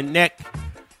around their neck.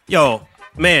 Yo,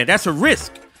 man, that's a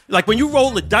risk. Like when you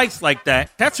roll the dice like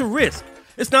that, that's a risk.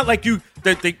 It's not like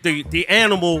the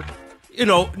animal,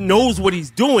 knows what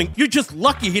he's doing. You're just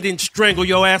lucky he didn't strangle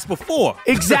your ass before.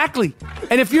 Exactly.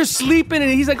 And if you're sleeping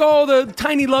and he's like, oh, the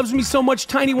Tiny loves me so much,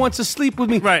 Tiny wants to sleep with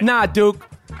me. Right. Nah, Duke.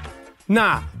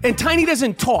 Nah. And Tiny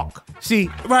doesn't talk. See?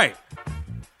 Right.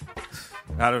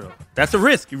 I don't know. That's a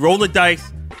risk. You roll the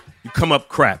dice, you come up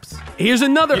craps. Here's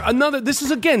another. This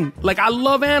is, again, like, I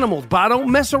love animals, but I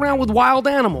don't mess around with wild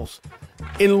animals.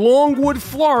 In Longwood,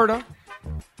 Florida,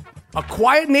 a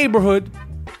quiet neighborhood,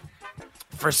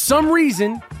 for some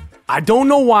reason, I don't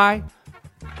know why,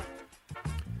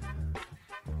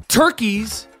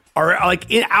 turkeys are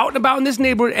like out and about in this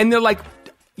neighborhood, and they're like,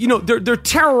 they're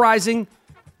terrorizing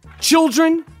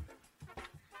children.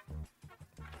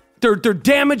 They're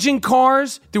damaging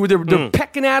cars. They're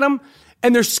pecking at them,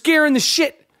 and they're scaring the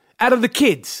shit out of the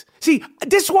kids. See,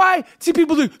 this is why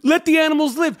people do let the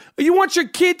animals live. You want your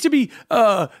kid to be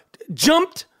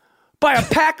jumped by a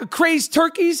pack of crazed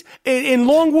turkeys in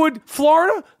Longwood,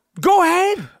 Florida? Go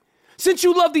ahead. Since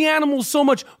you love the animals so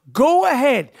much, go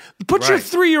ahead. Put your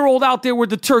 3-year-old out there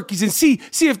with the turkeys and see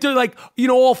if they're like,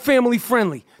 all family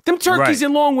friendly. Them turkeys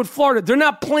in Longwood, Florida, they're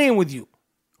not playing with you.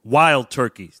 Wild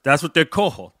turkeys. That's what they're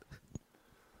called.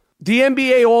 The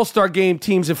NBA All-Star Game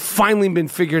teams have finally been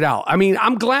figured out. I mean,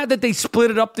 I'm glad that they split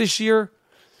it up this year.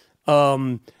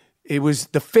 It was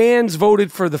the fans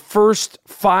voted for the first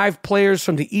 5 players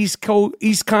from the East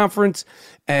Conference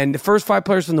and the first 5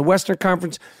 players from the Western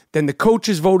Conference. Then the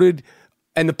coaches voted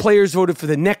and the players voted for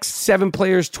the next 7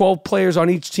 players, 12 players on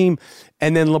each team.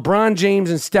 And then LeBron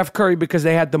James and Steph Curry, because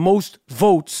they had the most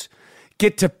votes,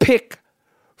 get to pick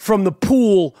from the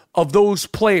pool of those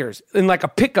players in like a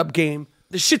pickup game.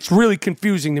 The shit's really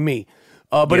confusing to me.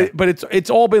 But it's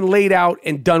all been laid out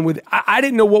and done with. I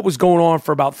didn't know what was going on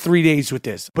for about 3 days with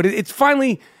this. But it's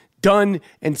finally done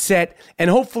and set. And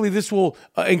hopefully this will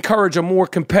encourage a more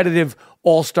competitive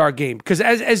All-Star game. Because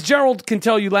as Gerald can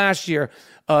tell you last year,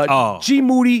 G.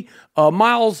 Moody,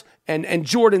 Miles, and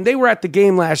Jordan, they were at the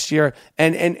game last year.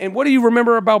 And what do you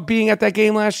remember about being at that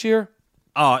game last year?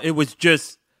 It was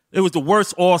the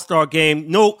worst All-Star game.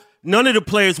 None of the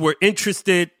players were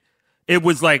interested. It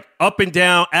was like up and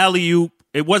down, alley-oop.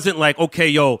 It wasn't like,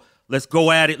 okay, let's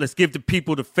go at it. Let's give the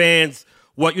people, the fans,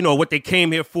 what they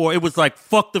came here for. It was like,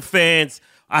 fuck the fans.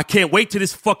 I can't wait till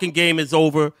this fucking game is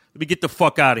over. Let me get the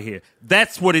fuck out of here.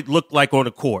 That's what it looked like on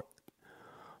the court.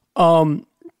 So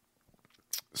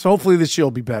hopefully this year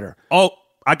will be better. Oh,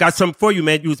 I got something for you,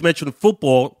 man. You was mentioning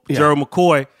football, Gerald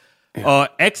McCoy. Yeah.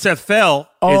 XFL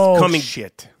is coming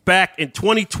back in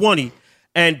 2020,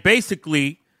 and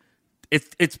basically,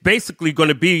 it's basically going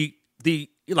to be the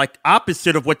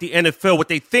opposite of what they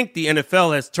think the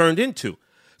NFL has turned into.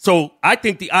 So I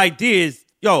think the idea is,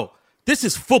 this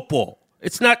is football.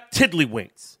 It's not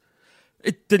tiddlywinks.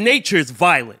 The nature is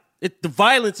violent. The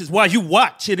violence is why you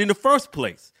watch it in the first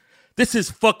place. This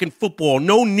is fucking football.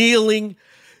 No kneeling.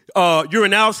 You're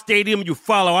in our stadium. You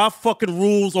follow our fucking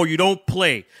rules or you don't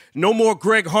play. No more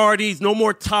Greg Hardys. No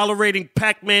more tolerating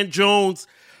Pac-Man Jones.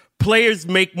 Players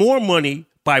make more money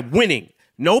by winning.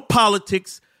 No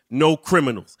politics, no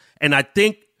criminals. And I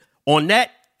think on that,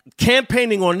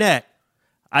 campaigning on that,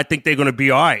 I think they're going to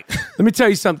be all right. Let me tell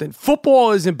you something.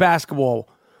 Football isn't basketball,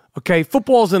 okay?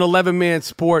 Football is an 11-man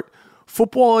sport.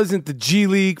 Football isn't the G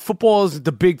League. Football isn't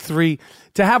the Big Three.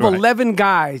 To have 11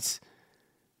 guys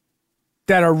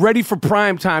that are ready for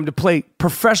prime time to play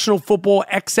professional football,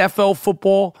 XFL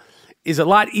football, is a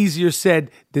lot easier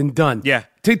said than done. Yeah.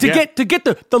 To get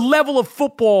the level of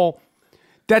football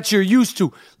that you're used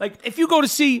to. Like, if you go to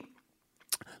see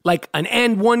like an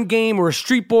N1 game or a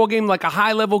street ball game, like a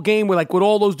high-level game with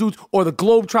all those dudes, or the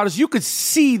Globetrotters, you could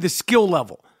see the skill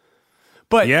level.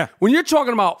 But when you're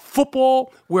talking about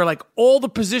football, where like all the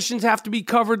positions have to be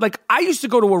covered, like I used to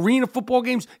go to arena football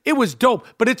games. It was dope,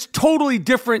 but it's totally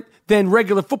different than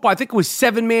regular football. I think it was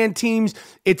 7-man teams.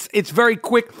 It's very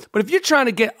quick. But if you're trying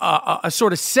to get a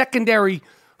sort of secondary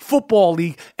football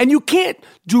league, and you can't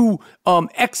do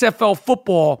XFL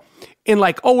football in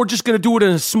we're just going to do it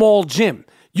in a small gym.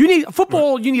 You need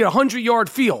football. You need a 100-yard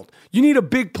field. You need a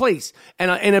big place, and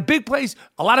in a big place,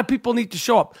 a lot of people need to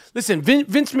show up. Listen,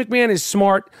 Vince McMahon is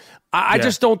smart. I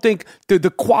just don't think the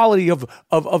quality of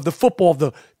the football, of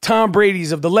the Tom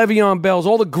Brady's, of the Le'Veon Bells,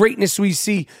 all the greatness we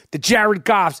see, the Jared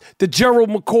Goffs, the Gerald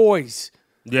McCoys.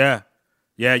 Yeah,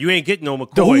 you ain't getting no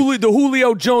McCoy. The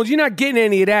Julio Jones. You're not getting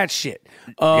any of that shit.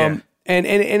 And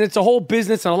it's a whole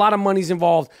business, and a lot of money's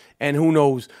involved, and who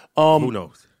knows? Who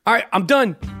knows? All right, I'm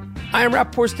done. I am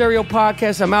Rappaport Stereo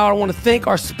Podcast. I'm out. I want to thank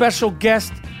our special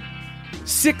guest,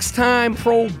 6-time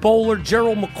Pro Bowler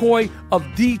Gerald McCoy of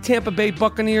the Tampa Bay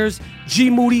Buccaneers, G.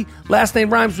 Moody, last name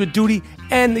rhymes with duty,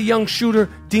 and the young shooter,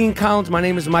 Dean Collins. My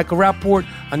name is Michael Rappaport.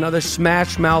 Another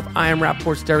Smash Mouth I Am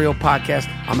Rappaport Stereo Podcast.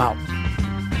 I'm out.